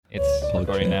call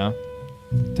Recording Chan.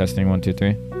 now. Testing 1, 2,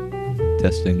 3.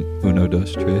 Testing uno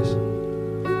dos tres.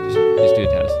 Just do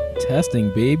a test.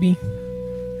 Testing, baby.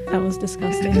 That was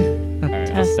disgusting. All right,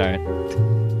 let's Test. start.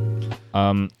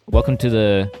 Welcome to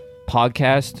the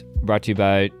podcast brought to you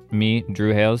by me,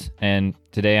 Drew Hales, and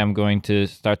today I'm going to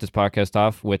start this podcast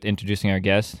off with introducing our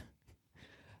guest.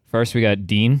 First, we got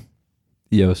Dean.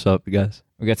 Yo, what's up, you guys?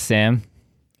 We got Sam.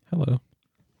 Hello.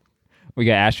 We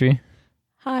got Ashley.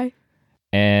 Hi.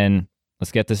 And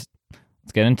let's get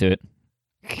into it.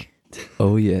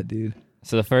 Oh yeah, dude.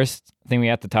 So the first thing we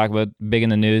have to talk about, big in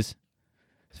the news,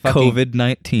 is fucking,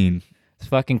 COVID-19, it's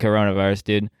fucking coronavirus,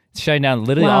 dude. It's shutting down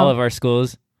literally Wow. all of our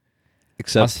schools.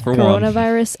 except for one.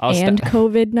 Coronavirus I'll and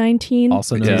COVID-19.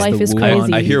 Also known Yeah. as Life the is Wuhan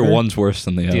crazy. I hear fever. one's worse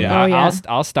than the other. Dude, Oh, yeah.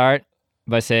 I'll start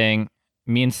by saying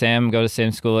me and Sam go to the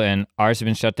same school, and ours have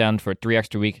been shut down for 3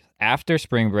 extra weeks after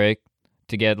spring break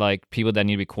to get like people that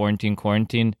need to be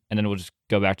quarantined, and then we'll just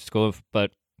go back to school.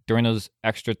 But during those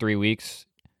extra 3 weeks,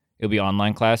 it'll be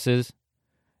online classes,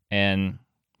 and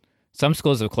some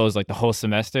schools have closed like the whole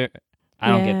semester. I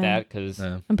don't get Yeah. that because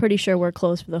Yeah. I'm pretty sure we're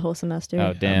closed for the whole semester.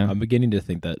 oh damn, I'm beginning to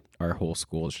think that our whole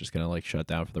school is just gonna like shut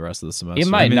down for the rest of the semester. it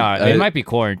might mean, not. I- It might be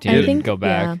quarantined I and think go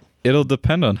back. Yeah. It'll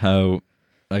depend on how,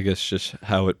 I guess, just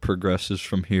how it progresses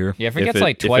from here. Yeah, if it gets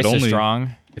like if twice as only-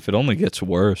 strong, If it only gets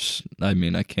worse, I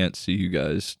mean, I can't see you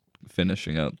guys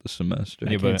finishing out the semester.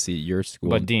 I Yeah, can't but- see your school.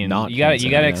 but Dean, not you gotta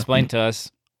finishing, explain to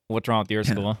us what's wrong with your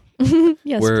school.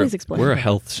 Yes, we're, please explain. We're a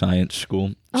health science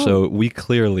school, Oh. so we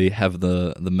clearly have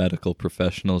the medical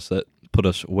professionals that put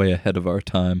us way ahead of our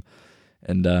time,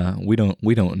 and we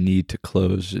don't need to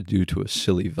close due to a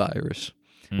silly virus.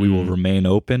 We will Mm. remain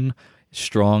open,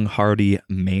 strong, hardy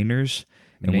Mainers,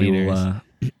 and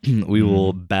we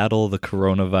will battle the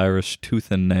coronavirus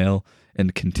tooth and nail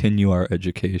and continue our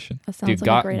education. That sounds Dude, like a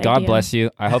God, great God idea. bless you.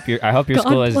 I hope your God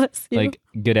school has bless you. like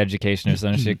good education or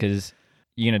some shit, because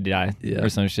you're gonna die Yeah. or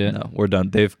some shit. No, we're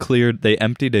done. They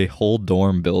emptied a whole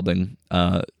dorm building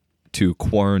to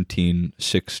quarantine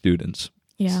 6 students.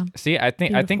 Yeah. See, I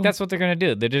think Beautiful. that's what they're gonna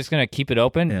do. They're just gonna keep it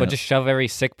open, Yeah. but just shove every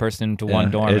sick person into Yeah, one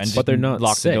dorm and it's- just but they're not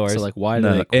lock sick, the doors. so like why do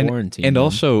No, they quarantine? And them?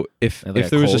 also, if Have they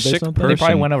there was a got cold or sick something? they probably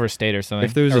person, went overstate or something.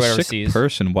 if there was or a went sick overseas.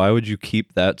 person, why would you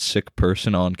keep that sick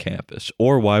person on campus,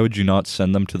 or why would you not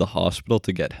send them to the hospital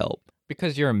to get help?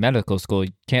 Because you're a medical school,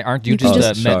 aren't you You can just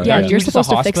just- a sorry. Yeah, Yeah, you're just a supposed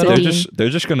to fix it, hospital? Dean. They're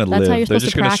just gonna That's how live. you're They're supposed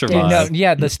just to gonna practice. survive. No,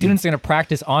 yeah, the students are gonna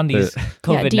practice on these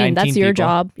COVID-19 Yeah, Dean, that's your people.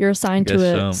 job. You're assigned to Guess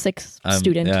a so. sick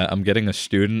student. Yeah, I'm getting a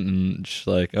student and just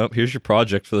like, oh, here's your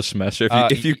project for the semester.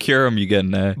 If you cure them, you get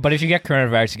an A. But if you get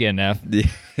coronavirus, you get an F.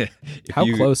 If How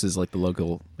you- close is like the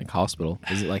local like hospital?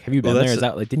 Is it like have you been Well, there? that's- Is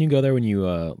that like didn't you go there when you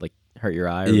like hurt your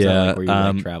eye? Or is that, Yeah, like, where you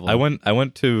like traveling? I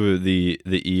went to the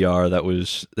ER. That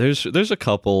was there's a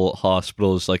couple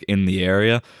hospitals like in the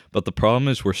area, but the problem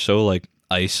is we're so like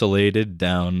isolated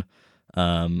down,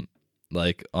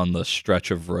 like on the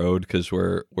stretch of road because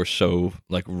we're so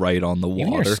like right on the Even your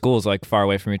water. school's like far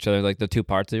away from each other, like the two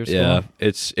parts of your school. Yeah,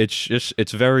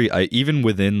 it's very even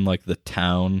within like the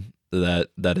town that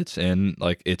it's in,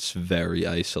 like it's very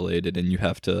isolated, and you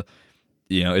have to,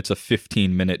 it's a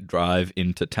 15-minute drive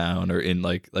into town, or in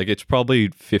like it's probably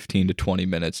 15 to 20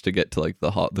 minutes to get to like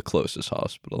the closest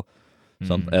hospital,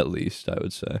 at least I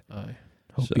would say. I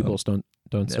hope So, people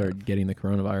don't yeah. start getting the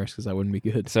coronavirus because that wouldn't be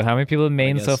good. So how many people in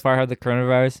Maine so guess. far have the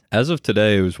coronavirus? As of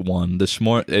today, it was 1.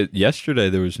 Yesterday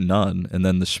there was none, and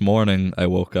then this morning I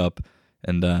woke up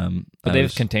and But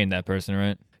they've contained that person,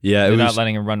 right? yeah, They're it not was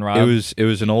letting him run riot. it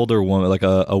was an older woman, like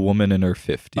a woman in her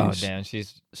 50s. Oh damn,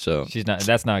 she's So not.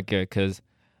 That's not good, because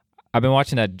I've been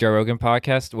watching that Joe Rogan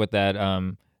podcast with that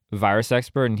virus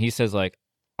expert, and he says like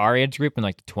our age group in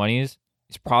like the 20s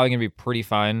is probably gonna be pretty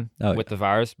fine Oh, with the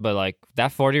virus, but like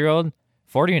that 40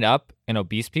 and up and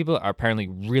obese people are apparently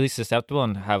really susceptible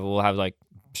and will have like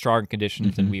stronger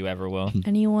conditions than we ever will.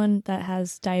 Anyone that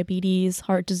has diabetes,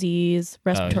 heart disease,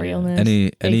 respiratory yeah.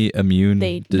 illness, any immune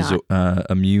they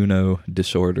immuno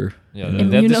disorder, Yeah,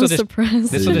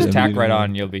 immunosuppressed. this will just tack right Immuno-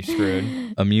 on. You'll be screwed.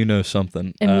 immuno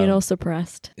something.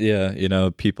 Immunosuppressed. Yeah,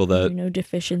 people that,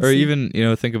 Immunodeficiency. or even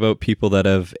think about people that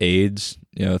have AIDS.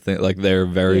 Think like they're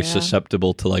very Yeah.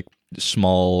 susceptible to like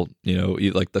small.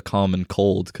 Like the common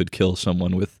cold could kill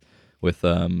someone with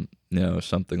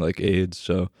something like AIDS.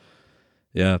 So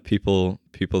yeah, people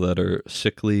that are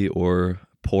sickly or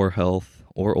poor health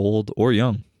or old or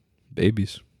young,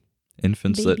 babies,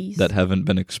 infants Babies. that haven't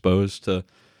been exposed to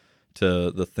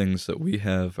the things that we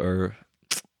have are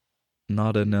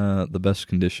not in the best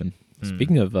condition.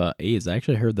 Speaking of AIDS, I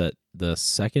actually heard that the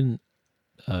second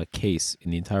case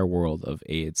in the entire world of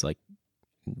AIDS,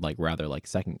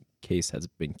 second case has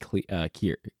been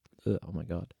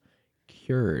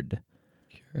cured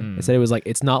They said it was like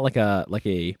it's not like a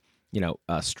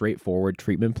a straightforward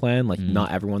treatment plan. Like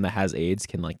not everyone that has AIDS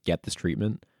can like get this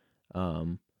treatment.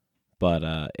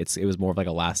 But it was more of like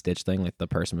a last ditch thing. Like the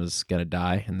person was gonna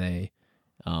die, and they,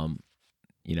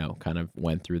 kind of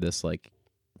went through this like,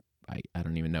 I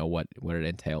don't even know what it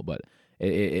entailed, but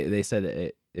they said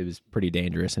it was pretty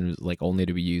dangerous and it was like only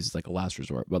to be used as like a last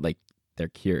resort. But like they're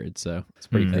cured, so it's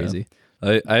pretty crazy.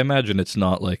 I imagine it's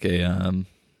not like a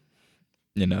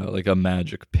like a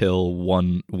magic pill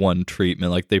one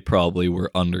treatment. Like they probably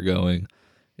were undergoing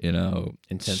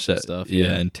intensive stuff.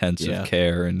 Intensive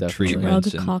care and Definitely.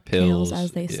 treatments Drug and cocktails, pills,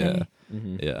 as they say.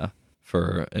 Yeah,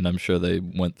 and I'm sure they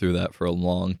went through that for a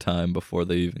long time before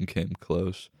they even came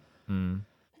close.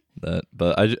 But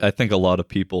I think a lot of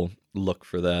people look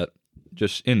for that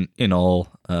just in all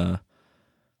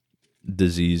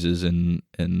diseases and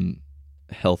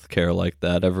healthcare like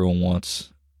that. Everyone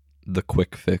wants the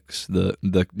quick fix, the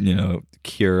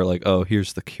cure. Like, oh,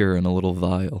 here's the cure in a little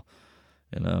vial,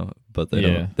 But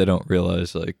they don't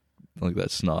realize like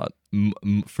that's not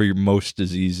for your most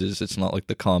diseases. It's not like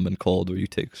the common cold where you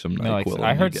take some NyQuil.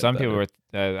 I heard some people were.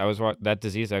 That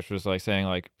disease actually was like saying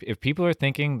like if people are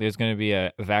thinking there's going to be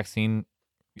a vaccine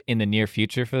in the near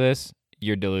future for this,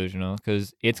 you're delusional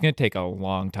because it's going to take a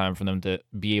long time for them to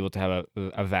be able to have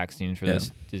a vaccine for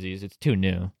this disease. It's too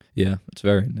new. Yeah, it's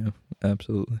very new.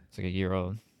 Absolutely. It's like a year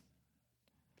old.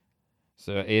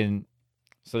 So the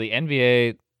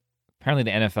NBA, apparently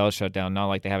the NFL shut down. Not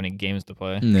like they have any games to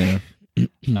play. Yeah.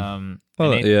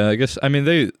 I guess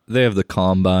they have the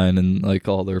combine and like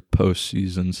all their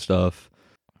postseason stuff.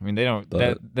 I mean, they don't.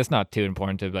 That's not too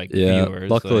important to like yeah,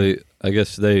 viewers. luckily, I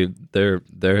guess they have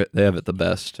it the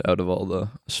best out of all the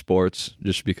sports,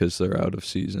 just because they're out of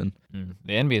season.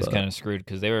 The NBA is kind of screwed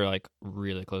because they were like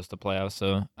really close to playoffs.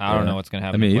 So I don't know what's gonna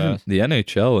happen. I mean, in even playoffs. the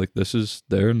NHL, like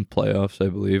they're in playoffs, I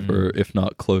believe, or if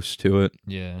not close to it.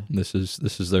 Yeah, this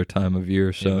is their time of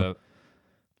year, so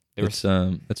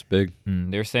it's big.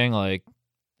 They were saying like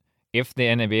if the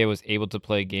NBA was able to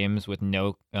play games with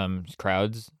no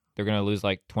crowds, they're gonna lose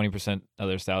like 20% of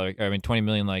their salary. I mean, $20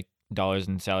 million dollars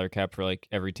in salary cap for like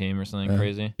every team or something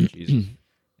crazy. Jesus.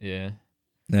 Yeah.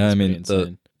 Yeah, I mean,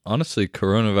 honestly,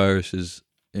 coronavirus is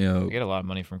they get a lot of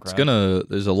money from crowds.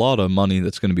 There's a lot of money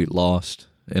that's gonna be lost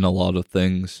in a lot of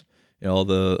things. All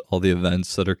the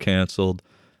events that are canceled.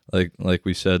 Like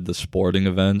we said, the sporting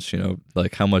events,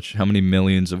 like how many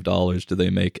millions of dollars do they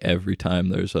make every time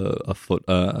there's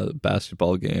a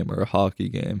basketball game or a hockey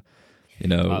game?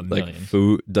 Like millions.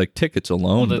 Food, like tickets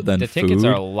alone, but then the food. tickets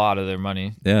are a lot of their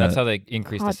money. Yeah, that's how they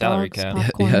increase the salary cap.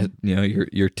 Popcorn.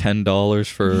 Your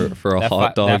 $10 for a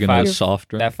hot dog and a soft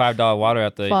drink. That $5 water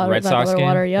at the Red Sox game.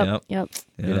 Water, yep. Yeah.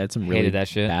 Dude, I had some really that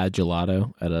shit. bad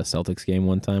gelato at a Celtics game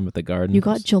one time at the Garden. You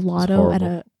got gelato at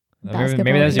a basketball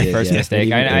Maybe that was your game? first mistake.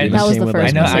 That was the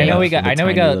first I know we mistake.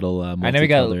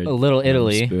 got a Little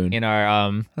Italy in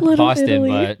our Boston, Italy.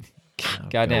 but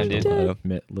goddamn, dude.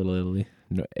 Little Italy,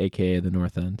 aka the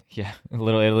North End. Yeah,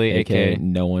 Little Italy, aka aka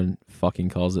no one fucking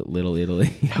calls it Little Italy.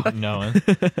 no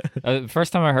one.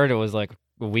 First time I heard it was like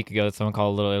a week ago that someone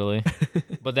called it Little Italy,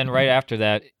 but then right after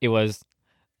that it was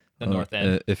the North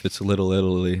End. If it's Little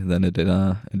Italy, then it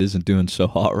isn't doing so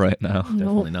hot right now.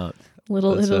 Definitely not.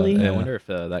 Little Italy. I wonder if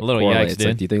that little correlates. yikes, dude.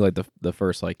 Like, do you think like the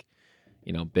first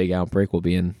big outbreak will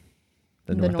be in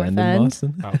the North End in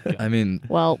Boston? Oh, God. I mean,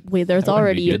 Well, there's That wouldn't be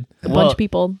already a good. bunch of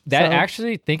people. That so.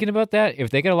 actually thinking about that, if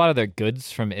they get a lot of their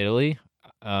goods from Italy,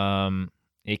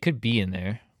 it could be in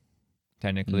there.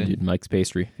 Technically, Dude, Mike's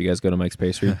Pastry. If you guys go to Mike's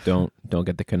Pastry, don't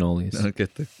get the cannolis. don't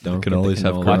get the Don't cannolis get the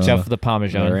have cannoli. watch corona. out for the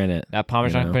Parmesan. They're in it. That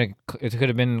Parmesan it could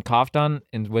have been coughed on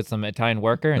with some Italian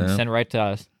worker and Yeah. sent right to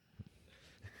us.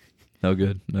 No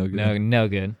good. No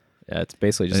good. Yeah, it's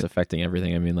basically just affecting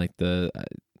everything. I mean, like this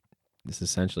is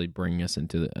essentially bringing us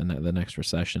into the next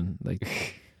recession. Like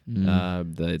It's gonna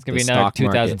be another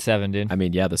 2007, dude. I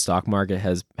mean, yeah, the stock market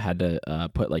has had to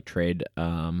put like trade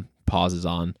pauses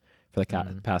on for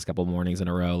the past couple of mornings in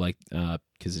a row, like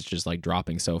because it's just like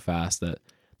dropping so fast that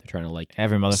they're trying to like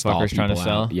Every motherfucker's trying to people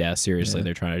sell. out. Yeah, seriously, Yeah.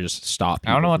 they're trying to just stop.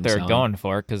 I don't know people what from they're selling. going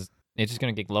for because it's just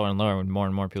gonna get lower and lower when more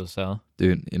and more people sell.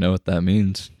 Dude, you know what that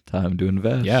means? Time to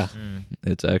invest. Yeah,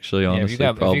 It's actually Yeah, honestly if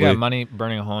you probably got money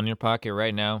burning a hole in your pocket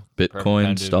right now, perfect time Bitcoin to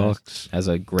invest. stocks. as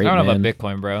a great I don't know man, about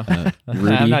Bitcoin, bro.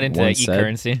 Rudy I'm not into once said,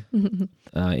 e-currency.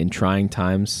 in trying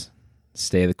times,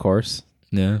 stay the course.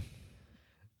 Yeah.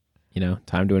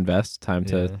 Time to invest. Time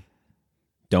Yeah. to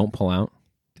don't pull out.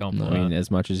 Don't No. pull I mean, out.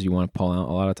 as much as you want to pull out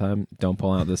a lot of time, don't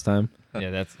pull out this time. Yeah,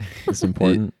 that's It's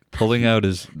important. Pulling out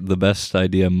is the best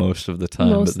idea most of the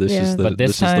time, Most- but this yeah. is the But this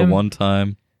this is the time, one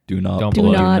time. Do not don't Do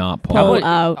pull pull out. not not pull pull out.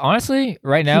 out. honestly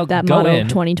right now. Keep that Go motto in.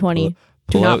 2020.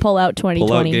 Do not pull out 2020.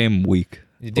 Pull out game week.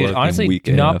 Dude, Pull out game honestly, week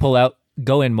do and a not half. pull out.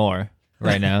 Go in more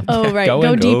right now. Oh, right. Go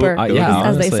Go in, deeper, go- yeah,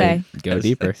 as they honestly, say. go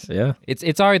deeper. Yeah.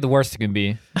 It's already the worst it can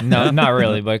be. No, not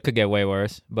really, but it could get way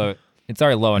worse. But it's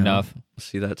already low Yeah. enough.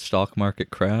 See that stock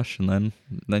market crash, and then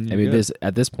I mean,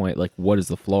 at this point, like, what is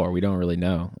the floor? We don't really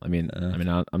know. I mean,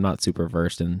 I'm not super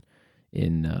versed in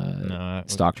No,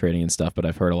 stock trading and stuff, but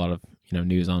I've heard a lot of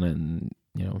news on it, and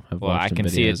have well, I watched can some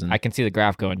see it. videos. And, I can see the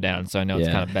graph going down, so I know it's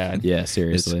Yeah. kind of bad. yeah, it's,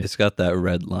 seriously, it's got that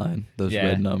red line, those Yeah.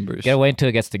 red numbers. You gotta wait until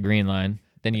it gets to green line.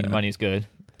 Then your Yeah. money's good.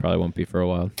 probably won't be for a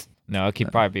while. No, it'll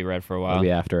probably be red for a while.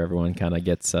 Maybe after everyone kind of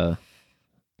gets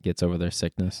over their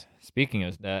sickness. Speaking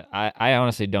of that, I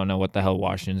honestly don't know what the hell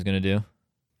Washington's gonna do.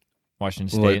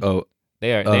 Washington Like, State. oh, They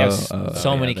have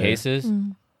so yeah, many they're- cases.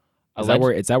 Mm, Is that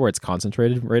where it's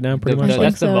concentrated right now? Pretty The- much. the- I think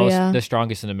that's the so, most, yeah. the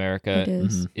strongest in America it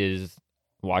is. Mhm. is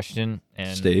Washington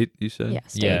and state, you said? Yeah,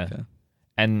 state. Yeah. Okay.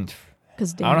 And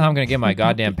Because I don't know how I'm gonna get my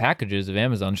goddamn packages if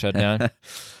Amazon shut down.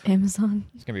 Amazon.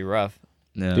 It's gonna be rough.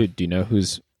 Yeah. Dude, do you know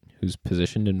who's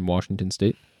positioned in Washington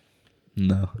State?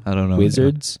 No, I don't know.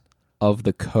 Wizards of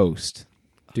the Coast.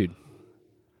 Dude,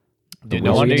 Dude, Where no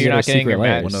are we wonder gonna you're get our not getting your secret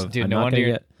layers? magic. Dude, I'm no not wonder gonna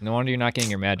you're get- no wonder you're not getting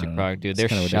your magic know. product, dude. It's They're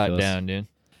kinda shut ridiculous. down, dude.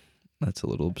 That's a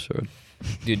little absurd.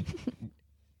 Dude,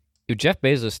 if Jeff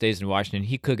Bezos stays in Washington,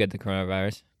 he could get the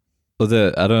coronavirus.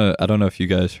 Well, I don't know if you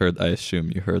guys heard. I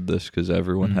assume you heard this because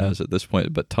everyone Mhm. has it at this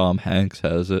point. But Tom Hanks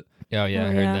has it. Oh yeah,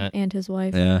 I heard that. And his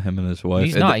wife. Yeah, him and his wife.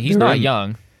 He's And not. He's they're not in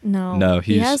young. No. No,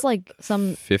 he he's has like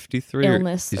some 53.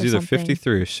 illness He's or either something.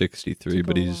 53 or 63, To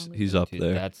but go he's along with he's it. up Dude,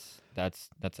 there. that's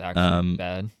actually Um,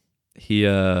 bad. He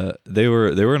they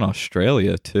were in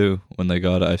Australia too when they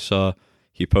got it. I saw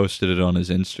he posted it on his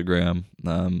Instagram.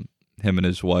 Him and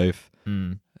his wife.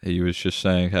 Mm. He was just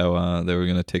saying how they were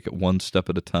gonna take it one step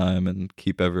at a time and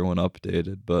keep everyone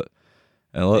updated. But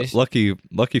They just-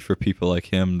 lucky for people like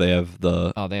him, they have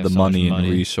the Oh, they have the so much money and money.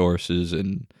 resources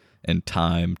and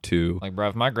time to Like, bro,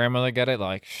 if my grandmother got it,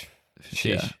 like,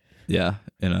 sheesh. yeah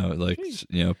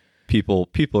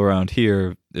people around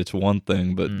here, it's one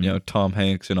thing, but Mm. Tom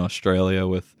Hanks in Australia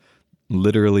with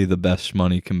literally the best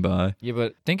money can buy. Yeah,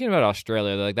 but thinking about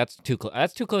Australia, like that's too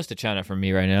close to China for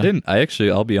me right now.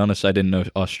 I'll be honest, I didn't know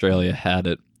Australia had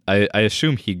it. I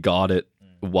assume he got it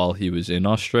while he was in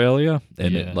Australia,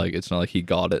 and Yeah. it's not like he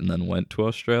got it and then went to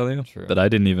Australia. True. But I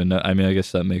didn't even know. I mean, I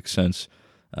guess that makes sense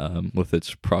with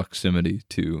its proximity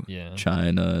to Yeah.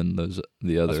 China and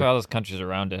the other. That's why all those countries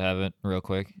around it have it real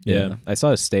quick. Yeah. I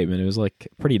saw his statement. It was like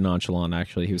pretty nonchalant,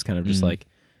 actually. He was kind of just Mhm. like,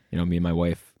 me and my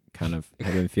wife kind of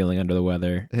have been feeling under the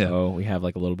weather. Yeah. Oh, we have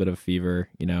like a little bit of fever,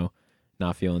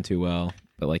 not feeling too well.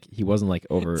 But like he wasn't like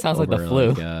over. Sounds like the over, flu.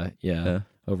 Like, Yeah.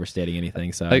 overstating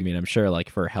anything. So I- I mean, I'm sure like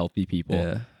for healthy people,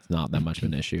 Yeah. it's not that much of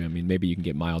an issue. I mean, maybe you can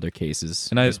get milder cases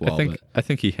And I as well.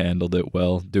 think he handled it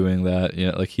well doing that.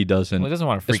 Like he doesn't. Well, he doesn't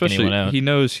want to freak Especially, anyone out. he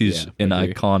knows he's Yeah, an I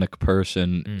agree. iconic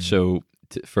person. Mm. So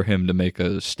for him to make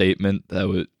a statement that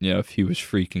would, if he was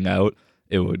freaking out,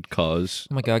 it would cause,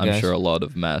 Oh my God, I'm guys. sure, a lot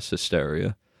of mass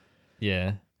hysteria.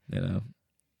 Yeah. Yeah,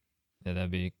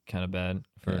 That'd be kind of bad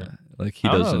for. like he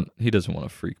I don't doesn't want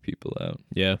to freak people out.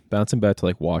 Yeah, bouncing back to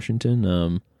like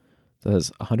Washington, there's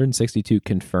 162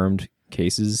 confirmed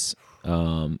cases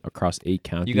across 8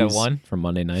 counties. one? from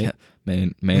Monday night.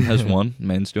 Maine has one.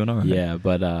 Maine's doing all right. Yeah,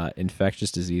 but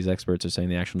infectious disease experts are saying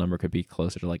the actual number could be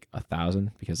closer to like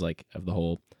 1,000 because like of the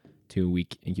whole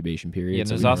 2-week incubation period. Yeah, So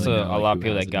there's we don't also really know, a like, lot who of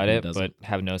people has that got and who it doesn't. but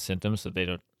have no symptoms, so they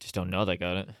don't know they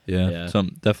got it. Yeah. Yeah.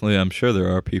 Some definitely. I'm sure there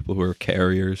are people who are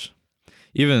carriers.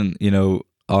 Even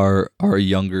our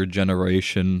younger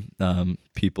generation,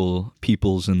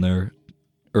 people's in their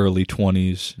early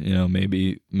 20s.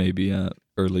 Maybe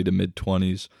early to mid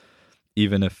 20s.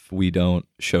 Even if we don't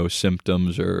show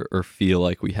symptoms or feel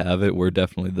like we have it, we're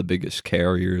definitely the biggest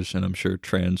carriers, and I'm sure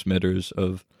transmitters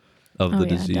of Oh, the yeah,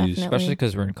 disease. definitely. Especially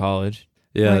because we're in college.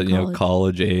 Yeah, We're in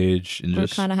college age, and We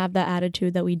just kind of have that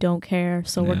attitude that we don't care,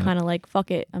 so we're Yeah. kind of like, fuck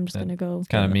it, I'm just Yeah. gonna go. It's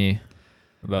kind of Yeah. me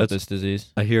about That's- this disease.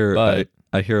 I hear But-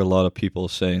 I hear a lot of people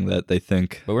saying that they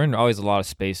think But we're in always a lot of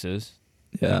spaces.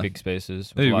 yeah Big spaces.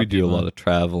 with maybe we of do a people. lot of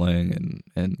traveling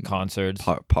and concerts.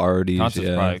 parties. Concerts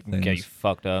yeah, probably get you things.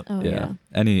 fucked up. Oh yeah.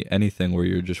 yeah. Anything where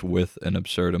you're just with an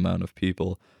absurd amount of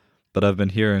people. But I've been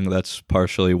hearing that's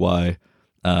partially why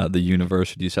the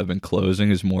universities have been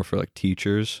closing, is more for like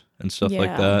teachers and stuff like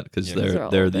Yeah. that, because Yeah, 'cause they're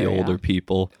they're the older, older yeah.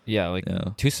 people. Yeah, like Yeah.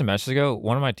 2 semesters ago,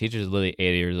 one of my teachers is literally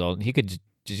 80 years old. He could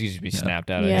just be Yeah. snapped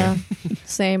out of Yeah. here.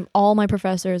 Same. All my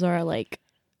professors are like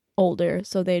older,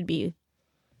 so they'd be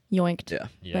yoinked. Yeah.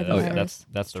 Yeah, the that's, virus.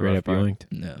 that's the Straight rough up part. yoinked.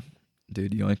 Yeah,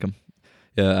 dude, yoink 'em.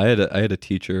 Yeah, I had a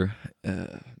teacher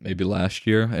maybe last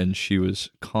year, and she was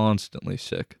constantly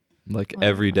sick. like Wow.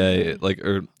 every day. Like,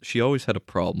 or she always had a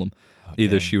problem.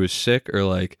 Either she was sick or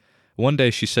like one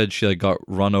day she said she like got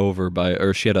run over by,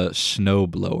 or she had a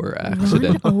snowblower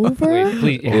accident. Run over? Wait,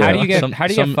 please. Yeah. How do you get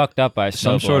Some- fucked up by a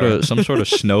Some sort snowblower? of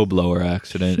snowblower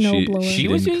accident. Snowblower. She She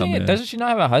was didn't using come it. in. Doesn't she not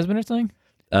have a husband or something?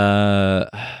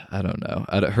 I don't know.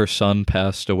 Her son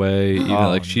passed away. You know, Oh,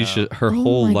 like she's no. just, her Oh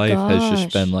whole my life has just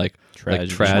gosh. been like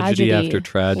Tragedy. tragedy after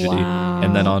tragedy. Wow.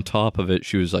 And then on top of it,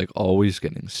 she was like always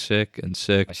getting sick and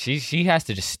sick. She has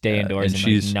to just stay Yeah, indoors and and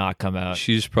she's- like, not come out.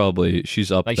 She's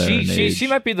up Like there in she age.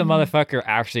 might be the motherfucker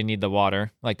actually need the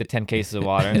water, like the 10 cases of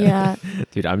water. Yeah.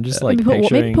 Dude, I'm just like maybe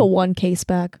picturing. put one case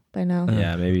back by now.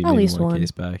 Yeah, maybe At least one one.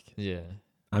 case back. Yeah.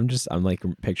 I'm like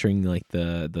picturing like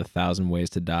the 1,000 Ways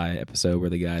to Die episode where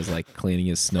the guy's like cleaning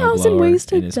his 1,000 Ways snowblower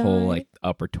to and his whole Die. like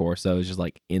upper torso is just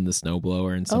like in the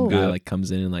snowblower and some Oh. guy Yeah. like comes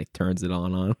in and like turns it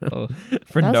on Oh.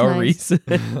 for That's no nice. reason.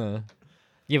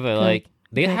 Yeah, but Okay. like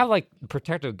they Okay. have like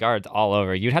protective guards all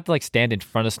over. You'd have to like stand in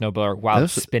front of snowblower while They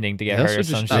also- spinning to get they hurt also or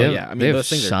some just- Oh shit. have- yeah, I they mean have those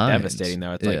things are signs. devastating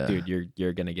though. It's Yeah. like, dude,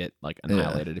 you're gonna get like Yeah.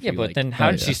 annihilated if Yeah, you but like. then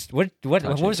how did yeah. she? What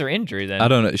touch was it. her injury then? I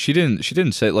don't know. She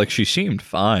didn't say, like, she seemed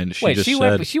fine. She Wait, just she said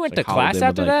went. She went like, to hauled class in with,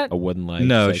 after like, that. a wooden leg.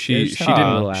 no. She's like, She "Here's she just a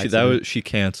didn't. little She accident." she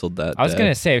canceled that. I was day.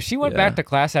 gonna say if she went back Yeah. to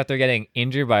class after getting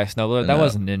injured by a snowblower, that No.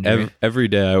 wasn't an injury. Every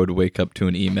day I would wake up to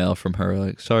an email from her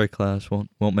like, "Sorry, class, won't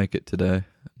make it today.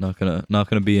 Not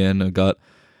gonna be in. I got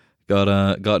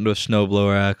into a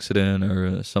snowblower accident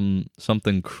or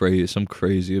something crazy, some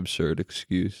crazy absurd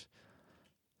excuse."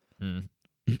 Hmm.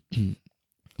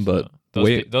 But So, those,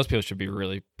 wait- those people should be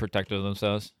really protective of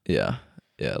themselves. yeah,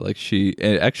 like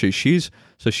actually she's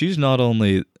not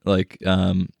only like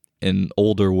an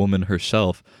older woman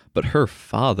herself, but her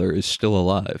father is still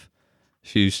alive.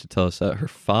 She used to tell us that her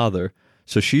father.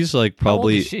 So she's like How old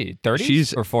probably is she 30s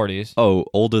she's- or 40s,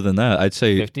 older than that. I'd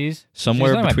say 50s,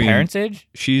 somewhere She's like between my parents' age.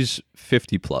 She's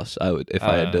 50 plus. I would if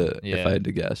I had to Yeah. if I had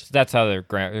to guess. So that's how their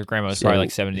grandma was probably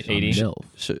like 70, 80. MILF.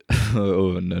 So,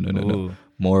 oh no. Ooh.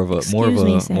 More of a Excuse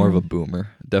me, Sam. boomer.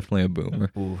 Definitely a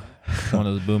boomer. Ooh. One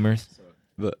of those boomers.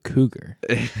 But Cougar.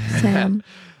 Sam.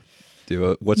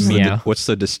 dude, Meow. what's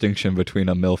the distinction between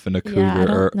a MILF and a cougar, Yeah, I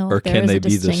don't know or if there can is they a be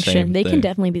the distinction. same They thing? can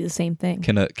definitely be the same thing.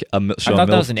 Can I so a thought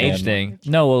that was MILF an age can- thing.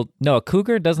 No, a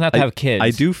cougar doesn't have to have kids.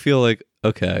 I do feel like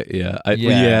okay, yeah,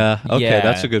 Yeah, okay, yeah,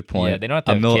 that's a good point. yeah, they don't have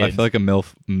to a have MILF, I kids. feel like a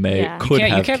MILF Yeah. could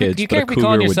have kids, you but a can't be cougar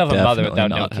calling would yourself a mother definitely without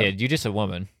no not have- kid. You're just a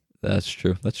woman. That's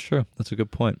true. That's a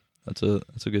good point. That's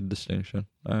a good distinction.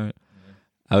 All right.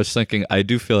 I was thinking. I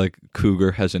do feel like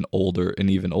cougar has an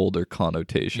even older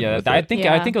connotation. Yeah, with I it. think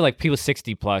Yeah. of like people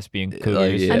 60 plus being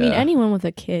cougars. yeah. I mean, anyone with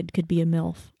a kid could be a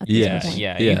MILF at this Yeah, point.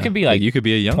 Yeah, you could be like you could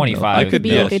be a young 25. MILF. I You could Could be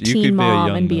be like a you could teen be a mom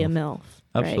young and be a MILF. MILF.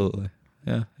 Right? Absolutely.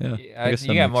 Yeah. I guess you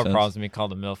that got makes more sense. problems than being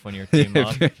called a MILF when you're a teen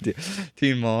mom.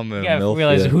 Teen mom and You gotta MILF.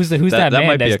 realize yeah. who's that That man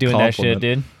might be that's a doing that shit,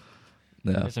 compliment.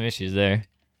 dude. Yeah. There's some issues there.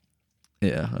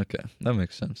 Yeah. Okay. That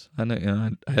makes sense. I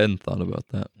know. I hadn't thought about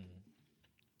that.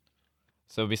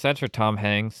 So besides for Tom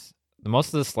Hanks, most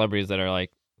of the celebrities that are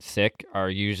like sick are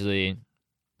usually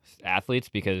athletes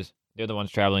because they're the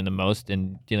ones traveling the most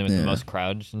and dealing with the Yeah. most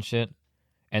crowds and shit.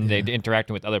 And Yeah. they're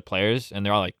interacting with other players, and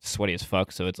they're all like sweaty as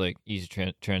fuck, so it's like easy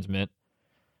to transmit.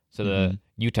 So the Mhm.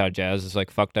 Utah Jazz is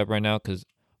like fucked up right now because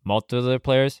multiple of their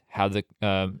players have the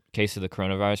case of the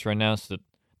coronavirus right now. So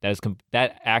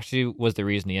that actually was the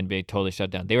reason the NBA totally shut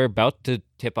down. They were about to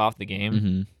tip off the game.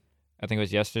 Mm-hmm. I think it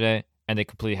was yesterday, and they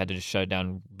completely had to just shut it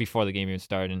down before the game even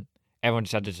started. And everyone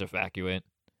just had to just evacuate.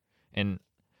 And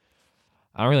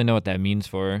I don't really know what that means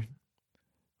for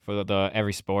the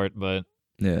every sport, but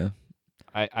Yeah.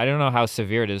 I don't know how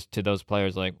severe it is to those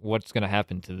players. Like, what's gonna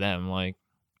happen to them? Like,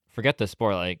 forget the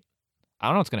sport. Like, I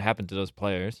don't know what's gonna happen to those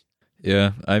players.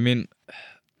 Yeah. I mean,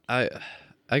 I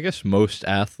guess most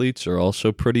athletes are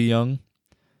also pretty young,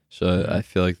 so I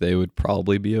feel like they would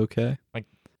probably be okay.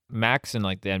 Max in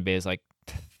like the NBA is like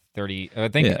 30. I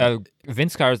think Yeah.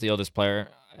 Vince Carter is the oldest player.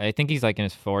 I think he's like in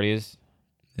his 40s.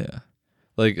 Yeah.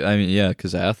 Like, I mean, yeah,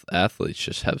 because athletes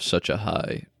just have such a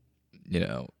high,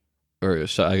 or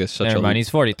so I guess such Never a mind, he's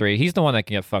 43. He's the one that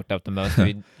can get fucked up the most if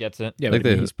he gets it. Yeah, Like but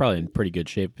they- he's probably in pretty good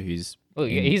shape if he's. Well,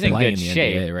 in- he's in playing good in the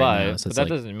shape, NBA right but, now, so but it's that like-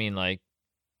 doesn't mean like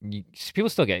people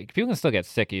can still get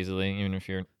sick easily, even if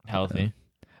you're healthy.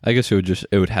 I guess it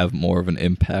would have more of an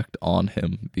impact on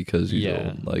him because he's Yeah.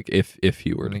 old. Like if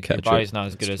he were to Like, catch your body's it, not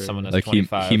as good That's as true. someone that's like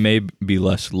 25. he may be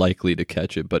less likely to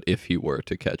catch it, but if he were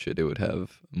to catch it, it would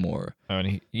have more I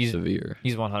mean, he's severe.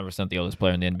 100% the oldest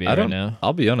player in the NBA I right don't. now.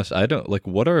 I'll be honest. I don't like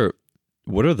what are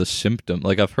the symptoms.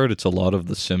 Like I've heard it's a lot of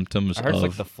the symptoms I heard it's of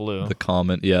like the flu. the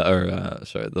common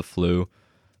the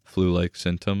flu-like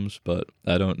symptoms, but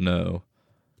I don't know.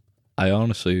 I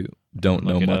honestly don't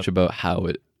Look know it much up. about how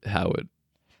it how it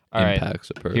All right. impacts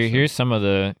a person. Here's some of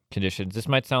the conditions. This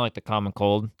might sound like the common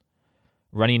cold: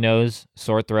 runny nose,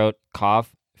 sore throat,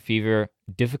 cough, fever,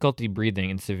 difficulty breathing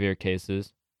in severe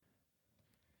cases.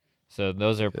 So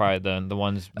those are probably the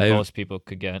ones most people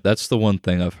could get. That's the one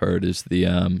thing I've heard is the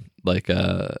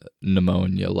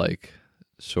pneumonia like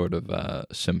sort of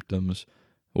symptoms,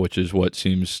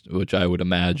 which I would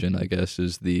imagine, I guess,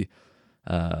 is the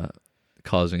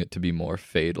causing it to be more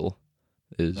fatal.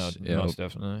 Is Most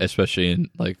definitely. especially in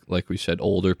like we said,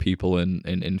 older people and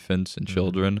infants and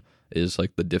children, is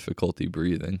like the difficulty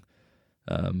breathing.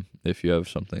 If you have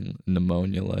something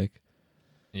pneumonia like.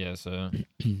 Yeah, so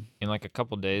in like a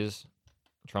couple days,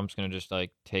 Trump's gonna just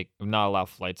like not allow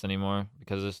flights anymore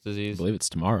because of this I disease. believe it's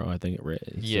tomorrow. I think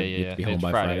he said you have to be home It's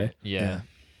by Friday. Yeah.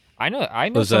 I know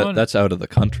Was someone. that's out of the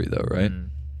country though, right?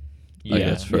 Yeah, Like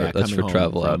that's for coming home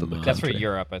travel out of from, the country. that's for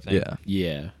Europe, I think. Yeah.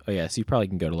 Yeah. Oh yeah. So you probably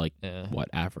can go to like Yeah.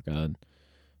 Africa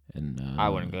and I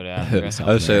wouldn't go to Africa. South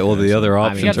I would say, well, America the or other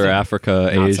something. I mean, options are Africa,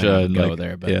 not saying Asia, I'd and go like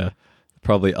there, but yeah,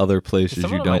 probably other places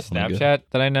Someone you on my don't want to go. Snapchat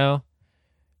that I know,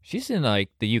 she's in like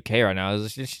the UK right now. I don't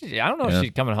know if Yeah.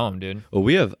 she's coming home, dude.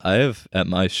 Well, I have at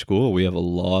my school, we have a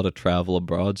lot of travel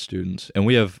abroad students, and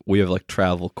we have like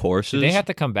travel courses. Do they have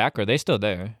to come back, or are they still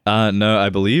there? No, I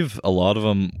believe a lot of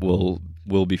them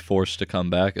will be forced to come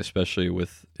back, especially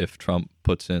if Trump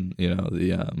puts in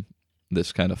the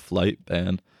this kind of flight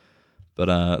ban.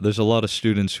 But there's a lot of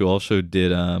students who also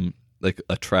did like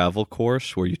a travel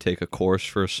course where you take a course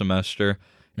for a semester,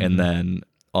 and then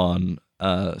on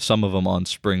some of them on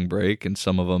spring break, and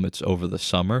some of them it's over the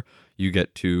summer. You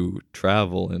get to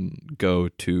travel and go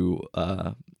to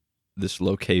this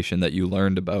location that you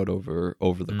learned about over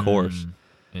the course.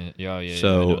 Yeah.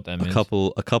 So I know what that means.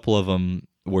 a couple of them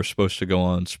were supposed to go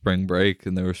on spring break,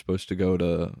 and they were supposed to go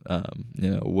to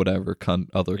whatever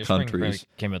other Your spring countries.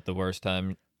 break came at the worst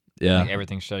time. Yeah, Like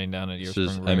everything's shutting down at your This spring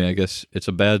is- break. I mean, I guess it's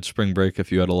a bad spring break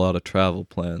if you had a lot of travel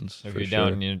plans. if for you're sure.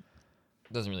 down, it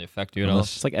doesn't really affect you at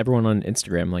Unless- It's like everyone on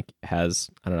Instagram like has,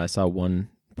 I don't know, I saw one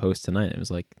post tonight. It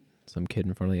was like some kid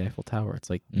in front of the Eiffel Tower. It's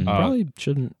like you Mm. probably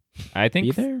shouldn't all. I think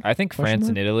be there? I think Question France mark?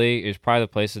 and Italy is probably the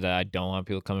places that I don't want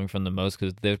people coming from the most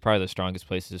because they're probably the strongest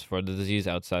places for the disease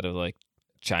outside of like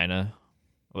China.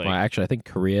 Like, well, actually I think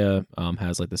Korea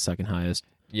has like the second highest.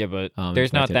 yeah, but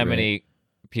there's not infected that rate. many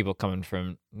people coming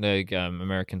from like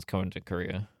Americans coming to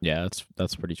Korea. Yeah,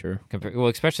 that's pretty true. Well,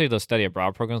 especially those study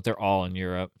abroad programs, they're all in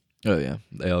Europe. Oh yeah,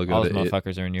 they all go All to those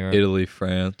motherfuckers are in Europe. Italy,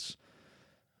 France.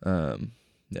 Yeah,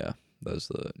 those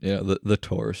the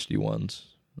touristy ones,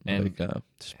 And- like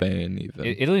Spain even.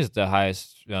 Italy's the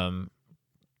highest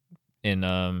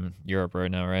in Europe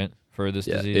right now, right? For this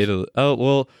yeah, disease. Italy. Oh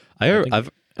well, think-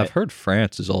 I've heard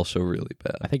France is also really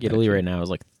bad. I think Italy actually. right now is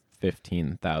like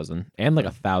 15,000 and like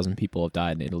 1,000 people have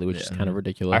died in Italy, which is Yeah. kind of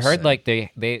ridiculous. I heard like they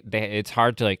it's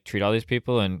hard to like treat all these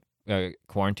people and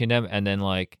quarantine them, and then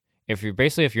like if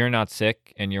you're not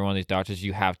sick and you're one of these doctors,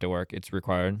 you have to work. It's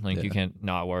required. Like you Yeah. can't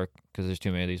not work because there's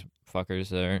too many of these fuckers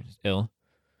that are ill,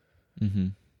 Mm-hmm.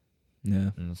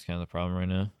 Yeah, and it's kind of the problem right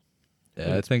now.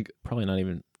 yeah. I think probably not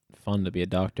even fun to be a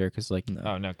doctor because like no.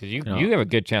 Oh no, because you No. you have a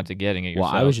good chance of getting it well,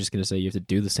 yourself. I was just gonna say you have to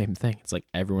do the same thing. It's like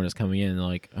everyone is coming in and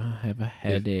like, oh, I have a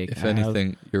headache. If I have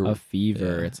anything, you're a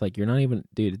fever. yeah. It's like you're not even,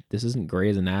 dude. This isn't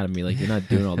Grey's Anatomy. Like you're not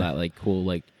doing all that like cool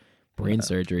like brain No,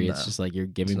 surgery. It's no. just like you're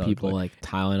giving not people like- like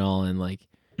Tylenol and like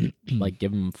like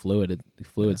give them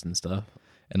fluids and stuff.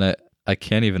 And I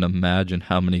can't even imagine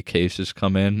how many cases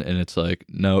come in, and it's like,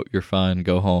 no, you're fine,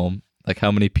 go home. Like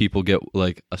how many people get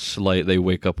like they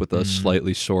wake up with a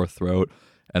slightly sore throat,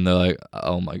 and they're like,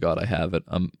 oh my god, I have it.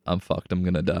 I'm fucked. I'm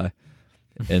gonna die.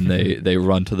 And they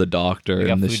run to the doctor, They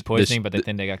got and food poisoning, but they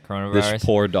think they got coronavirus. this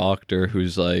poor doctor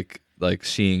who's like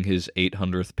seeing his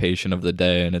 800th patient of the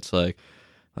day, and it's like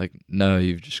no,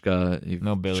 you've just got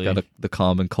Billy. the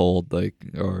common cold, like,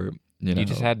 or you know, You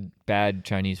just had bad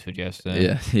Chinese food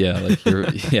yesterday. yeah, like you're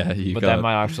you But got that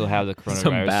might actually have the coronavirus.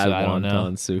 Some bad so I don't know.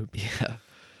 wonton soup. yeah.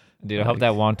 Dude, I hope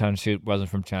that wonton soup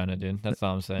wasn't from China, dude. That's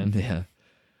all I'm saying. Yeah.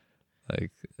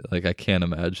 Like I can't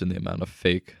imagine the amount of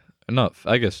fake,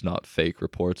 I guess not fake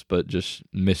reports, but just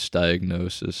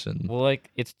misdiagnosis and Well,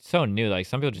 like, it's so new. Like,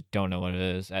 some people just don't know what it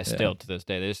is. Still to this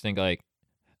day, they just think like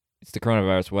it's the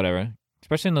coronavirus, whatever.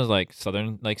 Especially in those like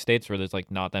southern like states where there's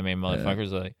like not that many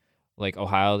motherfuckers. Like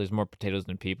Ohio, there's more potatoes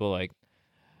than people. Like,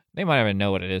 they might not even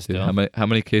know what it is. Dude, Still, how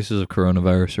many cases of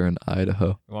coronavirus are in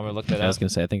Idaho? you want me to look that I was up? gonna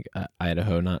say I think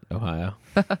Idaho, not Ohio.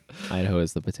 Idaho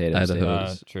is the potato Idaho.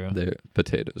 state. is- True. Their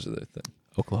potatoes are their thing.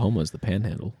 Oklahoma is the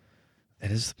panhandle. It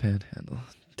is the panhandle.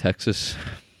 Texas,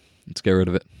 let's get rid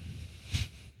of it.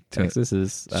 Texas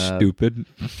is Stupid.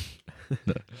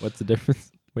 What's the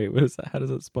difference? Wait, what is that? How does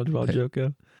that SpongeBob joke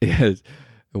go? Yeah.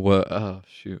 What? Oh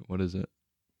shoot! What is it?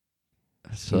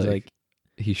 It's He's like,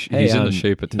 he's hey, in the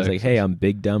shape of he's Texas. like, hey, I'm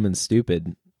big, dumb, and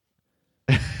stupid.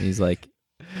 He's like,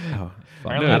 oh, fuck,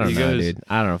 Apparently I don't you know, guys- dude.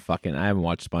 I don't know. Fucking, I haven't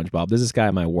watched SpongeBob. There's this guy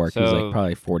at my work who's So- like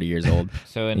probably 40 years old.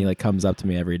 So And he in, like comes up to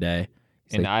me every day.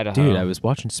 He's in like, Idaho, dude, I was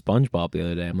watching SpongeBob the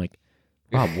other day. I'm like,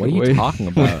 Rob, what are you Wait, talking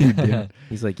what are about? you doing?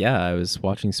 He's like, yeah, I was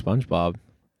watching SpongeBob.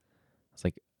 I was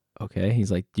like, okay.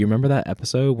 He's like, do you remember that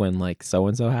episode when like so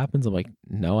and so happens? I'm like,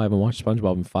 no, I haven't watched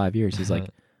SpongeBob in 5 years. He's like,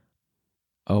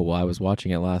 oh, well, I was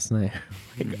watching it last night.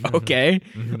 Like, okay.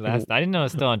 I didn't know it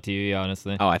was still on TV,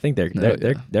 honestly. Oh, I think they're No,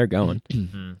 they're going.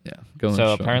 Mhm. Yeah. Going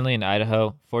So strong. apparently in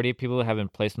Idaho, 48 people have been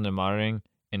placed under monitoring,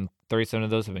 and 37 of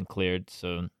those have been cleared.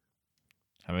 So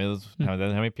how many of those? How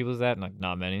many people is that? Like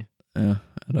not many. Yeah.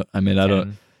 I mean, I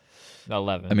don't. 10,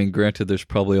 11. I mean, granted, there's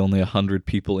probably only 100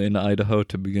 people in Idaho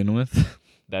to begin with.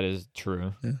 that is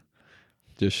true.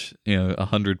 Just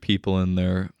 100 people in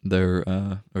their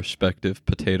respective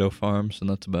potato farms, and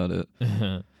that's about it.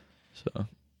 yeah, So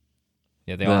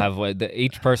they all Yeah. have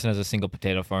each person has a single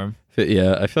potato farm.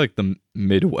 yeah, I feel like the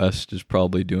Midwest is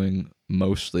probably doing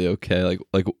mostly okay.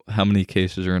 Like how many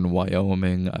cases are in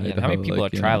Wyoming? Yeah, Idaho, how many people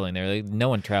like, are traveling there? Like, no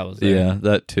one travels there. Yeah,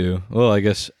 that too. Well, I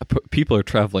guess people are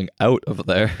traveling out of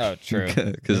there. Oh, true.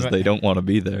 Because they don't want to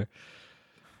be there.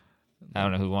 I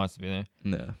don't know who wants to be there.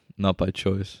 Yeah, not by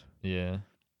choice. Yeah.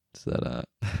 Is that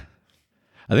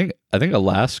I think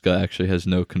Alaska actually has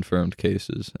no confirmed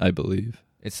cases. I believe.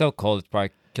 It's so cold. It's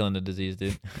probably killing the disease,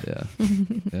 dude. Yeah,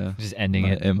 yeah. Just ending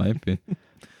it. It might be.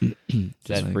 Just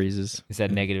That- freezes. Is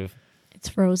that negative? It's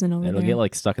frozen over It'll there. get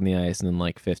like stuck in the ice, and then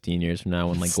like 15 years from now,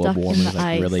 when like Stuck global in warming is the like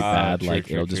ice. really Oh, bad, true, like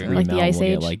true, it'll just true. remelt. Like the Ice We'll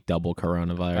get Age? like double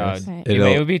coronavirus. Right. It'll-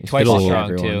 It would be twice as it'll-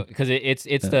 strong everyone. too, because it's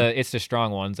Yeah. the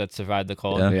strong ones that survive the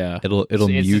cold. Yeah. Yeah. It'll it's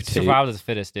mutate. survival of the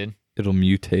fittest, dude. It'll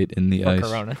mutate in the For ice.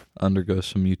 Corona. Undergo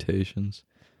some mutations.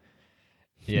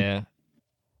 Yeah.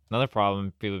 Another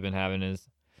problem people have been having is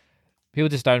people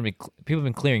have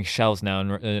been clearing shelves now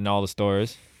in all the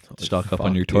stores. Stock up Fuck,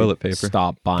 on your dude. toilet paper.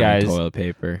 Stop buying Guys- toilet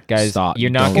paper. guys, Stop. you're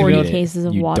You not don't gonna be need able- it. 40 cases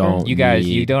of You water. don't You guys,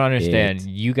 you need don't understand. it.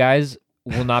 You guys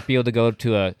will not be able to go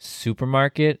to a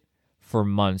supermarket for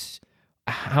months.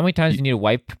 How many times do you need to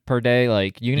wipe per day?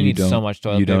 Like you're gonna You need so don't- much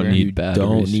toilet you don't paper. need You batteries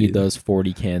don't need either. those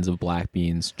 40 cans of black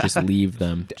beans. Just leave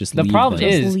them. Just The leave problem them.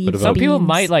 is leave some people beans.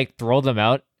 might like throw them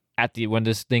out at the when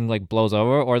this thing like blows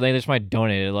over, or they just might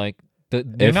donate it. Like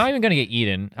they're If- not even gonna get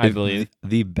eaten. I If believe.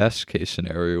 the best case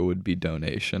scenario would be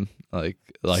donation. Like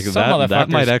Some that might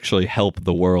motherfuckers- actually help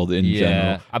the world in Yeah,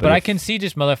 general. but I if- can see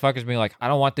just motherfuckers being like, I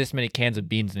don't want this many cans of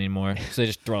beans anymore, so they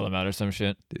just throw them out or some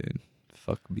shit. dude,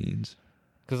 fuck beans.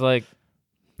 Cause like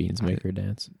Beans maker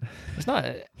dance. it's not.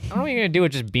 I don't know what you're gonna do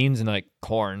with just beans and like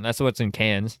corn. That's what's in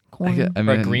cans. Corn. I Or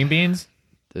mean, green beans.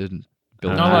 dude,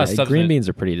 Not a lot of green substance. beans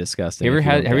are pretty disgusting. Have you if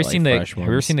ever don't have you get, seen like, the fresh have you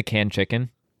ever ones. seen the canned chicken?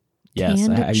 Yes,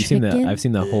 canned have you seen chicken? I've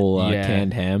seen the whole Yeah.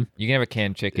 canned ham. You can have a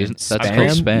canned chicken. Isn't- that's I'm called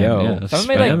pretty- spam. Yo, Yeah,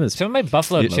 Someone Spam made is someone made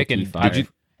buffalo low-key chicken. fire.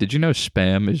 Did you know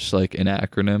spam is like an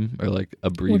acronym or like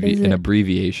is an it?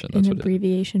 abbreviation? That's An what it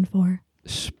abbreviation for.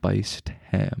 is. Spiced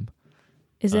ham.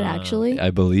 Is it Uh, actually? I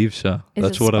believe so. Is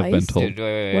That's it what I've been spiced? told. Dude,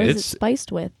 wait, What is it It's-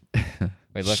 spiced with?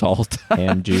 wait, look, Salt.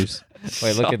 ham juice.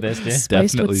 wait, look at this, dude. Spiced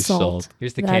Definitely with salt.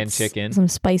 Here's the canned That's chicken. Some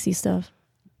spicy stuff.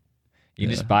 You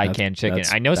Yeah, just buy that's- canned chicken.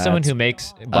 that's- I know someone who that's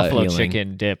makes buffalo appealing.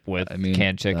 chicken dip with I mean,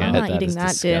 canned chicken. I'm that- not that eating is that,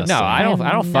 dude. disgusting. No, I don't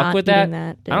am fuck not with eating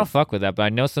that. dude. I don't fuck with that, but I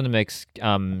know someone makes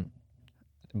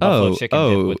buffalo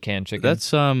chicken dip with canned chicken.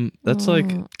 That's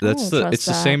like I that's don't the it's trust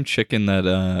the that. same chicken that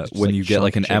It's when like you get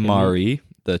like an chunk chicken MRE,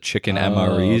 the chicken Oh,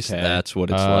 MREs, okay. that's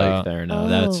what it's Uh, like. Fair enough.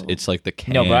 That's Oh. it's like the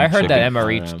canned no, but I heard that chicken.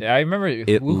 MRE. Um, I remember who's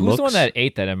the one looks- that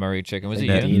ate that MRE chicken? Was it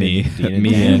That you? Dean- Me, Dean and me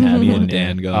Dan and had me one, and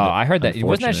Dan yeah. got Oh, it. I heard that. Wasn't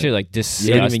that Unfortunate. shit like You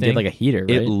disgusting? didn't even get like a heater, right?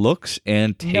 It looks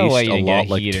and tastes No way you a didn't get lot a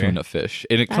like heater. tuna fish,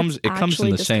 and it That's comes in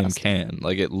actually the same disgusting. can.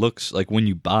 Like it looks like when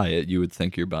you buy it, you would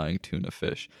think you're buying tuna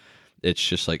fish. It's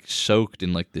just like soaked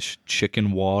in like this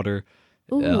chicken water.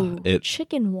 Ooh, it-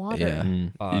 chicken water. Yeah,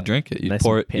 Mm. you drink it, you Nice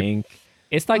pour and it. You, pink.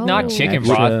 It's like not Oh. chicken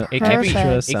Extra- broth. It can't be.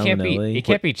 Perfect. It can't be. salmonella. It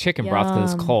can't be chicken broth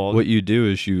because it's Yum. cold. what you do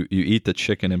is you eat the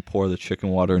chicken and pour the chicken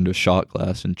water into a shot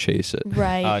glass and chase it.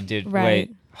 Right. Oh, dude, right.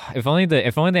 wait. If only the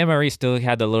MRE still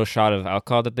had the little shot of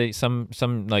alcohol that they some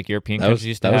like European That countries was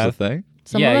used to that was have. the thing.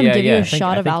 Some Yeah, of them yeah, give yeah. you I a think-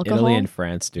 shot of think alcohol. Italy and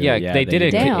France do. Yeah, it. they did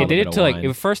it. Damn. It did it to like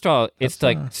Wine. first of all, it's to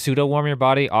That's, like pseudo warm your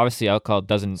body. Obviously, alcohol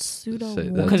doesn't Pseudo Say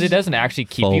that. because it doesn't actually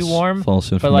keep you warm, False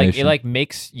but information. like it like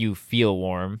makes you feel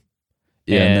warm.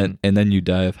 yeah, and- and then you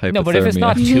die of hypothermia. No, but if it's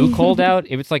not too cold out,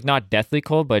 if it's like not deathly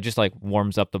cold, but it just like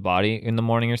warms up the body in the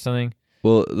morning or something.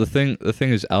 Well, the thing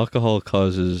is, alcohol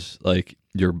causes like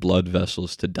your blood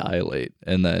vessels to dilate,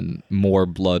 and then more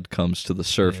blood comes to the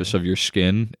surface of your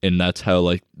skin, and that's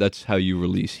how you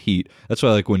release heat. That's why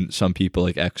like when some people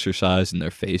like exercise and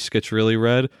their face gets really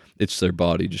red, it's their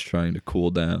body just trying to cool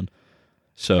down.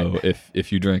 So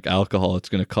if you drink alcohol, it's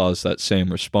going to cause that same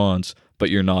response, but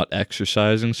you're not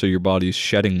exercising, so your body's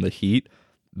shedding the heat,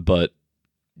 but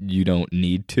you don't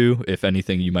need to. If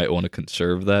anything, you might want to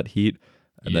conserve that heat.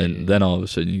 And then all of a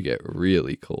sudden you get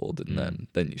really cold, and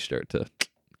then you start to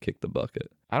kick the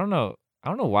bucket. I don't know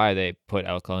why they put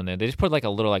alcohol in there. They just put like a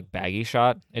little like baggy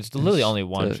shot. It's literally only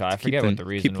one shot. I forget what the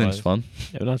reason keep things was. fun.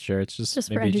 Yeah, I'm not sure. It's just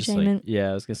for maybe entertainment.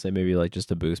 I was gonna say maybe like just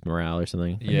to boost morale or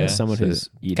something. I Yeah. guess someone who's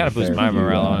eating Kind of boosts my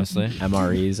morale, honestly.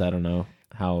 MREs. I don't know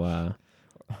how.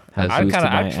 I'd boosted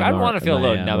my I'd want to feel a my,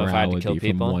 little numb if I had morale to would kill be from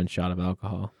people. one shot of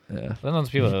alcohol. Yeah. Then those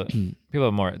people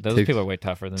are more. Those Takes people are way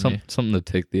tougher than me. Something to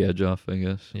take the edge off, I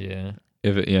guess. Yeah.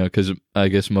 If it, because I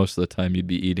guess most of the time you'd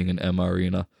be eating an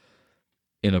MRE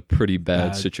in a pretty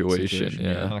bad situation.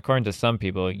 Yeah. And according to some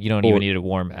people, you don't even need it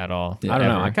warm at all. Yeah, I don't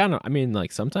know. ever. I mean,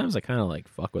 like sometimes I kind of like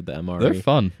fuck with the MRE. They're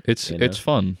fun. It's You know? it's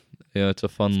fun. Yeah, it's a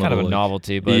fun It's little kind of a like-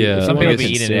 novelty, but Yeah, some well, people I be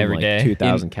guess eating it every day.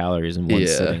 2,000 calories in one Yeah.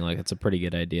 sitting. Like it's a pretty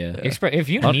good idea. If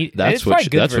you need, That's it's probably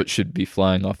good that's for. what should be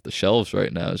flying off the shelves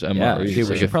right now is MREs. Yeah, dude, we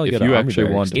Like, should probably if go to you Army actually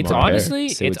Barracks want to and It's prepare. honestly,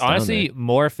 See it's what's down honestly there.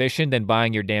 more efficient than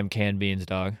buying your damn canned beans,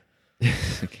 dog. I'm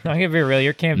gonna be real.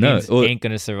 Your canned No, beans well, ain't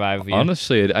gonna survive you.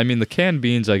 honestly, I mean the canned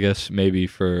beans, I guess maybe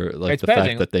for like It's the better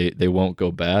fact than- that they won't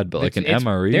go bad, but like an It's-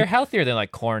 MRE, they're healthier than like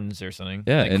corns or something.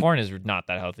 Yeah, like and- corn is not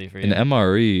that healthy for you. an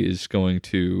MRE is going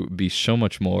to be so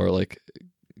much more like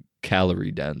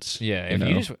calorie dense. Yeah, you if know?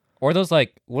 you just or those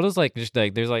like what is like just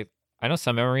like there's like I know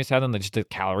some memories have them like just the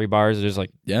calorie bars. There's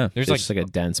like yeah, there's It's like just like a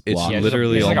dense it's block. yeah,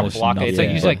 literally it's like a almost block. It's like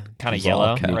nothing usually but like kind of it's all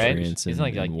yellow, calories. right? nutrients It's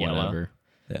like and yellow. whatever.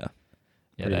 yeah,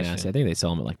 Yeah, Pretty that nasty. shit. I think they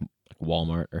sell them at like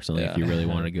Walmart or something if Yeah. you really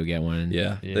wanted to go get one.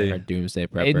 yeah. Yeah. Or They, Doomsday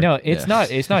Prepper. No, it's Yeah.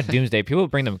 not. It's not doomsday. People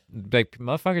bring them like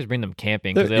motherfuckers bring them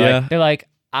camping because Yeah. they're like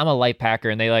I'm a light packer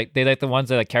and they like the ones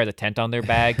that like carry the tent on their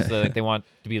back so like they want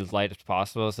to be as light as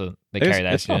possible so they carry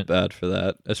that it's not shit. bad for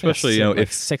that, especially like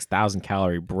if 6,000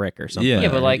 calorie brick or something. yeah, Yeah,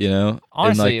 but, like,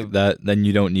 honestly- and like that, then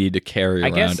you don't need to carry I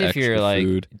around guess if extra you're like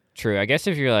food. true. I guess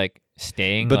if you're like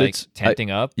staying But like it's-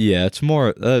 tenting up. Yeah, it's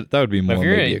more that would be But more if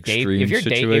you're maybe a day, extreme if you're like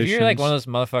situations. one of those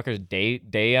motherfuckers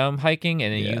day hiking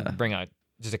and then Yeah. you bring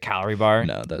just a calorie bar,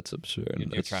 No, that's absurd. you're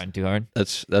That's, trying too hard.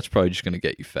 that's probably just gonna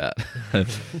get you fat.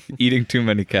 Eating too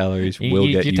many calories will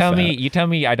get you tell fat. me you tell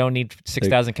me I don't need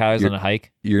 6,000 calories on you're- a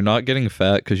hike. You're not getting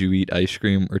fat because you eat ice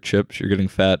cream or chips. You're getting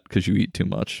fat because you eat too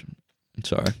much.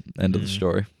 Sorry. End of the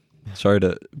story. Sorry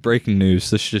to breaking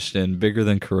news. This just in bigger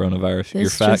than coronavirus. You're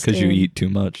This fat just because you in. eat too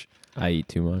much. I eat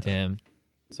too much. Damn,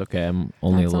 It's okay. I'm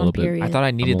only That's a on little bit. period. I thought I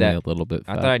I'm needed only that. a little bit.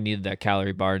 I fat. thought I needed that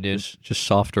calorie bar, dude. Just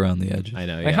soft around the edges. I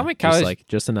know. Like, Yeah. how many Just, calories- like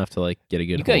just enough to like get a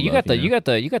good. You got hold you got of, the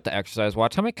know? you got the exercise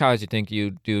watch. How many calories do you think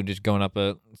you do just going up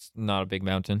not a big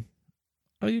mountain?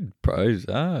 Oh, you'd probably.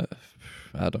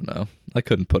 I don't know. I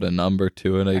couldn't put a number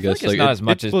to it. I, feel guess like it's not as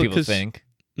much as well, people 'cause- think.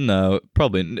 No,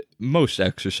 probably most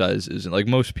exercise isn't. Like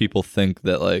most people think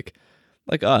that like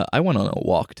I went on a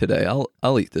walk today.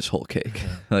 I'll eat this whole cake.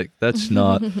 Like that's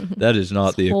not that is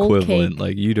not This the whole equivalent. cake.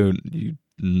 Like you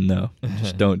no,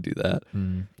 just don't do that.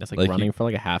 It's like, like running you- for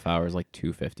like a half hour is like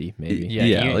 250 maybe. Yeah,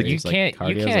 Yeah, like, you It's, like, can't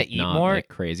cardio's, can't like, eat not, more. like,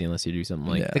 crazy unless you do something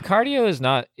like Yeah. The cardio is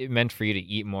not meant for you to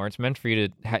eat more. It's meant for you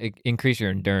to increase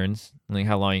your endurance, like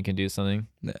how long you can do something.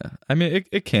 Yeah, I mean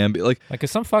it can be like Like,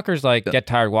 'cause some fuckers like get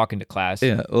tired walking to class.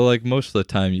 yeah. Well, like most of the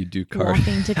time you do cardio.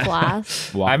 Walking to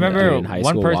class. walking I remember dude, in high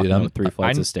one school, person- walking Dude, I'm- up 3 I,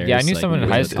 flights of stairs. yeah, I knew like, someone in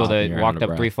was high just school that walking around walked out of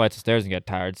up 3 breath. flights of stairs and get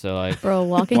tired. So like, Bro,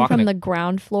 walking Walking from to- the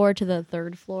ground floor to the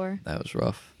third floor. That was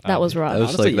rough. That was rough. That was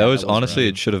Honestly, like yeah, that that was was honestly rough.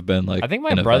 it should have been like I think my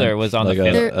an brother event, was on the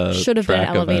like fifth. There should have been an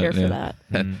track elevator event, for yeah.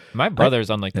 that. my brother's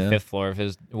on like the Yeah. 5th floor of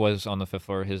his was on the 5th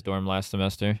floor of his dorm last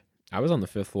semester, I was on the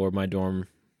 5th floor of my dorm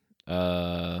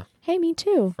Hey, me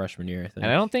too. freshman year, I think.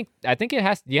 and I think you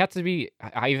have to be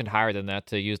even higher than that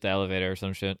to use the elevator or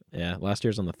some shit. Yeah, last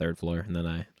year's on the 3rd floor, and then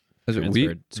I Is it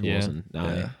transferred schools, Yeah. and now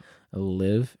Yeah. I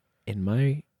live in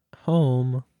my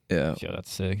home. Yeah. Yo,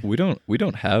 that's sick. We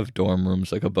don't have dorm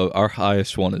rooms like above. Our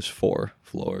highest one is 4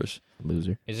 floors.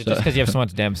 Loser. Is it just because you have so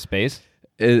much damn space?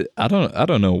 I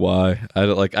don't know why.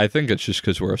 I think it's just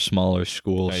because we're a smaller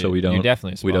school, Oh, so you're- we don't You're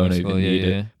definitely a we don't smaller even school, yeah, need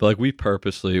yeah. it. But like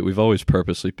we've always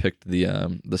purposely picked the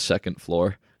 2nd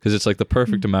floor because it's like the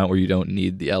perfect amount where you don't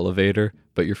need the elevator,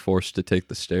 but you're forced to take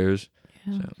the stairs.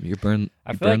 Yeah. So you burn.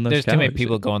 I you feel burn like those there's too many calories.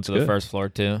 people going to It's the good. 1st floor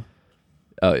too.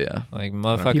 Oh yeah. Like People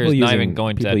motherfuckers not even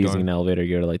going to people that using dorm. an elevator to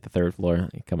go to like the third floor.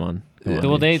 Like, come on.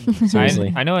 Well, they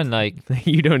Seriously. I know in like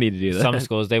You don't need to do that. some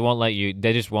schools they won't let you.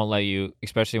 They just won't let you,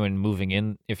 especially when moving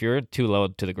in. If you're too low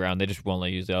to the ground, they just won't let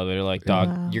you use the elevator. Like, dog,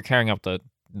 Wow. you're carrying up the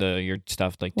your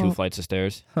stuff like Well, 2 flights of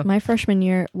stairs. My freshman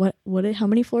year, how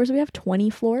many floors do we have? 20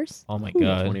 floors? Oh my Ooh,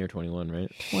 god. 20 or 21,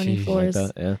 right? 20 Jeez. floors.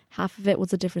 Like that, yeah. Half of it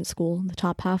was a different school. The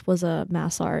top half was a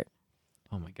mass art.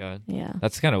 Oh my god. Yeah.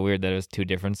 That's kind of weird that it was 2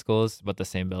 different schools but the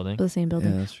same building. The same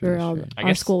building. that's We were really all, strange. I our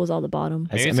guess- school was all the bottom.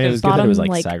 Maybe I it's mean, it 'cause was good that it was bottom,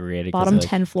 like like, segregated. 'cause, bottom like,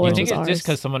 10 You floors think was it's just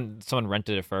ours. because someone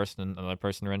rented it first and another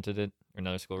person rented it or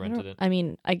another school I rented don't- it? I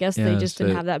mean, I guess Yeah, they just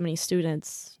didn't so- have that many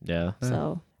students. Yeah.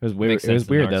 So It was weird. Makes It was sense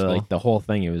in weird our that school. like the whole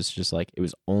thing. It was just like it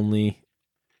was only,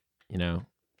 you know,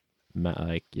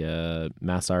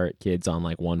 mass art kids on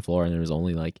like one floor, and there was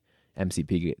only like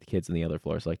MCP kids on the other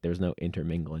floor. So like there was no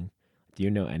intermingling. Do you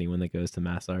know anyone that goes to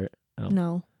mass art? Oh.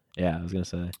 no Yeah, I was gonna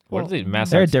say What Well, are these mass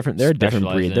they're a arts different. They're a different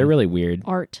specialize breed. in? They're really weird.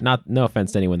 art. No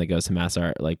offense to anyone that goes to mass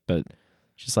art, like, but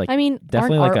just like I mean,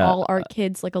 definitely aren't like a- all art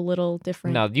kids like a little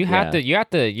different? No, you have Yeah, to you have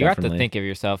to definitely. think of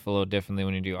yourself a little differently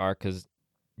when you do art because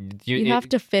you have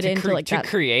to fit into like to that.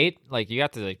 create like you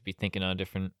have to like be thinking on a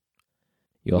different.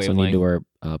 you also need wavelength. to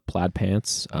wear plaid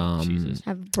pants. Oh, Jesus.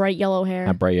 Have bright yellow hair.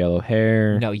 Have bright yellow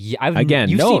hair. No, I've Again,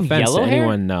 you've no seen offense yellow to hair?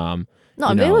 anyone. No,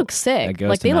 you they know, look that sick. goes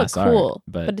Like to they look mass art, cool.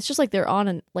 but- But it's just like they're on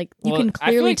and like you Well, can I feel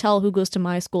clearly like- tell who goes to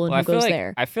my school and Well, who goes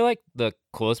there. I feel like the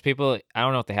coolest people. I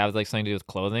don't know if they have like something to do with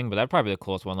clothing, but that'd probably be the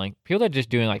coolest one. Like people that are just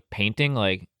doing like painting.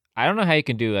 Like I don't know how you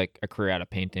can do like a career out of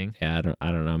painting. Yeah,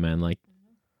 I don't know, man. Like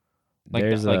Like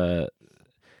there's that, like- a.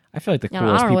 I feel like the Yeah, I don't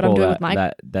coolest know what I'm people doing that, with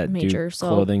my that major, do so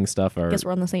clothing stuff I are guess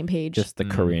we're on the same page. just the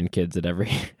Mm. Korean kids at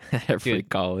every Dude.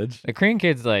 college. The Korean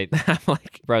kids, like, I'm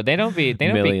like bro, they don't be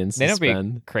millions they to don't be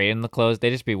spend. creating the clothes. They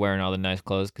just be wearing all the nice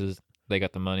clothes because they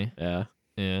got the money. Yeah.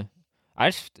 Yeah,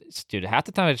 dude, half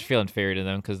the time I just feel inferior to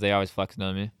them because they always flexing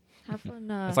on me. have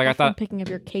fun. It's like I have fun thought- picking up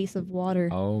your case of water.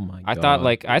 Oh my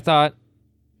god. I thought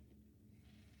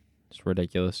it's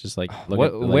ridiculous. Just like look what,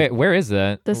 at like, where is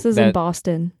that? This is in that,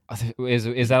 Boston.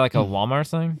 is that like a Walmart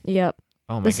thing? Yep.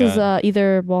 Oh my This god. is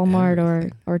either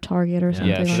Walmart or Target or something.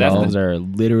 Yeah, so like that's that. shelves are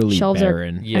literally Shelves are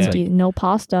barren. Yeah. It's empty. like, No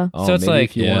pasta. oh, So it's maybe like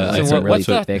if you yeah, want so like some what- really what's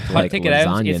the thick hot like ticket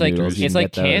items? lasagna It's like noodles, you it's can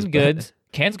like get those,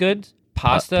 canned but- goods,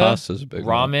 pasta, Pasta's a big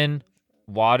one. ramen,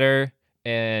 water,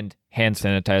 and hand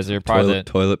sanitizer. Probably.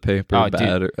 Toilet paper, Oh,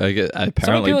 dude.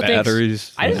 apparently people think-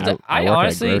 batteries. I just- I I work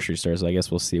honestly- at a grocery store, so I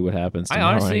guess we'll see what happens I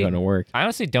tomorrow when honestly- I go to work. I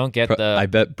honestly don't get the. I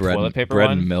bet toilet paper bread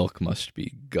one? and milk must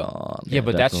be gone. yeah,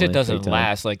 but that definitely, shit doesn't big time.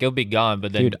 last. Like it'll be gone,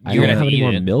 but then Dude, I you're don't gonna have any eat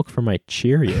more it. milk for my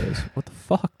Cheerios. What the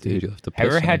fuck, dude, dude? you have to. Have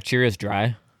you ever piss had Cheerios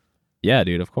dry? Yeah,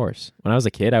 dude, of course. When I was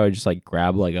a kid, I would just like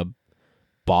grab like a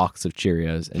box of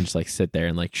Cheerios and just like sit there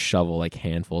and like shovel like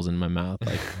handfuls in my mouth.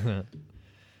 Like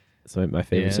it's my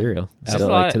favorite Yeah. cereal. That's Still,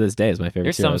 a lot- like to this day, is my favorite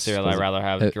There's cereal. some It's cereal just- I'd rather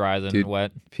have dry than dude,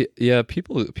 wet. Yeah,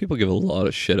 people give a lot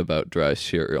of shit about dry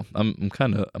cereal. I'm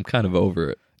kind of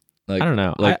over it. Like I don't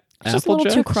know. Like It's just a Apple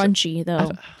little too Jacks? crunchy,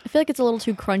 though. I feel like it's a little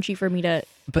too crunchy for me to.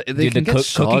 But they Dude, can the get Cookie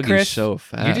soggy Crisp, so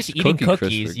fast. You're just eating Cookie Crisp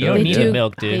cookies. are You don't good. need They the do-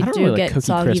 milk, they dude. I don't do really like get Cookie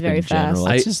soggy Crisp very in general.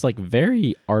 fast. It's just like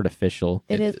very artificial.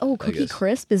 It is. Oh, Cookie guess.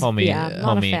 Crisp is. Homie, yeah,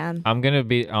 not a homie, fan. I'm gonna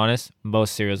be honest.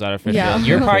 Most cereals are artificial. Yeah.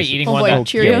 You're probably eating Oh one boy, that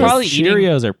Cheerios? you're probably eating.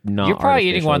 Cheerios are not. You're probably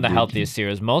eating one of the artificial, dude. healthiest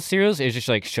cereals. Most cereals is just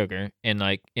like sugar and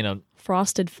like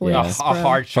Frosted a, Flakes. a bro.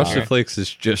 hard sugar. Frosted Flakes is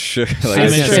just sugar. Cinnamon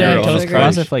it's Toast cereal. Crunch. It's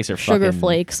Frosted Flakes are Sugar fucking,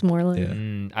 Flakes, more like.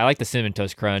 Yeah. I like the cinnamon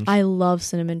toast crunch. I love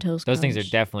cinnamon toast. Those things are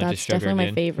Crunch. definitely That's just sugar, definitely my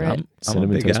dude. favorite. I'm a Cinnamon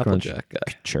big Toast Crunch. Applejack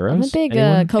guy. churros. I'm a big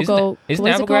Anyone? cocoa. Isn't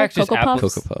what is it called? Applejack just Cocoa apple-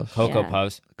 Puffs? Cocoa Puffs. Cocoa Yeah.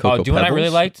 Puffs. Cocoa Oh, do you know what I really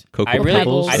Pebbles? liked? Cocoa I really,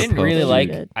 Pebbles. I didn't really Pebbles. like.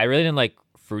 Good. I really didn't like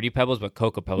Fruity Pebbles, but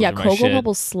Cocoa Pebbles Yeah, are my Cocoa shit.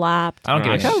 Pebbles slapped. I don't I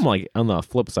give a kind shit. of like on the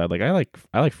flip side. Like I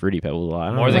like Fruity Pebbles a lot. I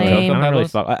don't More than really, Cocoa I don't really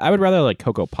Pebbles? fuck- I would rather like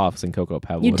Cocoa Puffs than Cocoa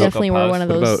Pebbles. You Cocoa definitely were Puffs. one of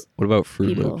What those. about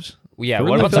Fruit people. Loops? Yeah, Fruit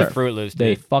what about Loops the are- Fruit Loops?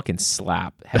 They Dude? fucking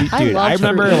slap. I Dude, love I Fruit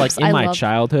remember Loops. like in I my love-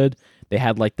 childhood, they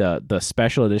had like the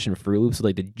special edition Fruit Loops,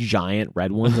 like the giant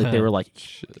red ones. Like they were like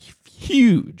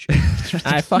huge. And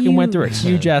I fucking went through a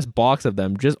huge ass box of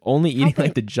them, just only eating big?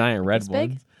 like the giant red This big?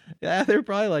 ones. Yeah, they're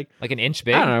probably like Like an inch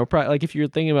big. I don't know, probably like if you're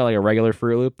thinking about like a regular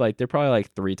Fruit Loop, like they're probably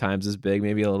like 3 times as big,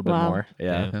 maybe a little bit Wow. more.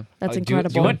 Yeah. That's Do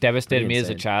incredible. you know what devastated Pretty me as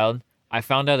a insane. child? I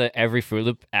found out that every Fruit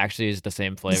Loop actually is the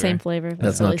same The flavor. same flavor.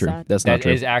 That's really not true. sad. That's not That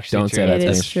true. is actually Don't true. say that. It to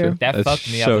is me. true. That That's fucked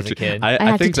me up so as a true. kid. I I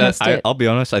had to think test that it. I'll be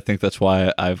honest. I think that's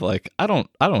why I've like I don't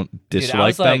Dude, dislike I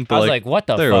was like, them. But I was like, what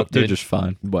the they're fuck, they're dude? just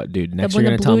fine. What, dude? Next when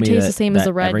you're the gonna tell blue me tastes that, the same as that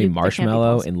the red, every that can't be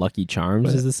marshmallow possible. in Lucky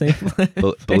Charms is the same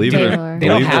flavor? Believe it They or are. They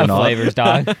don't believe it or have not, flavors,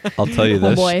 dog. I'll tell you Oh,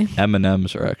 this: boy.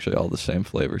 M&Ms are actually all the same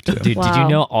flavor too. Dude, did you Wow.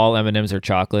 know all M&Ms are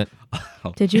chocolate?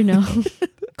 Did you know?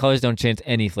 Colors don't change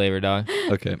any flavor, dog.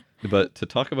 Okay, but to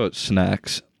talk about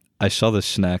snacks, I saw this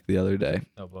snack the other day.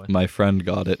 Oh boy. My friend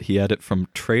got it. He had it from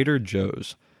Trader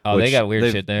Joe's. Oh, they which got weird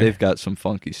they've- shit there. They've got some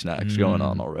funky snacks going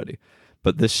on Mm. already.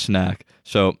 But this snack,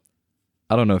 so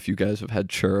I don't know if you guys have had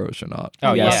churros or not. Oh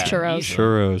I yeah, love easily. churros.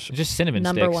 Churros, Just cinnamon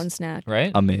Number sticks, one snack.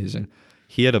 right? amazing.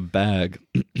 He had a bag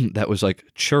that was like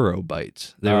churro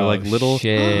bites. They were Oh, like little,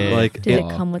 shit. like Did it, it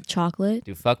come with chocolate?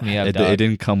 Dude, fuck me up, it dog.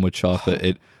 didn't come with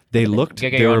chocolate. They looked,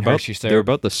 Get they your were own about, Hershey they were syrup.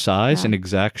 about the size Wow. and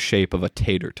exact shape of a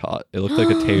tater tot. It looked like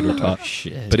a tater tot.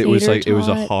 Shit. But it was Tater like it was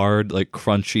a tot. hard, like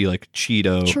crunchy, like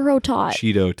Churro tot.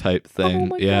 Cheeto type thing.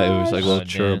 my Yeah, it was like gosh. little Oh,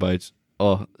 churro damn. bites.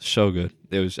 Oh, so good.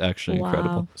 It was actually incredible.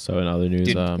 Wow. So in other news,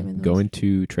 Dude, give me those. going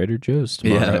to Trader Joe's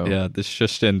Yeah, tomorrow. yeah. This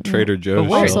just in Trader Joe's.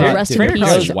 where? Also, There- rest in Trader peace.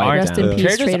 Joe's white Rest down. in peace,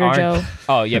 Trader Joe's Trader aren't- Joe.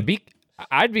 Oh yeah,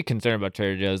 I'd be concerned about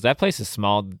Trader Joe's. That place is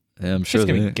small. Yeah, I'm It's sure just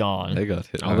gonna they, be gone. they got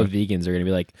hit. All hard. the vegans are gonna be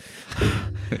like,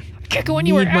 Can't go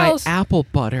anywhere "Need my else, apple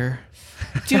butter."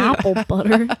 dude. Apple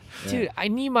butter. Dude, I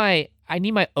need my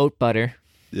oat butter.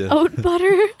 Yeah. Oat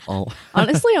butter. All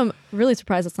Honestly, I'm really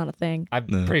surprised that's not a thing. I'm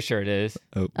No. pretty sure it is.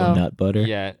 oh, Oh. Nut butter.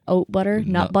 Yeah. Oat butter, Nut-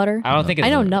 nut butter. I don't think it's.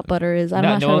 I know nut butter is. I'm no,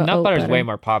 not no, sure about nut oat butter is butter. way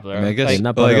more popular. I mean, I guess. Like,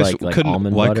 nut well, I butter, guess like couldn't.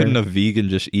 almond Why butter. couldn't a vegan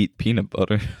just eat peanut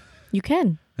butter? You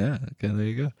can. Yeah. Okay. There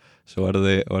you go. So why do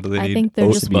they? Why do they I need think they're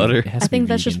oat just- butter? It has I to be think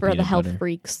that's just vegan for the peanut health butter.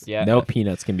 freaks. yeah. No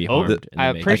peanuts can be Oat- harmed. in the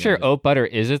I'm making pretty sure of it. oat butter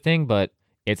is a thing, but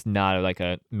it's not like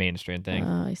a mainstream thing.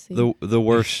 I see. The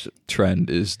worst trend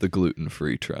is the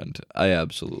gluten-free trend. I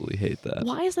absolutely hate that.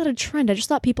 Why is that a trend? I just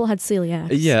thought people had celiac.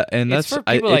 Yeah, and It's that's for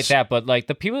people like it's- that, but like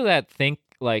the people that think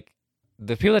like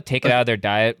the people that take it out of their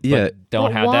diet but Yeah. don't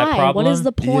But have why? that problem. What is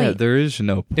the point? Yeah, there is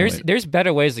no point. There's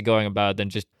better ways of going about it than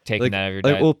just taking like, that out of your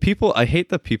like, diet. well, people. I hate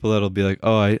the people that'll be like,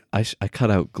 "Oh, I cut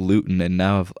out gluten and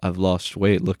now I've lost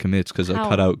weight. Look at me, it's because I How?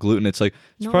 cut out gluten." It's like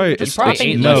it's No, probably just it's, probably it's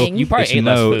ate no, less- you probably it's ate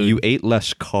less no, food. you ate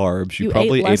less carbs. You You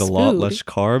probably ate ate a less lot food. less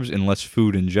carbs and less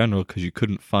food in general because you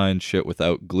couldn't find shit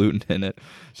without gluten in it.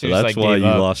 So you just, that's like, why gave you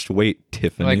up. lost weight,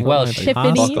 Tiffany. Like, well, My Tiffany?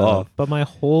 pasta, Fuck off. But my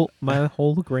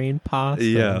whole grain pasta.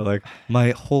 Yeah, like my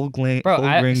whole grain, Bro,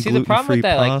 whole grain see the problem with gluten-free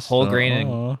that like pasta. whole grain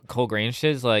Aw. and whole grain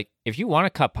shit is like if you want to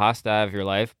cut pasta out of your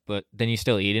life, but then you're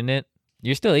still eating it,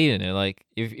 you're still eating it. Like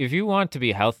if you want to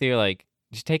be healthier, like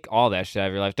just take all that shit out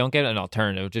of your life. Don't get an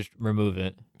alternative. Just remove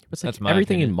it. It's like That's my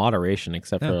everything in opinion. moderation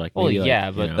except Yeah. for like Well, maybe, like, yeah,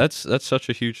 you but know, That's such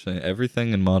a huge thing.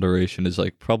 Everything in moderation is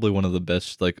like probably one of the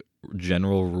best like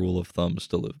general rule of thumbs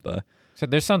to live by. So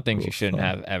there's some things Rule you of shouldn't thumb.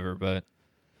 have ever, but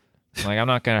like I'm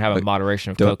not gonna have a Like,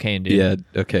 moderation of don't- cocaine, dude. Yeah,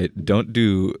 okay. Don't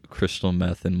do crystal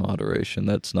meth in moderation.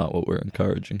 That's not what we're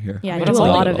encouraging here. Yeah, I But do it's a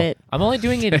only- lot of it. I'm only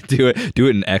doing it do it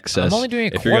in excess. I'm only doing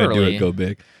it if you're gonna do quarterly. it, go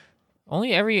big.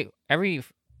 only every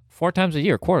 4 times a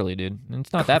year, quarterly, dude. And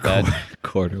it's not that bad.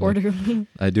 Quarterly. Quarterly.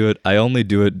 I only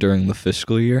do it during the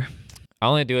fiscal year. I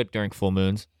only do it during full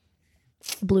moons.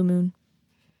 Blue moon.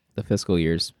 the fiscal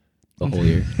years, the whole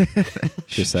year.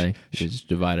 Just saying, you just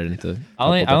divide it into.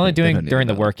 I only doing don't during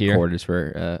the even work year. quarters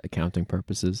for accounting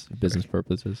purposes, business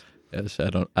purposes. Yes, I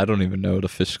don't even know what a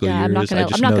fiscal Yeah, year I'm not is. gonna. I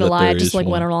just I'm not know gonna that lie. I there just is like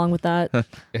one. went along with that.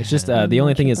 It's just I'm the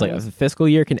only not thing is like surprised. the fiscal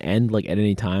year can end like at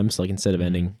any time. So like instead of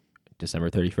ending December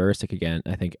 31st, it could get.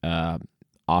 I think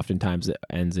oftentimes it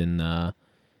ends in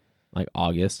like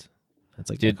August. That's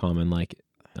like a Dude. common like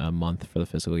month for the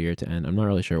fiscal year to end. I'm not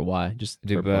really sure why. Just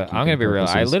Dude, for but I'm gonna bookkeeping be real.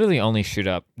 I purposes. literally only shoot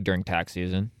up during tax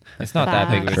season. It's not that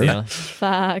big of a Sure. deal.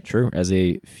 Fact. True. As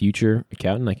a future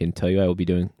accountant, I can tell you I will be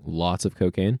doing lots of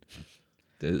cocaine.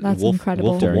 That's Wolf,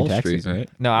 incredible. Wolf of During Wall tax Street, season. right?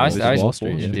 No, I was, It I was Wall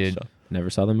Street, yeah. dude, So- Never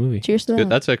saw the movie. Cheers to Good. that.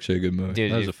 That's actually a good movie.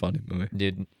 Dude, that was if- a funny movie.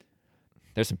 dude.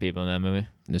 There's some people in that movie.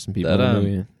 There's some people That, in the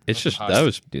movie. It's just Dude, that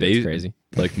was Dude, that's based, crazy.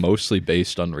 like mostly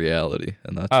based on reality,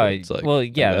 and that's Oh, what it's like. well,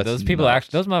 yeah. that's Those people nuts.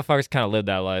 actually, those motherfuckers kind of live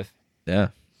that life. Yeah,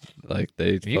 like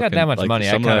they. If you got that much like, money,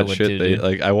 I some of kinda that would shit, too, They, dude.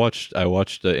 like I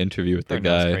watched the interview with the Pretty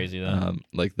much guy. crazy, though.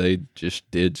 Like they just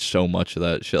did so much of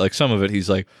that shit. Like some of it, he's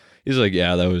like,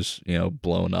 yeah, that was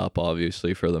blown up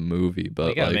obviously for the movie, They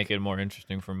but gotta like, make it more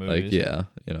interesting for movies. like yeah,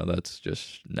 that's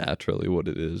just naturally what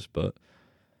it is. But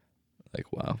like,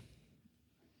 wow,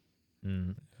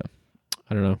 Mm.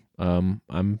 I don't know.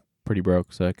 I'm pretty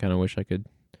broke, so I kind of wish I could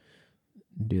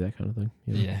do that kind of thing.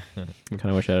 you know? Yeah. I kind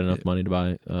of wish I had enough money to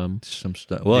buy. some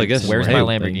stuff. Well, I guess Where's hey,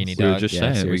 my Hey, Lamborghini, we were dog? just Yeah,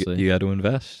 saying seriously. you got to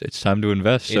invest. It's time to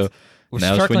invest. So We're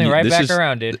now's when circling you- right this back is-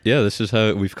 around, dude. yeah, this is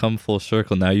how we've come full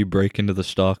circle. Now you break into the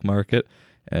stock market,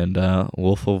 and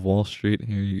Wolf of Wall Street.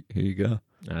 Here you go.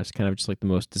 It's kind of just like the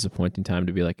most disappointing time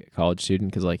to be like a college student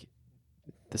because like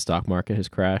the stock market has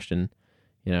crashed and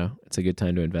it's a good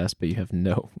time to invest, but you have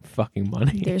no fucking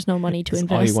money. There's no money to 'Cause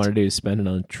invest. All you want to do is spend it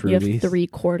on You have Trulies. 3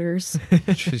 quarters.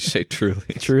 Should you say truly?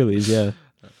 Trulies, yeah.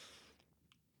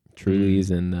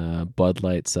 Trulies and Bud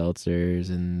Light seltzers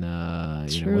and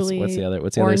you know, what's the other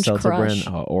Orange seltzer Crush.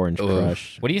 brand? Oh, Orange Ugh.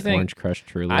 Crush. What do you think? Orange Crush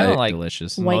Truly. I don't like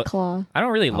delicious. White Claw. I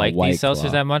don't really like White these seltzers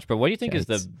Claw. that much, but what do you think is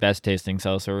Yikes. the best tasting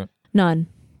seltzer? None.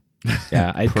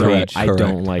 Yeah, I Correct,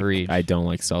 don't like correct. I don't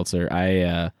like seltzer.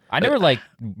 I never liked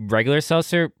regular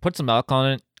seltzer. Put some alcohol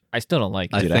in it. I still don't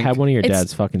like it. I Dude, I think had one of your it's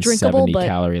dad's fucking drinkable, 70 but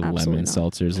calorie absolutely lemon not.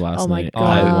 seltzers last Oh my night.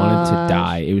 I wanted to gosh.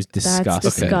 die. It was That's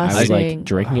disgusting. I was like disgusting.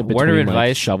 drinking it Word of between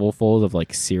like advice. shovelfuls of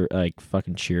like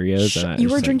fucking Cheerios. and I You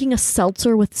was were like, drinking a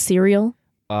seltzer with cereal?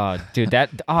 Dude, I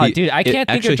can't think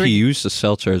Actually, of drinking. he used the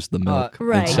seltzer as the milk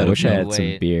right. instead I of wish I milk. had some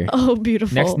Wait. beer. Oh,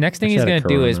 beautiful. Next thing I he's should gonna have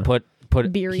do is Corona. put.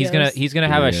 Beerios. He's gonna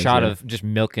have a Beerios, shot yeah. of just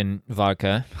milk and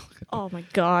vodka. Oh my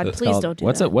God! It's Please don't do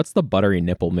that. What's the buttery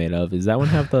nipple made of? Does that one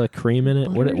have the cream in it?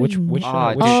 Which Oh,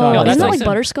 shot? dude. Oh, No, is that's isn't that like like some-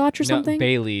 butterscotch or No, something?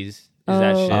 Bailey's is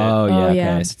that Oh. shit. Oh yeah, Oh, okay.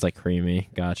 yeah. So it's like creamy.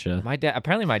 Gotcha. My dad.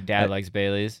 Apparently, my dad likes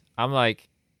Bailey's. I'm like,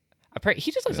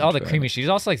 he just likes Yeah, all the try creamy it. shit. He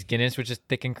also likes Guinness, which is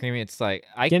thick and creamy. It's like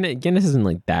Guinness isn't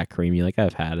like that creamy. Like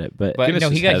I've had it, but but Guinness no,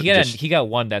 is heavy, he got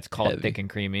one that's called heavy. thick and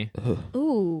creamy.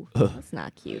 Ooh, that's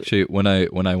not cute. Actually, when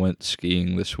I went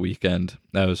skiing this weekend,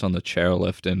 I was on the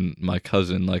chairlift, and my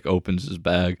cousin like opens his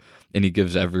bag, and he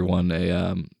gives everyone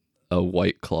a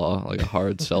White Claw, like a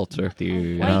hard seltzer.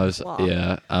 dude, And I was White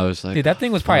Claw. I was like, Dude, that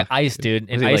thing was probably fuck. ice, dude.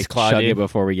 was An he, ice like claw, chug dude. it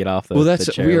before we get off the Well, that's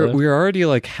the we're chairlift? we're already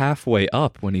like halfway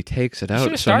up when he takes it You out.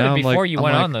 should have So now started I'm before like, you I'm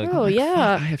went like, on the. Oh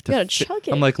yeah, I have to you gotta fi- chug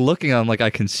it. I'm like looking, I'm like I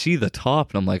can see the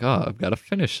top, and I'm like, oh, I've got to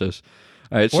finish this.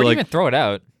 All right, so Or like, even throw it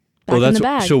out. back in that's the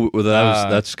bag. so Ah.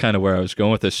 that's kind of where I was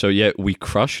going with this. So yeah, we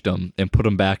crushed him and put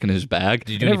him back in his bag.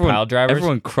 Did you do And any pile drivers?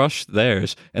 Everyone crushed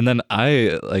theirs, and then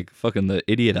I, like fucking the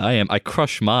idiot I am, I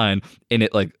crushed mine, and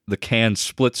it like the can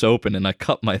splits open, and I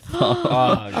cut my thumb.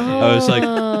 Oh, dude. I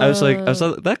was like,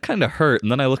 that kind of hurt.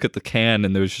 And then I look at the can,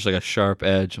 and there was just like a sharp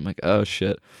edge. I'm like, oh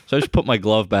shit. So I just put my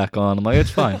glove back on. I'm like,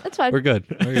 it's fine. That's fine. We're good.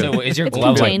 We're good. So is your It's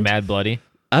glove like contained. mad bloody?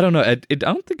 I don't know. I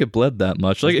don't think it bled that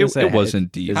much. Like I was gonna it say,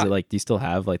 wasn't deep. Is it like? Do you still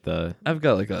have like the I've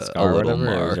got like a scar or little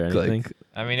whatever? Or mark. is there anything? Like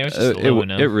I mean, it was just it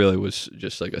aluminum. really was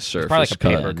just like a surface probably like a cut.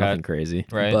 paper cut. nothing crazy.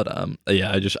 Right. But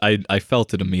yeah, I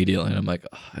felt it immediately, and I'm like,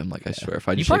 I swear, if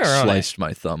I You just like probably are on it. sliced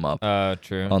my thumb up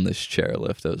True. on this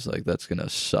chairlift, I was like, that's gonna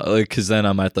suck. Like, cause then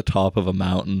I'm at the top of a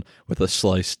mountain with a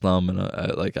sliced thumb, and I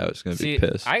was gonna See, be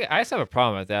pissed. I just have a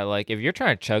problem with that. Like, if you're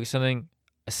trying to chug something,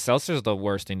 a seltzer's the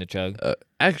worst thing to chug.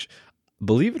 Actually,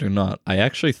 believe it or not, I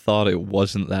actually thought it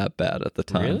wasn't that bad at the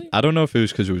time. Really? I don't know if it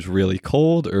was because it was really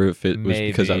cold or if it was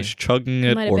because I Maybe. was chugging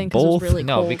It it might have or been 'cause it was both. really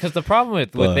No, cold. because the problem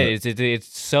with But- it is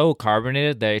it's so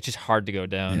carbonated that it's just hard to go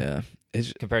down Yeah,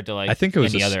 it's, compared to like I think it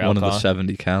was any other one of the alcohol.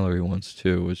 70 calorie ones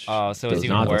too. Which Oh, so it's does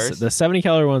even not- worse. The 70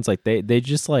 calorie ones, like they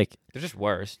just like They're just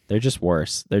worse. they're just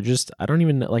worse. They're just I don't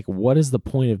even know, like what is the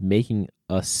point of making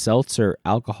a seltzer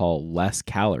alcohol less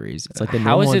calories? It's like the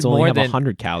How normal is ones it only more have than-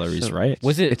 100 calories, So- right?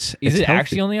 Was it? It's Is it healthy.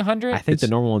 actually only 100? I think the it's-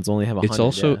 normal ones only have 100. it's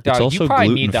also- yeah. it's Dog, also you probably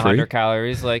need the gluten-free. 100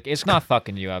 calories. Like, it's not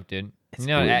fucking you up, dude. It's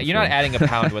You're not gluten-free. adding a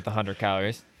pound with 100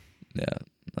 calories. yeah,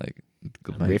 like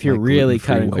if you're really gluten-free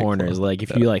cutting White corners, Claw. like if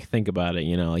Yeah. you like think about it,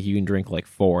 you know, like you can drink like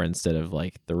 4 instead of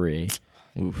like 3.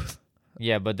 Oof.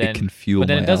 Yeah, but It then can fuel but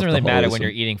then my it doesn't really matter when alcoholism.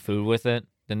 you're eating food with it.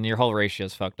 Then your whole ratio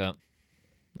is fucked up.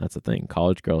 That's the thing.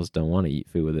 College girls don't want to eat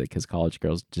food with it because college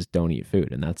girls just don't eat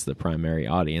food, and that's the primary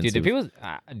audience Dude, the of, people,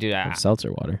 dude, of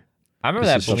seltzer water. I remember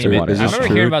Is that this true? bulimic. Is I this remember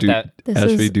true? hearing about Do- that. This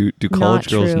Ashley, is do not college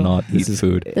girls true. not eat This is-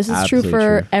 food? This is true absolutely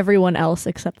for true. everyone else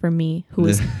except for me, who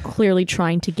is clearly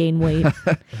trying to gain weight.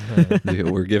 Dude,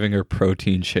 we're giving her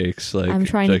protein shakes. Like I'm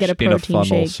trying to like, get a in protein a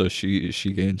funnel shake. so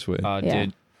she gains weight. Oh, Yeah.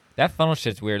 dude, that funnel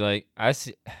shit's weird. Like, I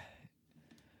see.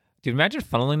 Dude, imagine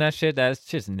funneling that shit. That's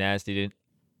just nasty, dude.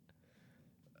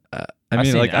 I I've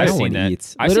mean, seen like that. I I've no seen one that.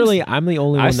 eats. I've seen- Literally, I'm the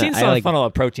only I've one seen that I someone like funnel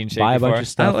a protein shake buy a before. bunch of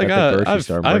stuff like, at the grocery I've-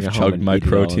 store. and I've bring it home chugged and my eat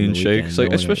it all on the protein shakes, weekend. like, No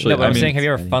one especially- No, but really I'm I saying, mean- have you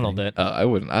ever anything. funneled it? I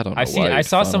wouldn't. I don't know. I've seen. why I you'd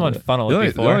saw funnel someone it. funnel The it only,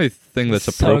 before. the only thing that's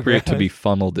It's so appropriate to gross. be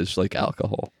funneled is like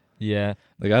alcohol. Yeah.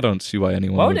 Like I don't see why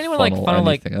anyone Why would would anyone like funnel funnel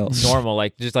like anything else. normal?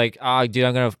 Like just like, oh, dude,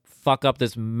 I'm gonna fuck up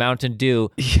this Mountain Dew.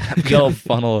 Yeah, I'm Yo, gonna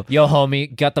funnel. Yo,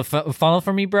 homie, got the funnel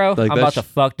for me, bro? Like, I'm about to that's-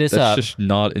 fuck this That's up. just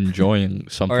not enjoying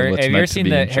something Or that's have you ever meant to seen be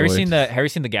the have you enjoyed. seen the have you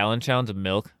seen the gallon challenge of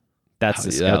milk? That's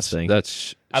disgusting.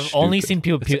 That's. I've only stupid. seen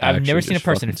people It's puke. I've never actually seen a just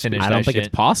person fucking finish stupid. I don't that think shit.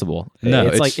 it's possible. No,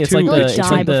 it's it's like it's too- like You'll the die it's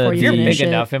like before the you If you're finish big it.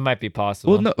 enough, it might be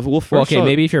possible. Well, no. Well, first Well, okay, off,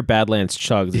 maybe if you're Badlands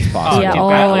Chugs, it's possible. Yeah, dude, oh.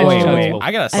 Badlands wait, Chugs wait. will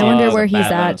I gotta fuck see. I wonder up. where he's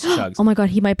Badlands at. Chugs. Oh my god,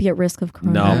 he might be at risk of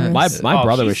No, coronavirus. my Oh,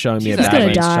 brother was he's- showing me a he's at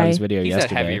Badlands die. Chugs video He's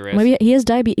yesterday. at heavy risk. Maybe he has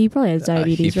diabetes. He probably has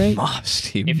diabetes, he right? Must,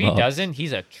 he If he must. doesn't,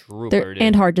 he's a trooper, There, dude.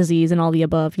 and heart disease and all the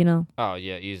above. You know. Oh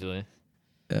yeah, easily.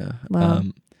 Yeah. Wow.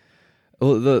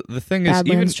 Well, the thing is,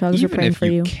 Badlands Chugs are even praying if for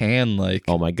you you. can like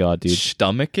Oh my god, dude.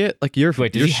 stomach it, like your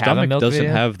Wait, does your he have a stomach milk doesn't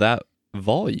video? have that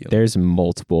volume. There's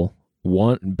multiple.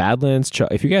 One Badlands Chug.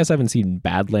 If you guys haven't seen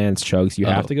Badlands Chugs, you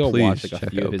have to go please watch like a check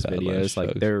few of out his Badlands videos. Like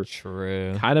Chugs. they're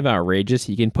True. kind of outrageous.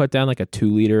 He can put down like a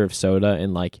 2-liter of soda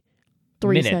in like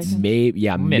 3 Minutes. seconds. maybe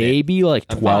Minute. like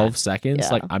A 12 minute. seconds. Yeah.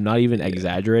 Like I'm not even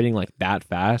exaggerating. Like that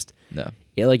fast. No,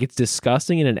 It's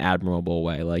disgusting in an admirable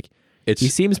way. Like it's he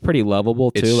seems pretty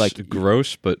lovable too. it's Like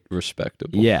gross but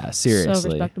respectable. yeah, So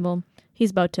seriously. respectable. He's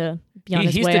about to be on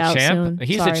his He's way the out champ. soon.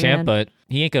 He's Sorry, the champ, man. but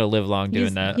he ain't gonna live long doing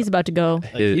he's, that. he's about to go.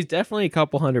 Like, he's definitely a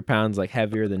couple 100 pounds like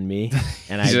heavier than me,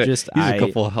 and he's he's a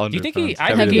couple hundred. Do you think he? pounds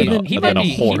I heavier think than he than might a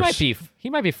be. horse. He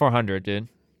might be 400, dude.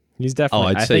 He's definitely.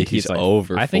 I'd I say think he's like,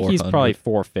 over I think he's 400. probably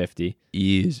 450.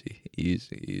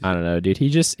 Easy. I don't know, dude.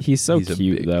 He's so He's a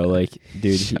cute big though. guy. Like,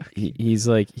 dude,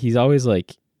 he's always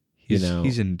like, He's, you know,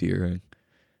 he's endearing.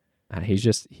 he's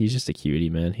just a cutie,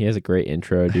 man. He has a great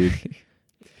intro, dude.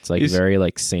 It's like He's- very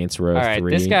like Saints Row All right,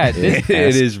 3. this guy- It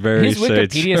is very. His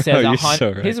Wikipedia says You're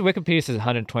so right. his Wikipedia says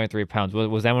 123 pounds.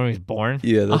 Was that when he was born?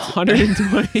 Yeah, that's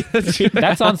 120.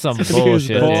 That's on some He was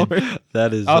bullshit, born. dude.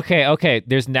 that is. Okay.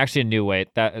 There's actually a new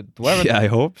weight. That whatever. Yeah, I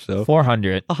hope so.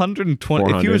 400.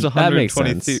 120. If he was 400. That makes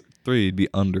 123, he'd be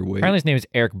underweight. Apparently his name is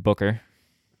Eric Booker.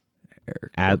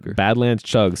 Eric Booker. Badlands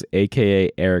Chugs, aka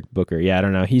Eric Booker. Yeah, I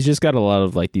don't know. He's just got a lot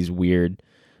of like these weird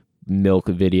milk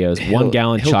videos. 1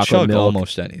 gallon he'll chocolate chug milk.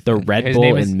 almost anything. The Red His Bull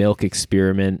name and is- milk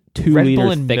experiment. 2 Red liter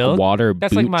Bull and thick milk? water.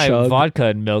 That's boot like my chug. vodka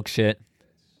and milk shit.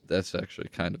 That's actually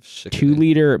kind of sick. 2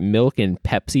 liter milk and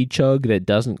Pepsi chug that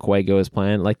doesn't quite go as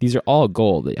planned. Like these are all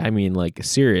gold. I mean, like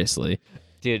seriously.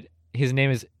 Dude, his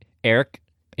name is Eric,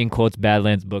 in quotes,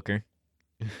 Badlands Booker.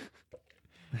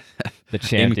 The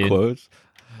champ, In dude. quotes.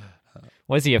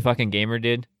 Was he a fucking gamer,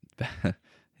 dude?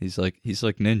 He's like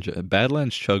Ninja.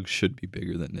 Badlands Chug should be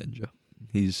bigger than Ninja.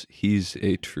 He's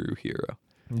a true hero.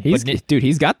 He's But dude.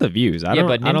 He's got the views. I don't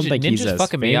think Ninja's he's as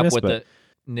fucking famous, me up but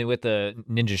with the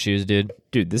ninja shoes, dude.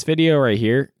 dude, this video right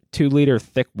here, 2 liter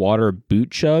thick water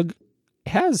boot chug,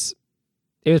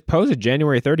 it was posted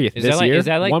January 30th Is this that like- year. is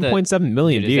that like the- 1.7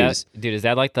 million Dude, views. is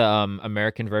that like the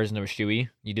American version of a shoey?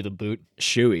 You do the boot.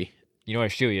 Shoey. You know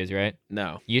what a shoey is, right?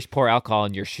 No. You just pour alcohol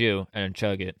in your shoe and then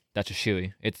chug it. That's a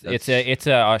shoey. It's That's-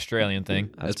 a Australian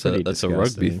thing. That's pretty a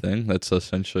rugby disgusting. thing. That's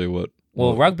essentially what. Well,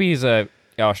 what rugby is a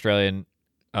Australian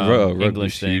rugby's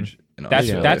English thing. huge in That's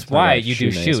Australia. that's Talk why about you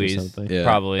do shoelace or shoeys. something. Yeah.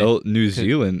 probably. Oh, New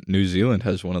Zealand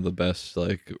has one of the best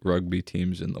like rugby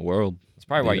teams in the world. It's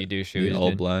probably why The- you do The shoeys. All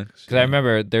dude. Blacks. Because I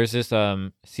remember there's this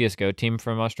CS:GO team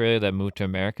from Australia that moved to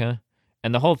America,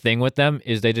 and the whole thing with them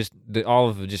is all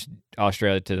of just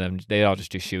Australia to them. They all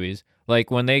just do shoeys. Like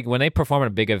when they perform at a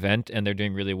big event and they're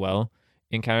doing really well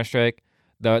in Counter Strike,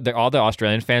 all the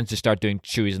Australian fans just start doing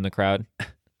shoeys in the crowd.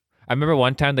 I remember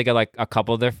one time they got like a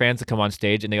couple of their fans to come on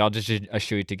stage and they all just did a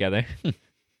shoey together. It's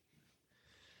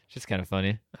just kind of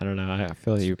funny. I don't know. I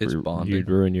feel like It's bonding. you'd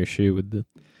ruin your shoe with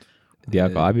the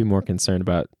alcohol. I'd be more concerned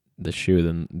about the shoe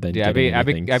than Yeah, I'd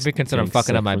getting be anything concerned I'm getting fucking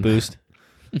sick up my from- boost.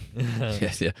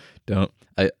 yeah. Don't.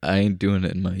 I ain't doing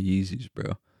it in my Yeezys,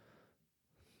 bro.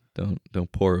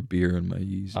 Don't pour a beer in my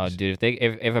Yeezys. Oh, dude,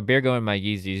 if a beer go in my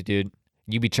Yeezys, dude,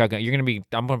 you be chugging.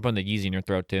 I'm gonna put the Yeezy in your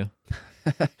throat too.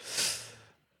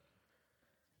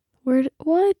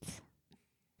 What?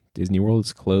 Disney World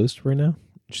is closed right now.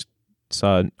 Just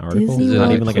saw an article. Disney not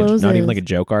World even like not even closes. like a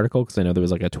joke article because I know there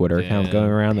was like a Twitter account Yeah. going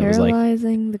around that was like,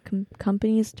 Paralyzing the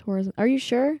company's tourism. Are you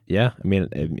sure? yeah. I mean,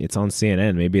 it's on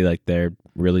CNN. Maybe like they're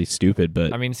really stupid,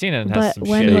 but I mean, CNN has But some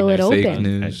when shit. will it Fake open?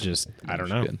 news. I don't know. Just I don't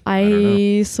know.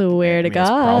 I swear to I mean, God.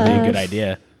 it's probably a good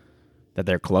idea that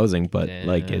they're closing, but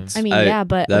like Yeah. it's I mean, I- yeah,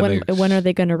 but that when makes- are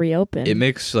they going to reopen? It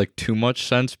makes like too much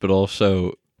sense, but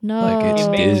also no. like, it's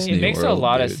It Disney makes a World,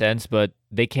 lot of dude. sense, but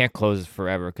they can't close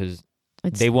forever because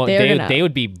It's- they won't. they're gonna- They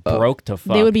would be broke to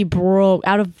fuck. They would be broke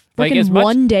out of Like, freaking as much-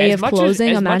 one day as of much as- closing.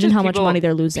 as much Imagine as how much people- money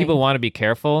they're losing. People want to be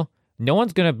careful. No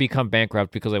one's gonna become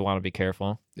bankrupt because they want to be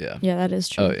careful. yeah. yeah, that is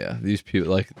true. Oh yeah, these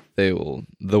people like they will.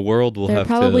 The world will They're have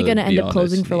probably to going to be end up on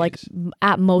closing its for like knees.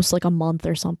 at most like a month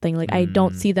or something. Like I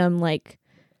don't Mm. see them like.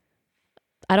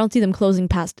 I don't see them closing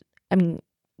past. I mean,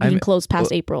 I being mean, closed past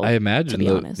well, April. I imagine be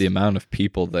the honest. amount of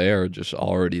people there just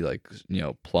already like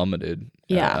plummeted.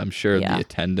 Yeah, I'm sure yeah. the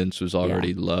attendance was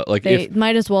already low. Like they if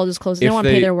might as well just close. They if don't want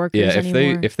to pay their workers yeah, if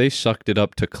anymore. they sucked it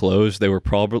up to close, they were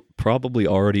probably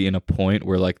already in a point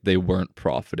where like they weren't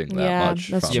profiting that Yeah, much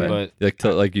that's from Yeah, it.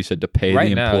 but Like you said, to pay right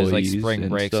the now is employees like spring and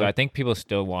break, so stuff. I think people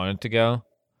still wanted to go.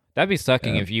 That'd be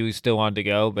sucking Yeah. if you still wanted to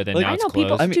go, but then Like, now I it's know closed.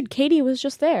 people. I mean- Dude, Katie was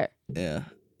just there. yeah.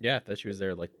 yeah. I thought she was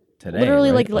there like today.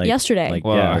 Literally right? like yesterday. like-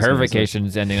 Well, yeah, I was her gonna say-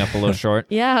 vacation's ending up a little short.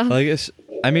 Yeah. I guess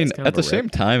I mean, kind at of a the same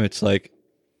rip. time, it's like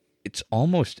it's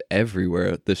almost everywhere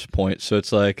at this point. So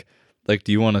it's like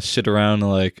do you want to sit around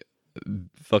and like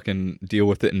fucking deal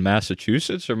with it in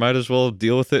Massachusetts, or might as well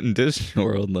deal with it in Disney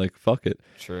World? Like, fuck it.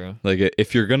 True. Like,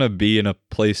 if you're gonna be in a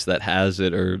place that has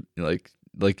it, or like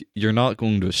you're not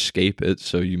going to escape it,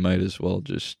 so you might as well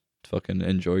just fucking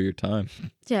enjoy your time.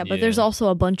 Yeah, but there's Yeah. also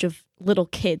a bunch of little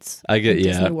kids. I get, in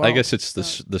Disney yeah. I World, guess it's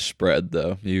so- the spread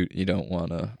though. You don't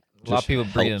want to. A lot of people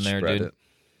breathe in there, dude.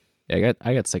 Yeah,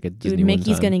 I got sick of Disney Dude, one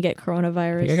Mickey's time. gonna get I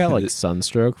coronavirus. think I got like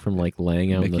sunstroke from like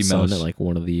laying out in the Mickey sun Mouse- at like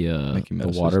one of the Mickey Mouse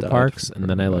has water died parks, from and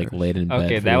then I like coronavirus. laid in bed.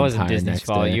 Okay, for that the wasn't entire Disney's next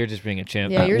fault. day. You're just being a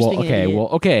chimp. Yeah, you're just being an idiot.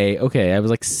 Okay. I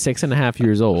was like 6.5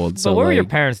 years old. But So what were your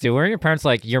like, parents do? Weren't your parents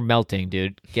like, you're melting,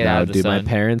 dude? Get no, out of the dude, sun.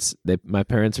 my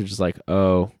parents are just like,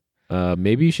 oh,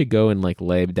 maybe you should go and like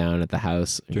lay down at the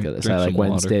house. Drink So I like some went and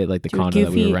water. stayed at like the Dude, condo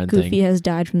that we were renting. Goofy has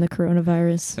died from the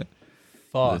coronavirus.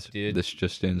 Fuck, dude. This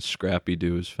just in: Scrappy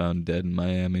Doo was found dead in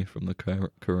Miami from the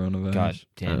coronavirus. God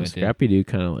damn it, dude. Scrappy Doo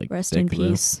kind of like Rest in thick, though.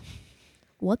 peace.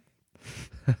 What?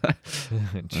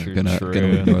 True, gonna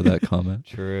ignore that comment.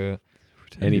 True.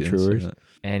 Pretend Any you didn't say truers? that.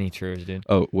 Any truers, dude.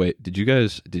 Oh wait, did you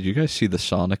guys see the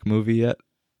Sonic movie yet?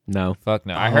 No. Fuck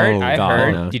no. I heard. Oh, I God,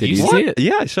 heard. no. Did Did you you see see it? it?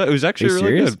 Yeah, I saw it. Was actually Are you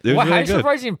really serious? good. It was Well, really I'm good.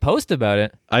 surprised you didn't post about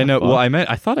it. I know. fuck? Well,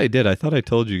 I thought I did. I thought I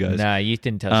told you guys. Nah, you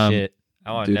didn't tell Um, shit.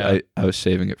 I want to Dude, know. I was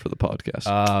saving it for the podcast.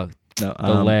 No,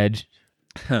 The ledge.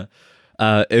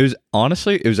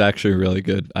 it was actually really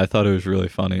good. I thought it was really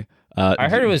funny. I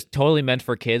heard it was totally meant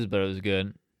for kids, but it was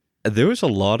good. There was a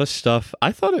lot of stuff.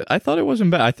 I thought it wasn't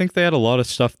bad. I think they had a lot of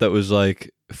stuff that was like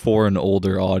for an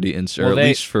older audience, or Well, at they-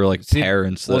 least for like see,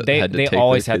 parents that Well, they had to they take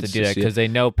always their have to kids do that see it. because they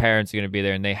know parents are going to be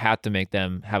there, and they have to make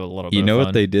them have a little bit You of know fun.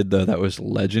 what they did though? That was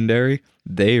legendary.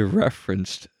 They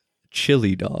referenced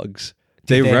chili dogs.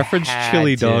 They They referenced had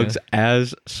chili to. dogs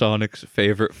as Sonic's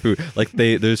favorite food. Like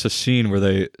there's a scene where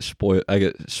they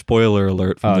spoiler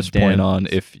alert from Oh, this damn. point on.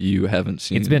 If you haven't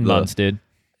seen, It's been months, dude.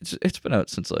 It's been out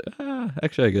since like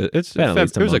actually I guess it's Been at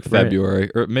least a it was like month, right? February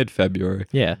or mid-February.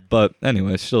 Yeah. But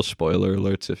anyway, still spoiler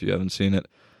alerts if you haven't seen it.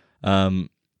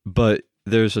 But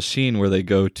there's a scene where they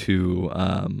go to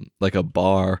like a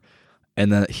bar,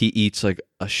 and then he eats like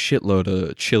a shitload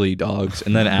of chili dogs,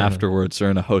 and then afterwards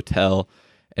they're in a hotel,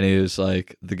 and he was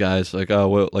like, the guy's like, oh,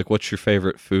 well, like, what's your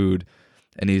favorite food?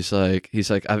 And he's like,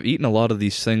 I've eaten a lot of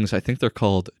these things. I think they're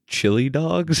called chili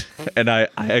dogs. And I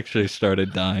actually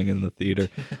started dying in the theater.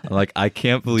 I'm like, I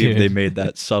can't believe they Dude. made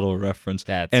that subtle reference.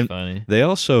 That's And funny. They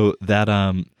also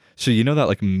so you know that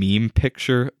like meme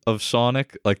picture of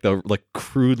Sonic, like the like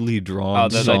crudely drawn. Oh,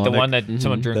 the, like the Sonic? one that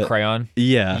someone drew in That- crayon.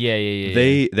 Yeah, Yeah.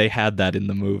 They had that in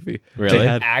the movie. Really? They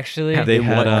had, Actually, They In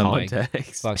had, what um,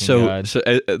 context? fucking so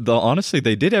God. honestly,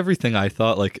 they did everything I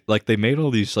thought. Like they made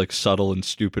all these like subtle and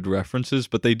stupid references,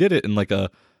 but they did it in like a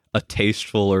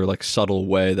tasteful or like subtle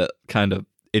way that kind of,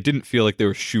 it didn't feel like they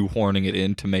were shoehorning it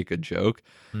in to make a joke.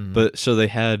 Mhm. But so they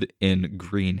had in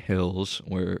Green Hills,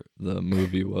 where the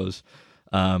movie was,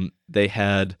 they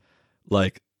had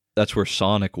like, that's where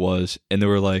Sonic was, and they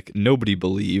were like, nobody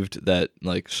believed that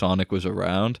like Sonic was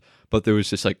around, but there was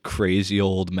this like crazy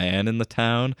old man in the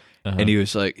town, Uh-huh. and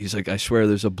he's like, I swear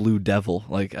there's a blue devil,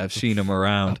 like I've seen him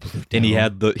around, and he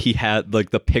had like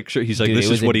the picture. He's like, Dude, this it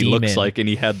was is a what he looks demon. like, and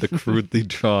he had the crudely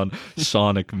drawn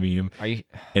Sonic meme, Are you?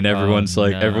 and everyone's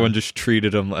like, no. everyone just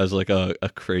treated him as like a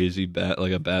crazy bat,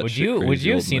 like a bat. Would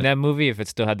you have seen that movie if it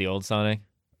still had the old Sonic?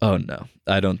 Oh no,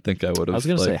 I don't think I would have. I was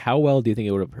gonna say, how well do you think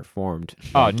it would have performed?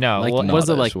 Oh no! Like, well, not was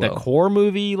it as like the well. core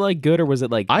movie like good, or was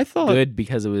it like I thought good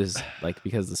because it was like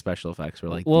because the special effects were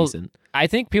like Well, decent? I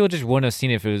think people just wouldn't have seen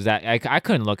it if it was that. I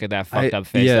couldn't look at that fucked up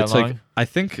face yeah, that it's long. like I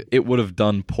think it would have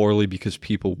done poorly because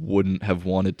people wouldn't have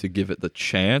wanted to give it the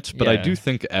chance. But I Yeah. do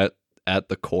think at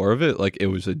the core of it, like it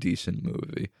was a decent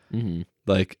movie, Mm-hmm.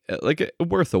 like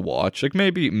worth a watch. Like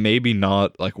maybe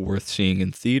not like worth seeing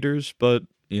in theaters, but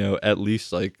at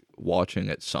least like watching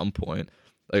at some point.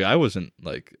 Like I wasn't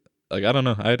like I don't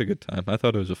know. I had a good time. I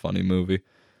thought it was a funny movie.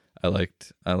 I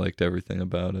liked everything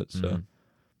about it. So Mhm.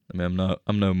 I mean,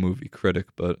 I'm no movie critic,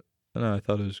 but no, I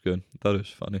thought it was good. I thought it was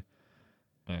funny.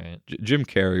 All right. Jim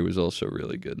Carrey was also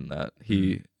really good in that.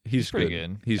 He's pretty good.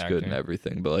 good He's good in actor.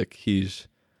 everything, but like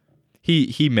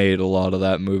he made a lot of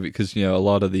that movie because a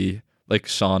lot of the like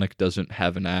Sonic doesn't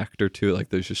have an actor to it. Like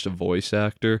there's just a voice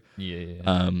actor.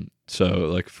 Yeah. So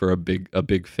like for a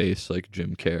big face like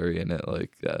Jim Carrey in it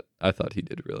like that, I thought he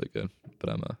did really good. But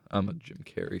I'm a Jim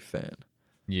Carrey fan.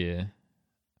 Yeah.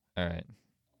 All right.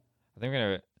 I think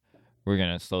we're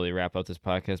gonna slowly wrap up this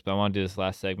podcast, but I want to do this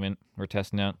last segment we're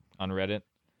testing out on Reddit.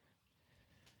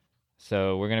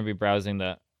 So we're gonna be browsing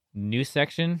the news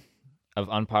section of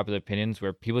unpopular opinions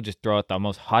where people just throw out the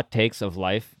most hot takes of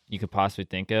life you could possibly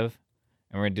think of.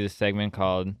 And we're going to do this segment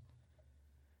called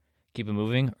Keep It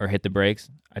Moving or Hit the Brakes.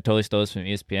 I totally stole this from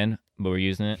ESPN, but we're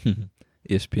using it.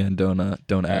 ESPN, don't All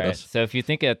add right. us. So if you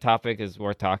think a topic is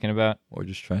worth talking about, We're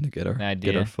just trying to get our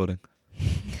idea. footing.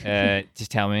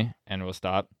 just tell me and we'll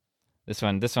stop. This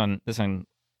one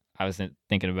I was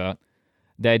thinking about.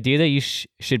 The idea that you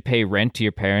should pay rent to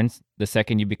your parents the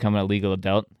second you become a legal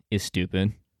adult is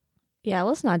stupid. Yeah,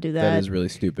 let's not do That that. is really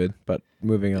stupid. But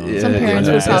moving on. Some parents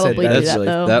would Like I said, probably do that's that, really-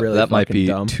 though. That really that might fucking be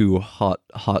dumb. too hot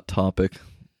topic.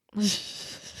 All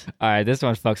right, this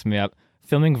one fucks me up.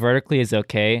 Filming vertically is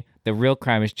okay. The real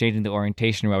crime is changing the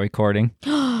orientation while recording.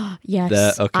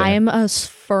 Yes, okay. I am a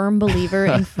firm believer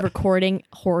in recording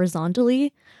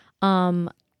horizontally.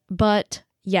 But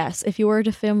yes, if you were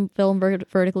to film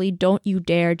vertically, don't you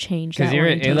dare change that Because you're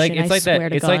orientation. it's like I that. swear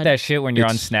to It's like God. that shit when you're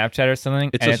on It's- Snapchat or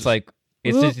something, it's and a- it's like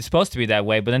it's Ooh. just, it's supposed to be that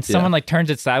way, but then someone like turns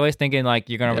it sideways, thinking like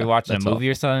you're gonna Yeah, be watching a that's movie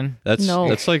or something. That's No.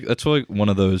 that's like one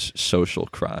of those social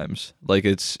crimes. Like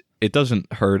it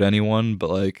doesn't hurt anyone, but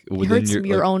like It within hurts your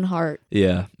your like, own heart.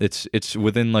 yeah, it's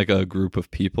within like a group of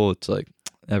people. It's like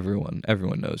everyone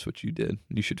knows what you did.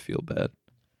 You should feel bad.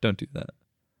 Don't do that.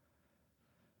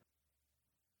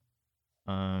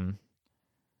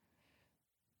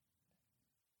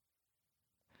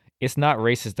 It's not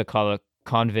racist to call it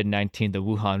COVID-19 the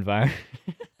Wuhan virus.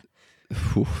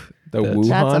 Whew. The That's-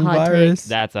 That's a Wuhan hot take. virus.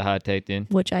 That's a hot take,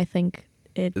 dude. Which I think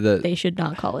That- they should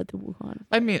not call it the Wuhan.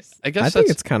 I mean, I guess I that's think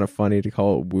it's kind of funny to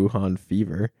call it Wuhan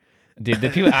fever. Dude, the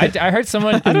people I heard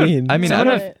someone. I mean, I mean, I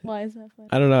Someone don't. Why is that funny?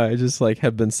 I don't know. I just like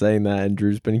have been saying that, and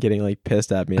Drew's been getting like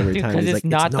pissed at me every Dude, time. 'cause He's it's like,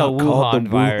 not it's the not called Wuhan the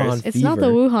virus. Wuhan It's not the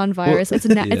fever. Wuhan virus. It's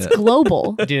it's Yeah.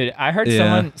 global. Dude, I heard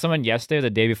Yeah. someone yesterday or the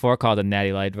day before called it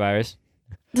Natty Light virus.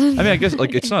 I mean, I guess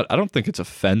like it's not. I don't think it's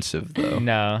offensive though.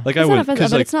 No. Like It's I not would, offensive,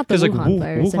 because but like, it's not the 'cause, like, Wuhan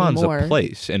virus Wuhan's anymore. a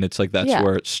place, and it's like that's Yeah.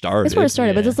 where it started. That's where it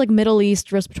started, but Yeah. it's like Middle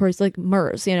East respiratory. It's like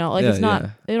MERS, you know, like Yeah, it's not. yeah.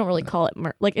 They don't really call it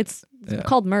MERS. Like it's Yeah.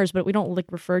 called MERS, but we don't like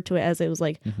refer to it as it was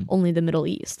like Mhm. only the Middle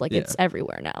East. Like Yeah. it's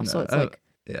everywhere now. So No, it's I- like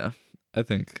Yeah, I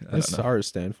think. I What does don't know. SARS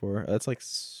stand for? That's like.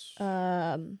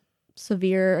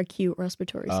 severe acute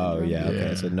respiratory syndrome. Oh yeah. Okay.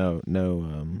 Yeah. So no.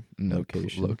 No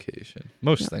Location. location.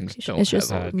 Most No, things location. don't It's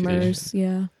just have a location. MERS.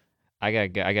 Yeah. I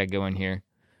got going here.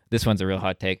 This one's a real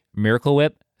hot take. Miracle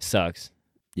Whip sucks.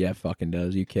 Yeah, it fucking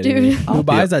does. You kidding Dude. me? Who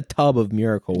buys a tub of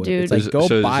Miracle Whip? Dude. It's like go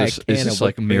so buy is a this, can is this of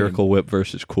like whipped Miracle Whip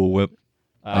versus Cool Whip? cream.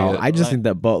 Oh, I just think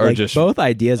that both or like just- both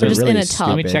ideas or are just really in a tub.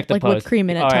 Let me stupid. check the Like post. whipped cream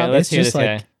in a All right, tub. let's It's hear just this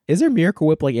like, guy. is there Miracle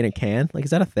Whip like in a can? Like,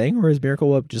 is that a thing, or is Miracle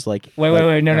Whip just like? Wait,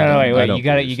 like, no, I wait. don't You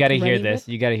gotta believe hear Ready this.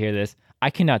 You gotta hear this. I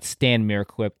cannot stand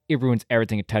Miracle Whip. It ruins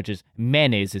everything it touches.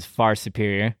 Mayonnaise is far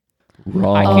superior.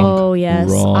 Wrong. I can- Oh yes,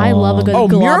 I love a good Oh,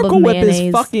 glob Miracle of Whip mayonnaise.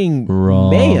 is fucking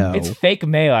Wrong. mayo. It's fake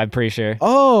mayo, I'm pretty sure.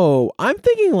 Oh, I'm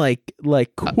thinking like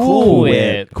Cool, Cool Whip.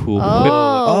 Whip. Cool Whip.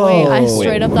 Oh, wait, I Oh.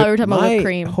 straight up thought we were talking about My- whipped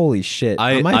cream. Holy shit!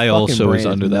 My I fucking also was brain is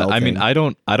under that. I mean,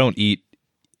 melting. I don't eat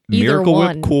Either Miracle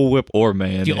one. Whip, Cool Whip, or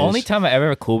mayonnaise. The only time I ever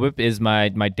have a Cool Whip is my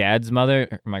dad's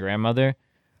mother, my grandmother.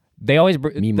 They always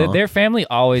Meemaw. their family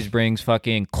always brings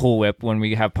fucking Cool Whip when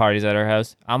we have parties at our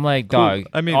house. I'm like, Cool- dog.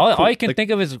 I mean, all cool- you can like- think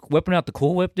of is whipping out the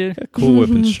Cool Whip, dude. Cool Whip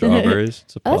and strawberries.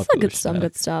 It's a Oh, that's popular some snack.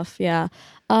 good stuff. Yeah.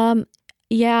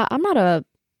 Yeah, I'm not a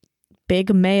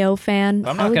big mayo fan.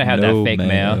 I'm I not would- gonna have No that fake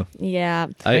mayo. Yeah,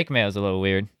 I- Fake mayo's a little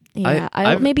weird. yeah.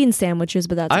 I've- Maybe in sandwiches,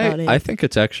 but that's about it. I think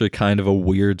it's actually kind of a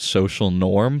weird social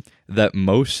norm that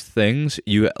most things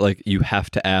you have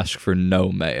to ask for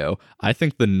no mayo. I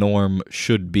think the norm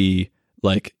should be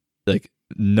like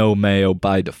no mayo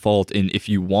by default, and if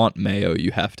you want mayo,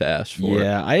 you have to ask for it.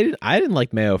 Yeah, I didn't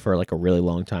like mayo for like a really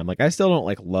long time. Like I still don't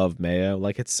like love mayo.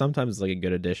 Like it's sometimes like a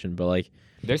good addition, but like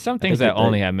There's some think things that that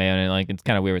only have mayo in it. Like it's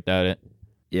kind of weird without it.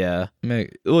 yeah.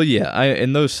 Well, yeah,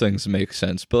 and those things make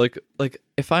sense, but like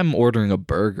if I'm ordering a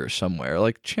burger somewhere,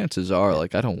 like chances are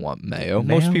like I don't want mayo.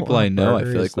 Most Mayo people on I a know, I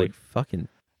burger feel is, like would fucking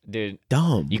Dude,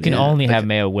 dumb. you can Yeah, only like- have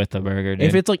mayo with a burger, dude.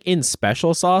 If it's like in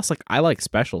special sauce, like I like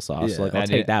special sauce, so Yeah. like I'll Nah,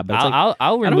 take dude, that. But it's like, I'll I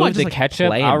don't remove want the just, like, ketchup.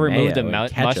 plain I'll remove the mayo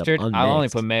and ketchup mustard. I'll only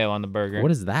unmixed. put mayo on the burger.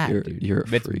 what is that, you're, dude? you're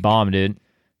a It's freak. bomb, dude.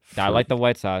 I like the Freak.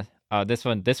 white sauce. This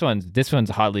one's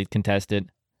hotly contested.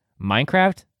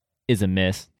 Minecraft is a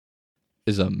miss.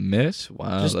 Is a miss.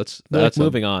 Wow, Just, that's Like, a-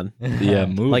 moving on. Yeah,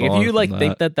 move Like if on you from like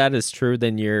think that. that is true,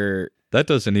 then you're That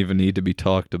doesn't even need to be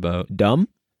talked about. dumb.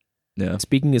 Yeah.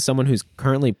 Speaking as someone who's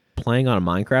currently playing on a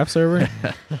Minecraft server,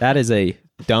 that is a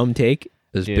dumb take.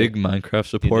 As Dude. big Minecraft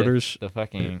supporters, The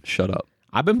fucking shut up.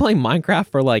 I've been playing Minecraft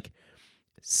for like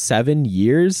 7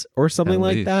 years or something At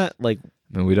like least. that. Like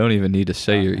I mean, we don't even need to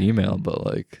say your email, but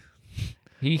like,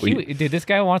 Dude, this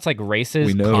guy wants like races,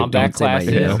 We know. combat Don't say my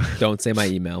classes. email. Don't say my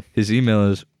email. His email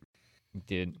is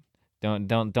Dude,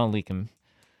 don't leak him.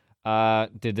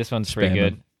 Dude, this one's pretty Spam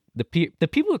good. him. The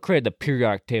people who created the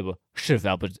periodic table should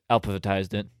have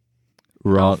alphabetized it.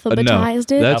 wrong. No,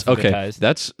 Alphabetized it? that's okay.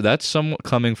 Alphabetized. That's some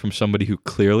coming from somebody who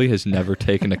clearly has never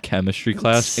taken a chemistry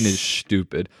class and is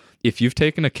stupid. If you've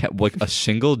taken a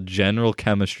single general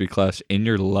chemistry class in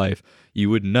your life, you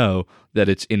would know that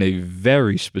it's in a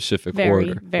very specific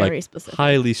order, very like, specific.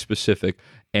 highly specific,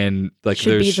 and like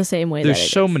Should there's be the same way. there's that it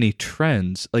so is. many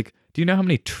trends. Like, do you know how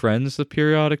many trends the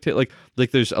periodic table?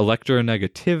 Like there's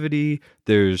electronegativity,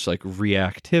 there's like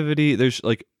reactivity,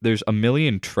 there's a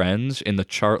million trends, and the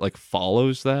chart like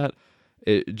follows that.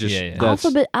 It just Yeah. that's-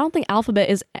 Alphabet. I don't think alphabet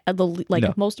is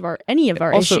No. most of any of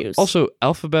our issues. Also,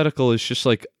 alphabetical is just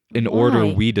like an order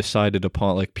Why? we decided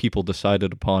upon, like people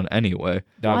decided upon anyway.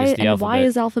 Dog why, is the and alphabet. why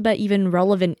is alphabet even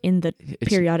relevant in the It's-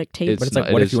 periodic table? But it's not-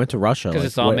 like, what it if you is- went to Russia? 'Cause Like,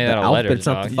 it's all what- made the out of alphabet's letters,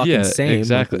 not the dog. fucking Yeah, same.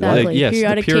 exactly. Exactly. Like, yes, the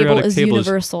periodic periodic is table is-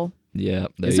 universal. Yeah,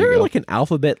 there Is you there go. like an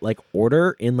alphabet like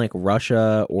order in like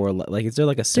Russia or like is there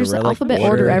like a There's Cyrillic alphabet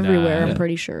order? order Nah. everywhere. Yeah. I'm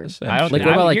pretty sure. Same I don't shit. like think-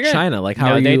 what about I'm- like you're gonna- China? Like how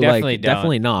no, are they you definitely like don't.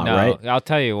 definitely not, No, right? I'll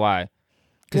tell you why.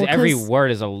 Because Well, every 'cause-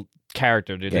 word is a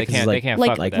character, dude. Yeah, they 'cause can't. it's They can't like-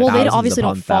 fuck like, with Well, that. they thousands obviously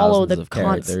upon don't follow thousands the of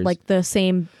characters. like the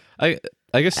same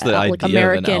I guess the idea like of an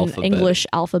American alphabet, English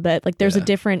alphabet. Like there's a Yeah.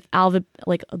 different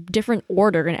like a different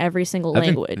order in every single I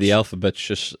think language. the alphabet's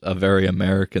just a very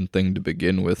American thing to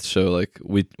begin with. So like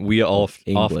we all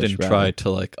English, often rather. try to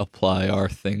like apply our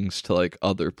things to like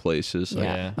other places. Like,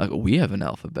 Yeah. like, we have an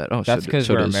alphabet. Oh, That's so 'cause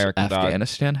so we're does American, dog.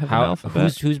 Afghanistan have an How?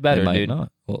 alphabet? Who's better, they might dude?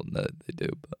 not. Well, no, they do,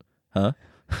 but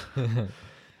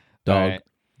Dog. Dog.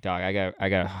 Dog. I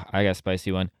got a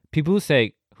spicy one. People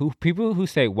who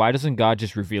say why doesn't God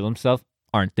just reveal Himself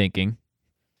aren't thinking.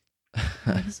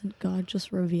 Why doesn't God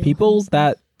just reveal? People himself?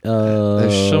 that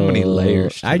There's so many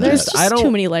layers to I that. There's just just I don't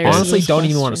too many layers. to honestly this don't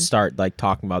even want to question. start like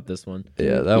talking about this one.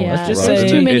 yeah, that Yeah, one's just rough. say-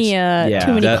 there's too many yeah.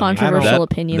 too many That- controversial that-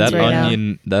 opinions that right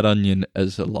onion, That onion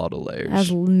has a lot of layers. now.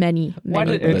 Has many, Why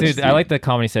many. did, layers. dude, I like the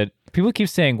comment he said. People keep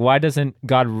saying, why doesn't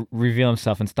God reveal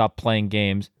Himself and stop playing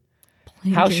games?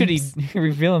 playing How should He games.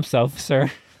 reveal Himself, sir?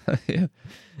 yeah.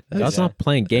 God's not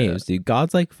playing games, dude.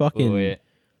 God's like fucking. Wait.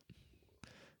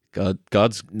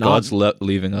 God's Not-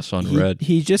 leaving us on he, red.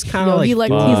 he just kind Yo, of like, he, like,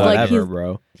 fuck he's like- whatever, he's-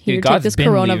 bro. Here, Dude, take God's this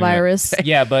been leaving coronavirus.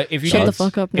 Yeah, but if you Shut God's- the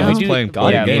fuck up if now. you do, playing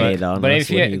God yeah, gave but, it, though, but that's if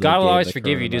when you, he, like, God will gave always the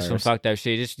forgive you, do some coronavirus. fucked up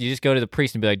shit. You just go to the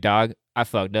priest and be like, dog, I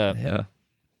fucked up. Yeah,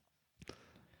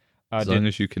 as long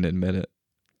as you can admit it.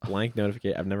 Blank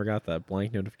notification. I've never got that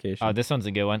blank notification. This one's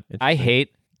a good one. I Interesting.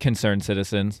 hate concerned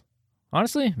citizens.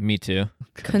 Honestly, me too.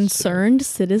 Concerned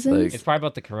citizens. Like- It's probably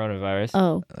about the coronavirus.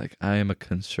 Oh, Like, I am a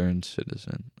concerned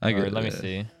citizen. I Or get let me it.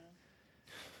 see.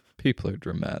 People are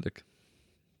dramatic.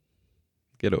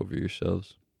 Get over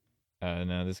yourselves.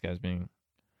 No, this guy's being.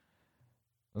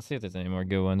 Let's see if there's any more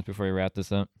good ones before we wrap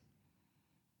this up.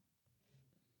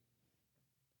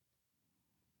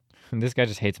 This guy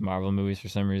just hates Marvel movies for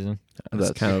some reason. That's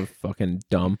That's kind of fucking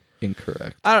dumb.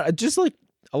 incorrect. I don't, just like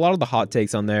a lot of the hot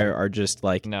takes on there are just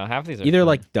like No, half these are either fun.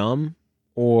 like dumb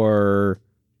or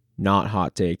not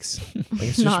hot takes. Like,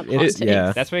 it's Not just, hot it's, takes.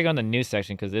 yeah. That's where you go on the news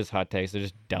section because it's hot takes. They're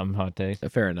just dumb hot takes.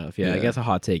 Fair enough. Yeah, I Yeah. guess a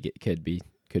hot take it could be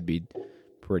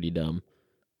pretty dumb.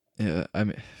 Yeah, I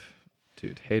mean,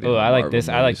 dude, hating. Oh, on I like Marvel this.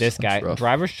 I like movies, this that's guy. rough.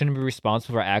 Drivers shouldn't be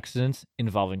responsible for accidents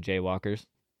involving jaywalkers.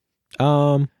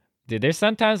 Dude, there's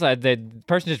sometimes the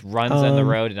person just runs on the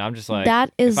road, and I'm just like,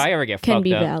 that is if I ever get can fucked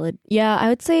be up, valid. Yeah, I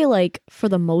would say like for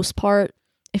the most part,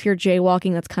 if you're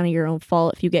jaywalking, that's kind of your own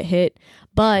fault if you get hit.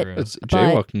 But True. It's,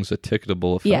 jaywalking's a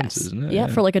ticketable offense, yes, isn't it? yeah,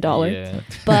 for like $1. Yeah.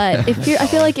 But if you're, I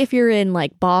feel like if you're in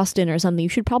like Boston or something, you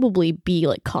should probably be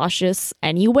like cautious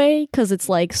anyway, because it's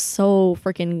like so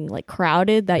freaking like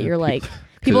crowded that Yeah, you're like people-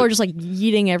 people are just like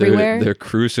yeeting They're- everywhere. They're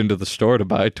cruising to the store to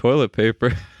buy toilet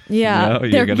paper. yeah, No,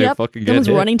 you're they're- gonna fucking get someone's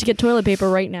hit. running to get toilet paper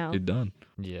right now. You're done.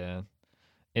 Yeah.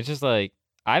 It's just like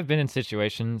I've been in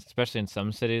situations, especially in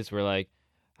some cities, where like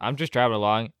I'm just driving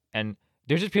along and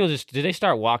there's just people did they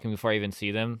start walking before I even see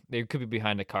them? They could be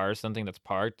behind a car or something that's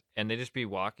parked and they just be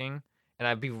walking and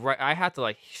I have to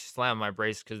like slam my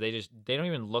brakes because they don't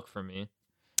even look for me.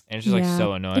 And it's just like Yeah.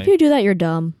 so annoying. If you do that, you're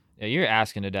dumb. Yeah, you're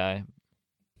asking to die.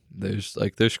 There's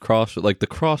the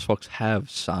crosswalks have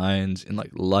signs and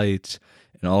like lights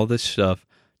and all this stuff.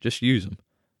 Just use them.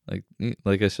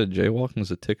 Like I said, jaywalking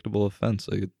is a ticketable offense.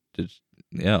 Like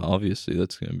obviously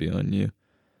that's gonna be on you.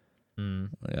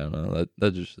 Yeah, no,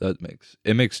 that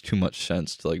makes too much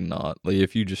sense to like not like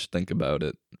if you just think about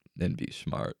it and be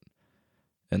smart.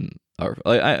 And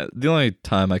the only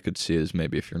time I could see is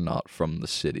maybe if you're not from the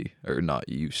city or not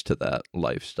used to that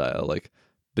lifestyle. Like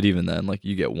But even then, like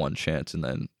you get one chance, and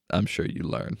then I'm sure you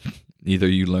learn. Either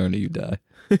you learn or you die.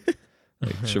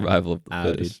 Like survival of the Ow,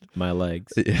 dude, fittest. my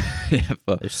legs. Yeah,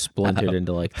 but They're splintered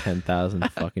into like 10,000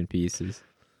 fucking pieces.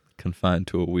 confined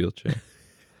to a wheelchair.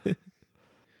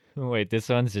 Wait, this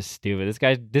one's just stupid.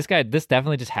 This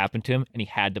definitely just happened to him, and he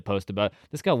had to post about it.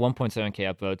 This got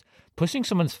 1.7k upvotes. Pushing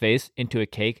someone's face into a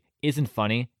cake isn't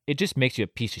funny. It just makes you a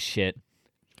piece of shit.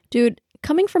 Dude,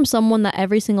 coming from someone that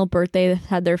every single birthday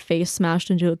had their face smashed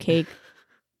into a cake,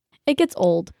 it gets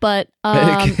old. But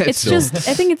It gets it's just, old.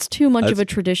 I think it's too much of That's- a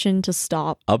tradition to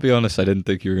stop. I'll be honest, I didn't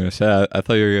think you were gonna say that. I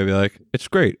thought you were gonna be like, it's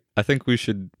great. I think we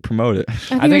should promote it.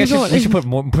 I think it's we should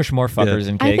push more fuckers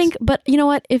in cakes. I think, but you know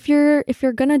what? If you're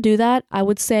gonna do that, I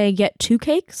would say get 2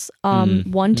 cakes,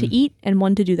 one to eat and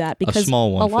one to do that, A because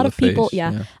small one. a lot for of the people,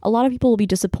 face, a lot of people will be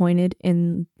disappointed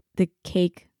in the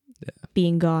cake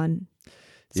being gone.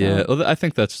 So, Yeah, well, I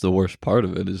think that's the worst part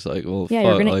of it. Is like, well, Yeah, fuck,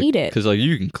 you're gonna like, eat it. because like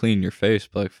you can clean your face,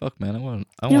 but like, fuck, man, I want.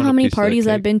 You know how many piece of that parties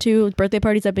I've cake. been to, birthday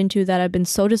parties I've been to, that I've been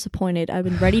so disappointed. I've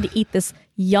been ready to eat this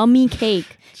yummy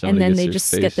cake, Somebody and then gets they their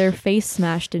just face- get their face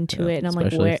smashed into Yeah, it, and I'm like,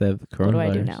 Especially where? if they have the What do I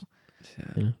do coronavirus. now?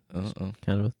 Yeah. Yeah. Uh-oh.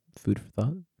 Kind of food for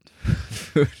thought.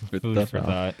 Food for Food thought. for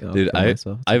thought. I'll Dude, kill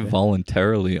myself. It's I okay.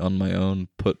 voluntarily on my own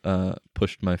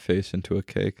pushed my face into a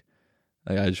cake.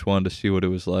 Like, I just wanted to see what it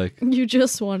was like. You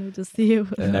just wanted to see it.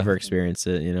 Yeah. Never experienced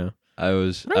it, you know. I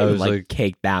was I don't even like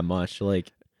cake that much.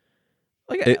 Like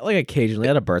It- occasionally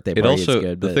at a birthday it party, also it's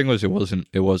good. the But thing was it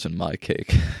wasn't my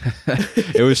cake.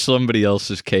 It was somebody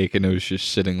else's cake, and it was just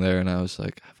sitting there, and I was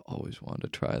like, I've always wanted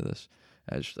to try this.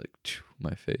 I just like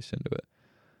my face into it.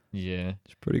 Yeah.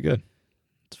 It's pretty good.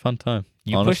 It's a fun time.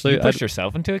 You Honestly, pushed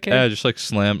yourself into a cake? Yeah, I just like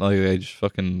slammed, like I just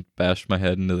fucking bashed my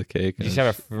head into the cake. You and just it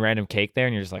have was- a random cake there,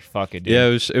 and you're just like, fuck it, dude. yeah,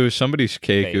 it was somebody's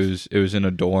cake. Face. It was in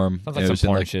a dorm. Sounds and like it some was in,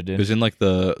 porn like, shit, dude. It was in like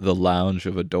the lounge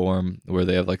of a dorm where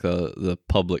they have like the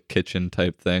public kitchen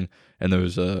type thing, and there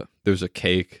was a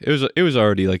cake. It was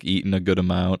already like eaten a good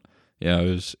amount. Yeah,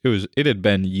 it had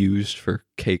been used for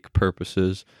cake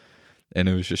purposes, and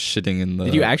it was just sitting in the.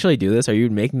 did you actually do this? Are you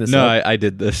making this No, up? I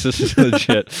did this. This is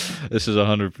legit. This is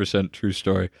 100% true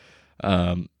story.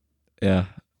 Yeah.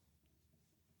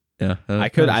 Yeah.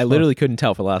 I literally couldn't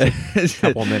tell for the last like,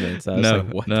 couple minutes. I was no,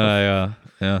 like, what no,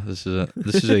 yeah, this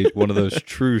is a one of those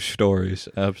true stories.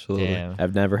 Absolutely. Damn.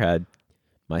 I've never had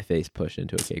my face pushed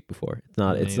into a cake before. It's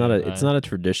Neither have I. not a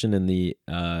tradition in the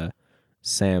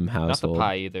Sam Not the household.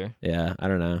 pie either. Yeah, I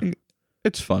don't know.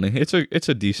 It's funny. It's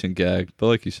a decent gag, but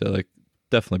like you said, like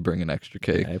definitely bring an extra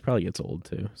cake. Yeah, it probably gets old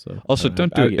too. So Also, I know.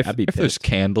 don't do it I'd be if there's pissed.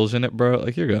 candles in it, bro.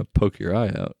 Like you're gonna poke your eye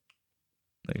out,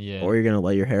 Yeah. Or you're gonna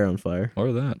light your hair on fire.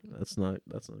 or that. That's not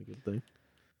a good thing.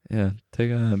 Yeah,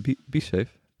 be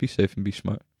safe. Be safe and be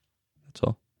smart. That's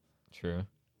all. True.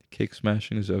 Cake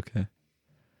smashing is okay.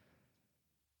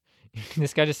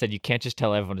 This guy just said you can't just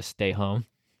tell everyone to stay home.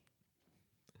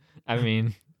 I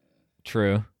mean,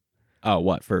 true. Oh,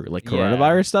 what for like Yeah.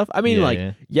 coronavirus stuff? I mean,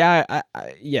 Yeah.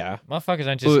 yeah. Motherfuckers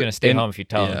aren't just Well, gonna stay and- home if you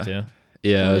tell yeah. them to.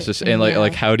 Yeah, it's just and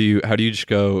like how do you just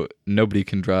go? Nobody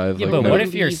can drive. Yeah, like, but no- what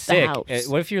if you're Leave the sick? house.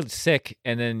 What if you're sick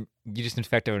and then you just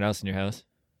infect everyone else in your house?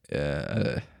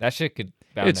 Yeah, That shit could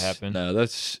bound to it's happen. no.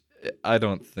 That's I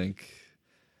don't think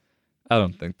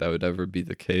that would ever be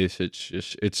the case. It's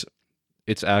just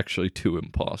it's actually too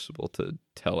impossible to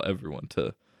tell everyone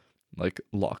to like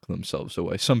lock themselves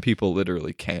away. Some people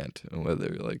literally can't.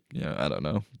 Whether like I don't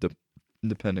know.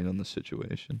 Depending on the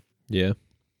situation. Yeah.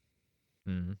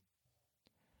 Mhm.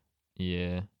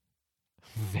 Yeah.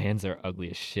 Vans are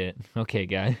ugly as shit. Okay,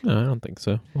 guy. No, I don't think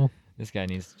so. Well, This guy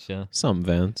needs to chill. some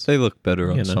Vans. They look better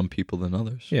on You know. some people than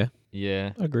others. Yeah.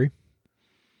 Yeah. Agree.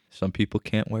 Some people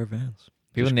can't wear Vans.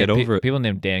 People Just named get over it. people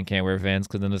named Dan can't wear Vans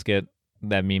because then just get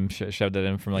that meme shoved at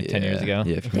him from like 10 years ago.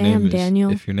 Yeah, if your Damn, name is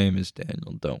Daniel. if your name is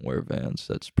Daniel, don't wear Vans.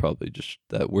 That's probably just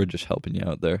that we're just helping you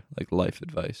out there, like life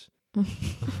advice.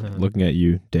 Looking at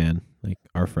you, Dan, like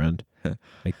our friend.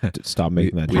 Like, stop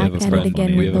making that. We joke. have a Back at it friend.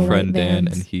 again We with have a the friend white Dan,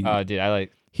 Vans. and he Oh, dude, I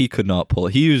like. he could not pull.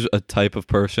 He was a type of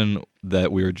person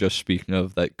that we were just speaking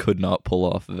of that could not pull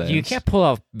off Vans. You can't pull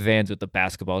off Vans with the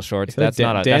basketball shorts. I feel like That's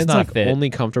not a. Dan's That's not like a fit. only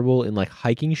comfortable in like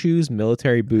hiking shoes,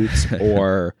 military boots,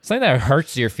 or Something that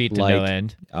hurts your feet to no Like-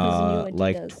 end. new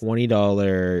like Adidas.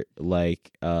 $20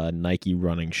 like Nike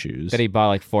running shoes. That he bought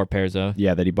like 4 pairs of.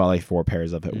 Yeah, that he bought like 4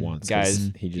 pairs of at once. 'cause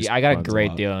Guys, he just Yeah, I got a runs great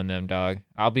lot. deal on them, dog.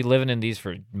 I'll be living in these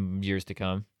for years to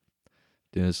come.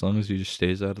 Dude, as long as he just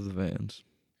stays out of the Vans.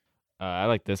 I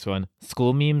like this one.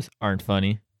 School memes aren't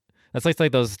funny. That's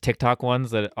like those TikTok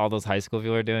ones that all those high school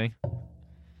people are doing.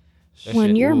 That When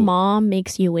shit- your Ooh. mom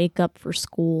makes you wake up for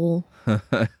school,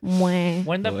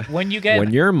 Mwah. When you get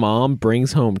When your mom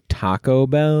brings home Taco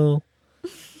Bell,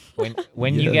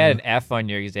 when you get an F on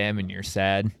your exam and you're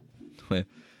sad.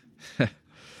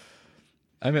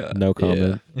 I mean, No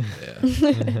comment.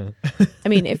 Yeah. I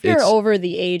mean, if you're It's- over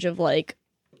the age of like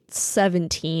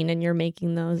 17 and you're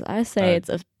making those, I say it's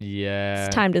Yeah.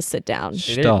 time to sit down.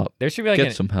 Stop. There should be like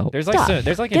Get some help. there's like Stop. some,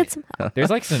 there's like Get some help. there's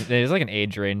like an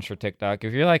age range for TikTok.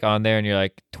 If you're like on there and you're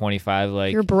like 25,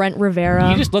 like You're Brent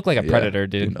Rivera. you just look like a Yeah, predator,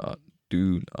 Do dude. not.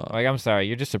 Do not. Like I'm sorry,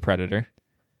 you're just a predator.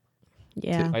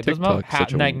 yeah. Like TikTok's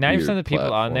such a like 90% of the weird people on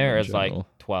platform there in is like general.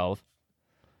 12.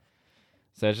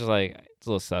 So it's just like it's a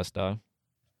little sus, dog.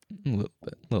 A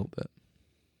little bit.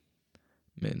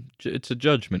 I mean, it's a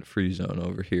judgment-free zone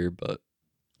over here, but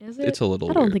Is it's a little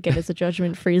I don't weird. think it is a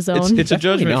judgment-free zone, It's a Definitely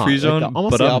judgment-free not. zone, Like,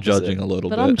 almost but the I'm opposite. judging a little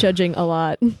but bit. I'm judging a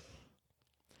lot.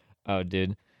 Oh,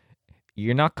 dude,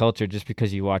 you're not cultured just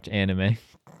because you watch anime.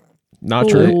 Not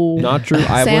true. Ooh. Not true.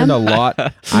 I've Sam? learned a lot.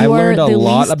 I You are learned a the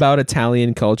lot least- about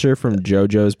Italian culture from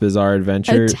JoJo's Bizarre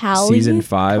Adventure Italian season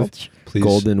 5, culture. Please,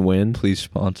 Golden Wind. please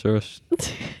sponsor us.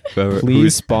 Whoever,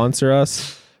 Please sponsor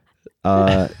us.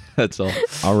 That's all.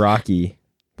 Araki,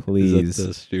 please. Is that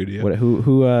the studio? What?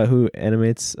 Who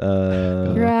animates?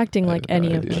 You're acting like I have no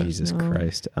any of idea. them. Jesus No.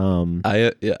 Christ.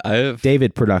 I have.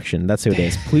 David Production. That's who it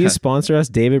is. Please sponsor us,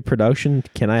 David Production.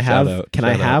 Can I have? out, Can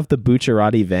I shout out. have the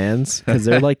Bucciarati vans? Because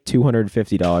they're like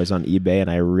 $250 on eBay, and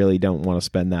I really don't want to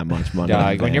spend that much money. on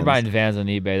Dog, when you're vans. buying vans on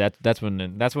eBay, that's when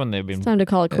they've been. It's time to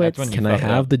call it Yeah, quits. that's when you Can I fuck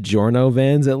have up. the Giorno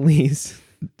vans at least?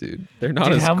 Dude, They're not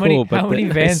Dude, as how cool. many- but how many I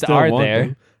vans still are want there?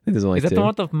 them. I think there's only Is that two. the one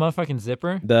with the motherfucking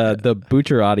zipper? The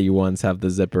Bucciarati ones have the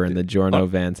zipper, and the Giorno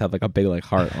vans have like a big like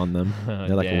heart on them. They're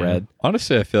like Damn. red.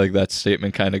 honestly, I feel like that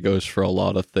statement kind of goes for a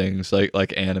lot of things.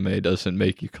 Like anime doesn't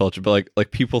make you culture, but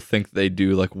like people think they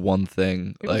do like one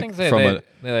thing People like think from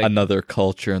they like, another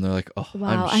culture, and they're like, oh,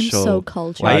 Wow, I'm so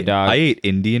cultured. Wow, I, dog. I ate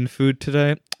Indian food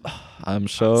today. I'm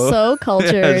so So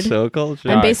cultured. so cultured.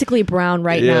 I'm basically brown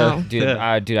right Yeah. now. dude,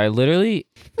 Yeah. dude, I literally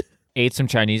ate some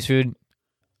Chinese food.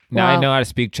 Now I Wow. know how to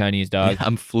speak Chinese, dog.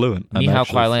 I'm fluent. I'm Ni hao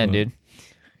actually kuai lan, fluent. dude.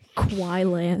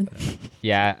 Kwailan.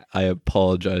 Yeah, I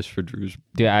apologize for Drew's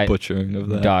dude, butchering of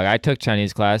that. dog. I took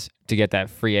Chinese class to get that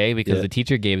free A because Yeah. the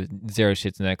teacher gave zero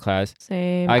shits in that class.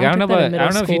 Same. Like, I don't know, took that in I middle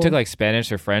don't know if you school. took like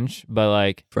Spanish or French, but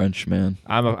like French man.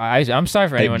 I'm sorry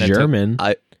for Hey, anyone that took. German.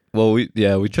 Well, we took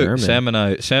German. Sam and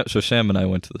I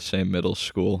went to the same middle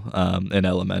school, in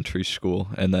elementary school,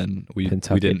 and then we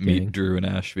Pentucket didn't meet gang. Drew and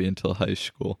Ashby until high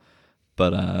school,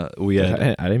 but we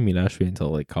had. I didn't meet Ashby until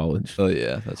like college. Oh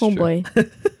yeah, that's true.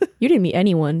 Homeboy. You didn't meet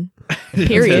anyone.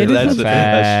 Period. that's true.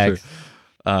 Facts.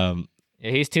 Um, Yeah,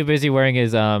 he's too busy wearing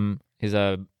his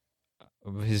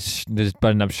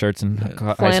button-up shirts in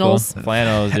high Flannels. school.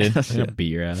 Flannels, dude. I'm gonna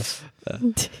beat your ass,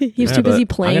 He was Yeah, too busy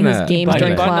but playing I'm his gonna- games But he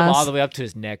during buttoned them all class. the way up to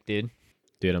his neck, dude.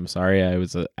 dude. I'm sorry. I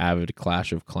was an avid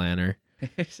Clash of Clanner.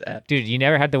 Dude, you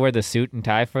never had to wear the suit and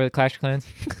tie for the Clash of Clans?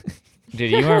 Dude,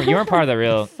 you weren't part of the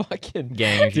real Fucking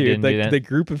gang if you dude, didn't do that. the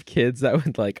group of kids that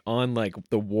would like on like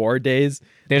the war days.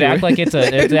 They'd act like it's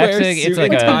They'd it's wear actually suit it's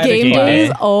like and a tie to Game class.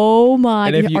 days? Oh my!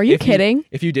 And if Are you if kidding?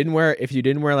 If you didn't wear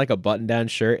like a button-down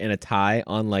shirt and a tie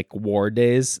on like war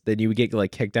days, then you would get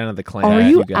like kicked out of the clan. Are if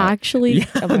you got- actually? Yeah,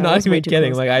 Oh my I'm God, not that's way even too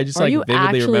kidding. close. Like I just Are like you vividly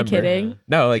actually remember. kidding?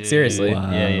 No, like seriously. Wow.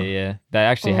 Yeah. That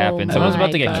actually Oh happened. Someone's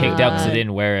about to get kicked out because they my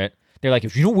didn't wear it. They're like,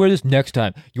 if you don't wear this next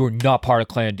time, you are not part of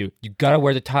clan, dude. You gotta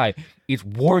wear the tie. It's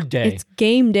war day. It's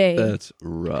game day. that's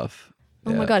rough.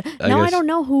 Oh my Yeah, god! Now I guess- don't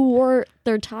know who wore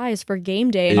their ties for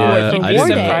game day and Yeah, who wore it I for didn't war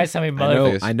know. day. surprised how many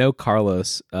motherfuckers. I know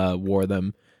Carlos wore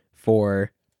them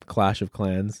for Clash of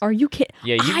Clans. Are you kidding?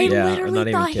 Yeah, you- I Yeah, I'm not literally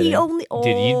even thought he kidding. only.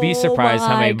 Dude, you'd be surprised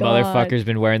how many my God. motherfuckers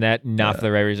been wearing that, not for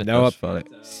the right reason. No, That's funny.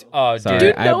 Oh, sorry,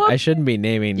 dude. I shouldn't be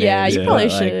naming names. Yeah, you Yeah, probably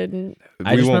but, like, shouldn't.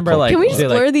 I just won't remember call like Can we people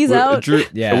just out. blur these We're- out? Drew,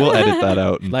 Yeah. we'll edit that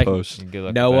out in Like- post. Good luck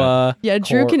with Noah. Yeah,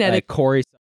 Drew can edit. Corey,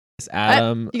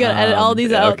 Adam. You gotta edit all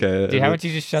these Yeah, out. okay. that. Dude, how about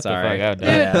you just shut Sorry. the fuck up, dude?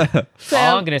 Yeah.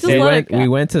 Sam, All I'm gonna just say- we let went. it go. We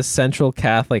went to Central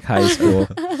Catholic High School.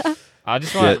 I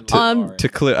just Yeah, want. to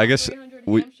clear, I guess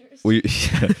we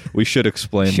we should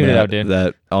explain Shoot it that, out, dude.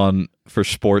 that on for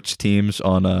sports teams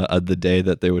on the day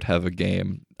that they would have a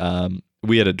game,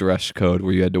 we had a dress code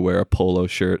where you had to wear a polo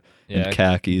shirt Yeah, and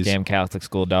khakis. damn Catholic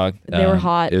school, dog. They were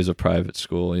hot. It was a private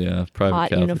school, yeah, private Hot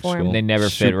Catholic uniform. school. They never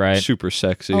fit right. Super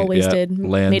sexy. Always yeah. did.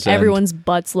 Land's Made End. everyone's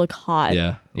butts look hot.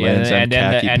 Yeah, Yeah, Land's and End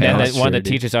then khaki and then pants. one of the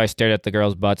Dirty. teachers always stared at the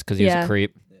girls' butts because he was Yeah. a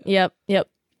creep. Yep.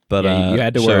 But Yeah, you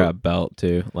had to so- wear a belt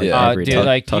too. Like Yeah. every Dude, day.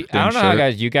 like tucked I in don't know how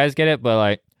shirt. you guys get it, but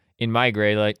like in my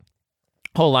grade, like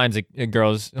whole lines of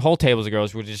girls, whole tables of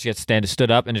girls would just get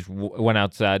stood up and just went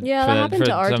outside. Yeah, for that happened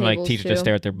to our some like tables, teacher too. to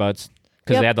stare at their butts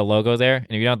because Yep. they had the logo there, and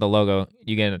if you don't have the logo,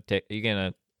 you get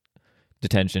a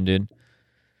detention, dude.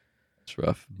 It's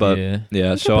rough, but yeah.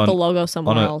 yeah. You So could put the on logo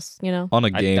somewhere a- else, you know? on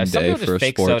a game some day people for a just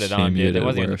fake sewed sports it on, team, you dude. It had to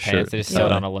wasn't even wear the a shirt pants. They and just sewed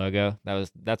tie. on a logo.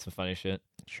 That's some funny shit.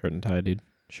 Shirt and tie, dude.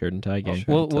 Shirt and tie gang.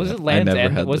 Well, Well, was it I Land's never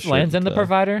End? had the Was shirt Land's and End the tie.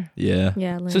 provider? Yeah.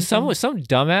 Yeah. So some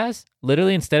dumbass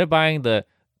literally instead of buying the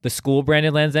school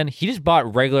branded Land's End, he just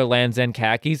bought regular Land's End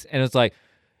khakis, and it's like,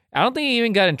 I don't think he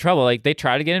even got in trouble. Like they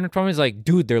tried to get in trouble. He's like,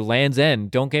 dude, they're Land's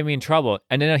End. Don't get me in trouble.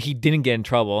 And then he didn't get in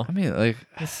trouble. I mean, like,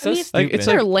 It's so it's stupid. it's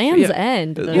They're like- Land's yeah.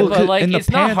 End. Yeah, though. Yeah, Well, but like in the it's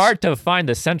not pants- hard to find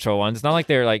the central ones. It's not like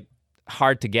they're like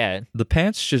hard to get. the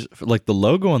pants just like the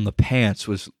logo on the pants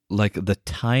was like the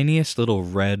tiniest little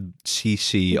red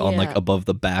CC on like Yeah. above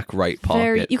the back right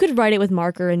pocket. You could write it with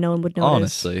marker and no one would notice.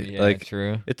 Honestly, Yeah, like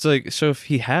true. it's like, so if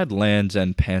he had Land's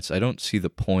End pants, I don't see the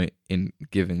point in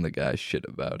giving the guy shit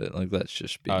about it. Like that's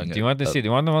just being. Do you want to see? Do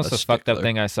you want the most a fucked up stickler.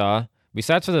 thing I saw?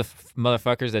 Besides for the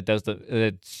motherfuckers that does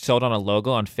that sold on a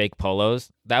logo on fake polos,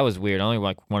 that was weird. Only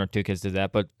like one or two kids did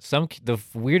that, but the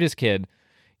weirdest kid,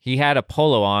 he had a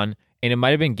polo on, and it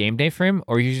might have been game day for him,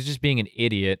 or he was just being an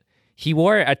idiot. He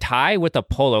wore a tie with a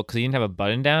polo because he didn't have a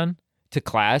button down to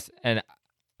class, and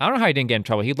I don't know how he didn't get in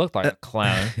trouble. He looked like a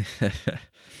clown.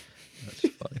 That's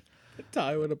funny.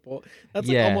 Tie with a polo. That's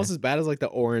Yeah. like almost as bad as like the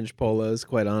orange polos.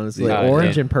 Quite honestly, Yeah,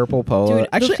 orange yeah. and purple polo. Dude,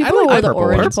 Actually, those people I who like wore the purple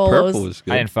orange ones. polos, Purple was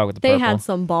good. I didn't fuck with the they purple. had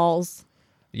some balls.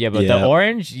 Yeah, but Yeah. the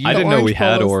orange, I didn't know we orange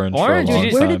had polos. orange, Orange, for a you long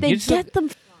just- Where time. did they You just- get them?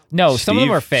 no, some of them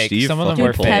were fake. Steve Some of them fucking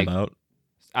were pulled fake. them out.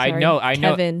 I Sorry, know.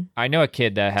 Kevin. I know a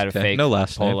kid that had a Okay, fake no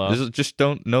last polo. name. This is just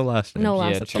don't no last name. No last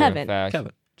Yeah, name. true, Kevin. facts.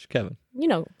 Kevin. Just Kevin. You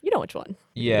know which one.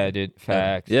 Yeah, dude.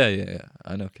 Facts. Yeah.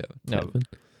 I know Kevin. No, Kevin.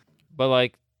 but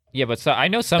like, yeah, but so I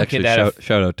know some Actually, kid that had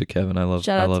shout out to Kevin. I love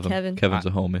Shout out to him. Kevin. Kevin's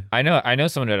a homie. I know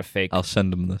someone that had a fake I'll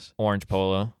send him this orange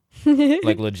polo,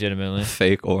 like legitimately.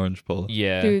 fake orange polo.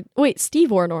 Yeah, Dude, wait,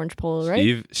 Steve wore an orange polo,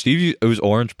 right? Steve, it was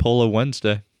Orange Polo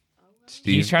Wednesday.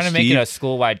 he's trying to make it a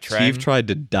school-wide trend. Steve tried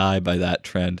to die by that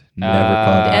trend. Never Uh,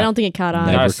 caught I on. don't think it caught on.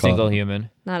 Never Not a caught single on. human,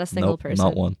 Not a single Nope, person.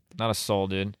 not one. not a soul,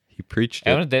 dude. He preached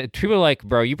I it. don't, people are like,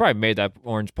 bro, you probably made that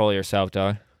orange polo yourself,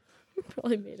 dog.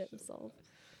 Probably made it himself.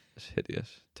 It's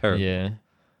hideous, terrible. Yeah,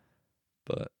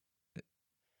 But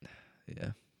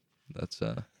yeah, that's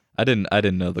I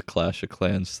didn't know the Clash of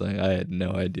Clans thing. I had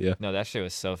no idea. no, that shit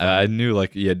was so funny. I knew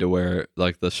like you had to wear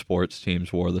like the sports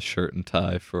teams wore the shirt and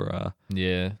tie for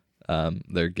Yeah,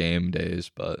 their game days,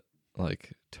 but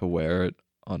like to wear it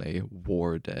on a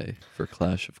war day for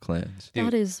Clash of Clans. Dude.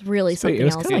 That is really Sweet, something it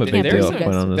was else. kind of I a can't big believe deal, you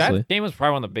quite guys- honestly. that game was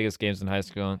probably one of the biggest games in high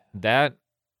school. That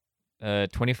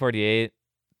 2048.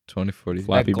 2040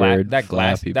 Flappy that gla- Bird. That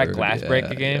glass. Flappy that Bird, glass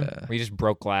breaker game yeah. where you just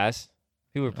broke glass.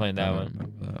 Who were playing that I one? don't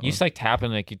remember that You used to one. like tap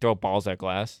and like you throw balls at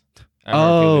glass. I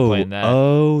remember people playing that.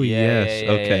 Oh Yeah, yes, yeah,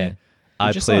 yeah, okay. yeah. I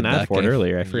I just saw played an ad that for it game.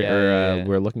 earlier. I forget. Yeah, or yeah.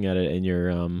 we're looking at it in your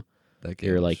That game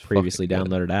your was like previously fucking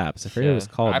good. downloaded apps. I forget what it was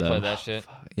called. I played that shit.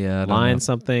 Yeah, I don't Line know.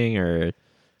 something or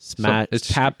smash. it's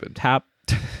tap stupid. tap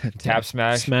Tap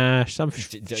smash. smash some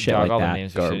shit Dog, like all the that.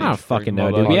 names are Garbage. shitty I don't for fucking know,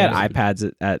 mobile dude. We had games.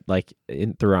 iPads at like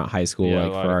throughout high school, Yeah, a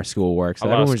like lot for of- our schoolwork. So A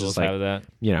lot of everyone was schools just like, have that.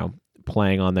 you know,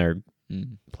 playing on their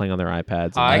Mm.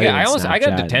 iPads. and I doing got Snapchat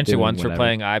and detention doing once for whatever.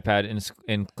 playing iPad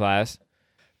in class.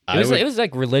 I It would- was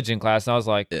like religion class, and I was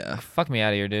like, Yeah. "Fuck me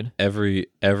out of here, dude." Every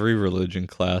religion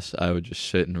class, I would just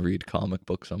sit and read comic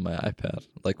books on my iPad,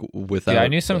 like without. Dude, I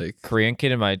knew some like, Korean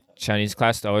kid in my Chinese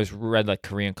class that always read like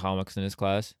Korean comics in his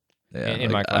class. yeah,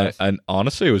 in like, my class. and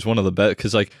honestly, it was one of the best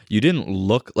because like you didn't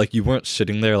look like you weren't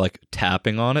sitting there like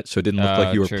tapping on it, so it didn't look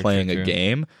like you were True, playing true. a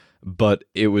game. But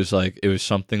it was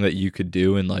something that you could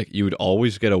do, and like you would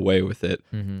always get away with it,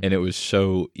 Mm-hmm. and it was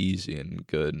so easy and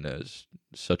good, and it was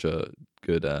such a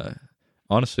good,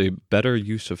 honestly, better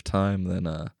use of time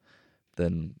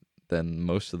than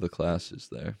most of the classes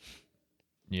there.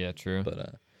 Yeah, true.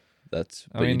 But that's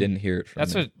I but you mean, didn't hear it from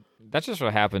me. That's just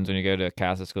what happens when you go to a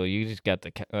Catholic school. You just get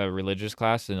the religious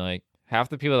class, and like half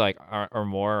the people like are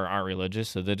more aren't religious,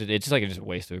 so it's just like a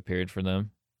waste of a period for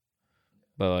them.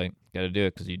 But like, gotta do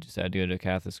it because you just had to go to a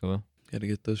Catholic school. Gotta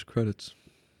get those credits.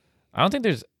 I don't think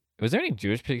was there any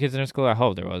Jewish kids in our school? I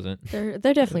hope there wasn't. There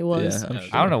definitely was. Yeah, I'm I don't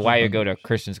sure. know why you go to a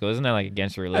Christian school. Isn't that like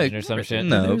against your religion or some shit?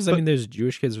 no. I but- mean, there's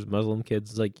Jewish kids, there's Muslim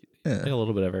kids, like Yeah. a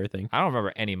little bit of everything. I don't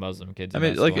remember any Muslim kids. I in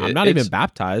mean, that like, school. I'm not even it's-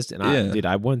 baptized, and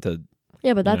I went to.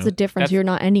 Yeah, but that's know, the difference. that's- You're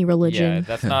not any yeah, religion.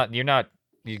 that's not.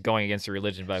 You're going against your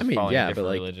religion by I mean, following yeah, a but, different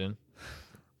like, religion.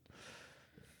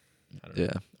 Yeah,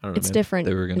 I don't know, It's man. different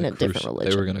they were in gonna a different they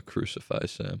religion. were gonna crucify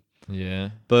Sam. Yeah.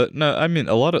 But no, I mean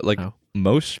a lot of like Oh.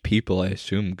 most people I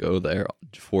assume go there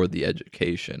for the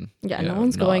education. Yeah, you no know,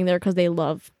 one's not- going there because they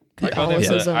love I go there for the-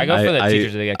 Catholicism. I go for the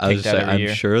teachers that get I was kicked gonna out say, every I'm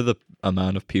year. sure the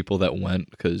amount of people that went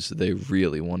because they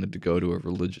really wanted to go to a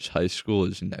religious high school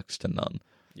is next to none.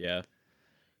 Yeah.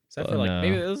 Except But for like no.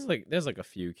 maybe there's like a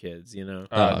few kids, you know.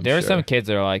 I'm there are sure. some kids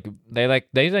that are like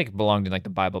they belonged in like the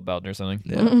Bible Belt or something.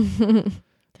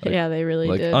 Yeah, yeah, they really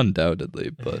like did. undoubtedly,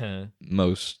 but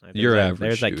most Like, your there's average.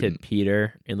 There's that kid student.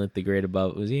 Peter in like the grade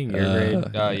above. Was he in your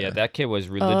grade? Oh yeah, that kid was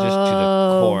religious to the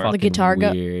Oh, core. the Fucking guitar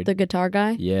guy. weird. The guitar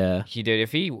guy. Yeah. He did.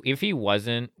 If he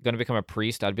wasn't gonna become a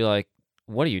priest, I'd be like,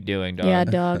 what are you doing, dog? Yeah,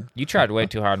 dog. You tried way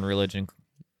too hard in religion.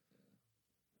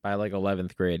 By like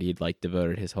 11th grade, he'd like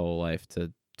devoted his whole life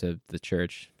to the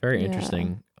church. Very Yeah.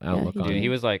 interesting outlook he on Dude, he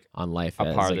was like, on life a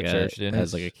as part of like the church, dude.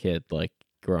 as like a kid, like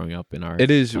growing up in our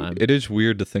It is time. it is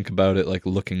weird to think about it, like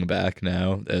looking back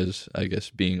now as I guess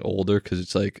being older, because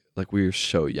it's like we were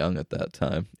so young at that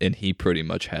time, and he pretty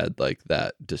much had like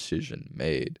that decision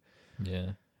made.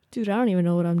 yeah. Dude, I don't even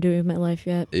know what I'm doing with my life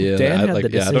yet. Yeah, Dan had like, the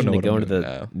decision I don't know to what go I'm into doing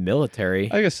the now. military.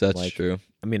 I guess that's like, true.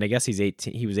 I mean, I guess he's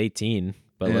 18. He was 18,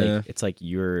 but Yeah. like it's like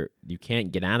you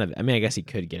can't get out of it. I mean, I guess he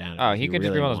could get out of it. Oh, if he could just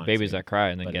really be one of those wanted babies to, that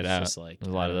cry and then but get it's out. just like,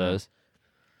 There's a lot I of don't know. those.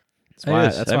 That's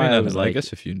why. I mean, I was I like,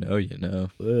 guess if you know, you know.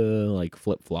 like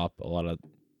flip flop a lot of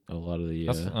the.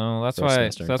 That's first why.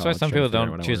 semester in That's why college, some trying to people figure out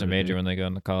don't what I choose a wanted to major do. when they go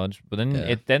into college. But then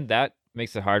Yeah. that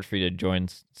makes it hard for you to join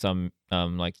some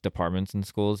like departments in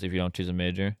schools if you don't choose a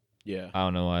major. Yeah. I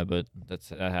don't know why, but that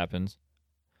happens.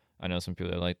 I know some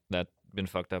people that like that been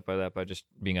fucked up by that by just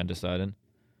being undecided.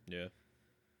 Yeah.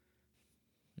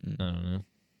 I don't know.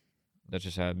 That's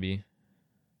just how it be.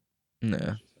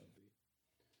 Yeah.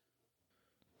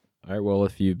 All right. Well,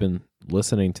 if you've been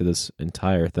listening to this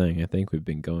entire thing, I think we've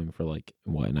been going for like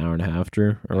what, an hour and a half,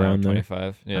 Drew, around there.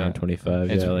 25. Yeah. Around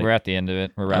 25. It's, Yeah. Like, we're at the end of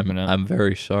it. We're wrapping up. I'm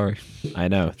very sorry. I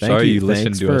know. Thank Sorry you listened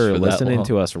Thanks to for us for that listening long.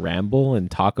 to us ramble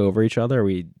and talk over each other.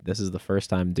 This is the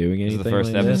first time doing This anything. is the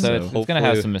first like this, episode. so- It's gonna have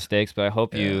hopefully- some mistakes, but I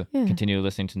hope you Yeah. continue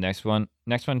listening to next one.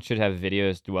 Next one should have video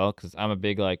as well, because I'm a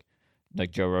big like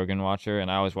Joe Rogan watcher, and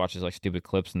I always watch his like stupid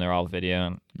clips, and they're all video,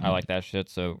 and I like that shit.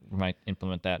 So we might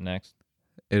implement that next.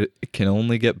 It can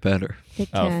only get better. It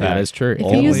Oh, can. That is true. If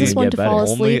Only you use this one get to better. fall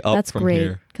Only asleep, up that's from great.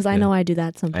 here. Because I Yeah. know I do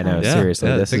that I sometimes. know. Yeah, Seriously,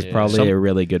 yeah, this is think- probably some- a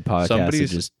really good podcast. To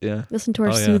Somebody's just yeah. Listen to our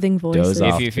Oh, yeah. soothing voices. Doze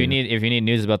off. If you need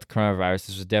news about the coronavirus,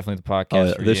 this was definitely the podcast Oh,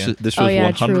 yeah. for This you. this Oh, was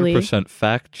yeah, 100%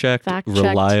 fact checked, Fact-checked.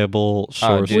 reliable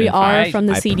source. dude, we if are I- from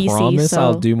the I CDC, promise so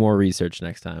I'll do more research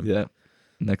next time. Yeah.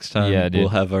 Next time Yeah, dude. we'll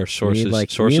have our sources. We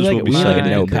need Sources will be we need like cited a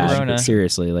in notepad. English. Corona.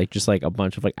 Seriously, like just like a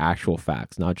bunch of like actual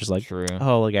facts, not just like True.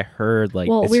 oh, like I heard like.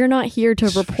 well, it's- we're not here to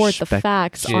it's report the spec-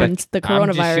 facts Dude, on the I'm just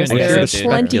coronavirus. shooting There are the shit, dude.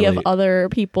 plenty of Speculate. other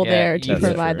people Yeah, there to that's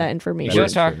provide true. that You information. go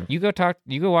is talk. true.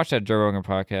 You go watch that Joe Rogan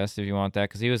podcast if you want that,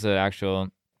 because he was an actual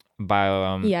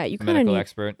bio Yeah, you kinda medical need-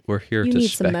 expert. We're here You to need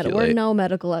some speculate. We're no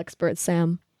medical experts,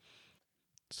 Sam.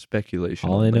 Speculation.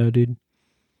 all I only. know, dude,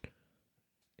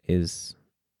 is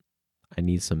I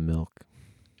need some milk.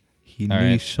 He All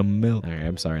right. needs some milk. All right,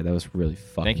 I'm sorry, that was really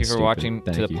fucking. Thank you for stupid. watching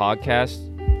Thank to the you.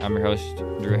 podcast. I'm your host,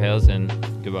 Drew Hales, and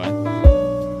goodbye.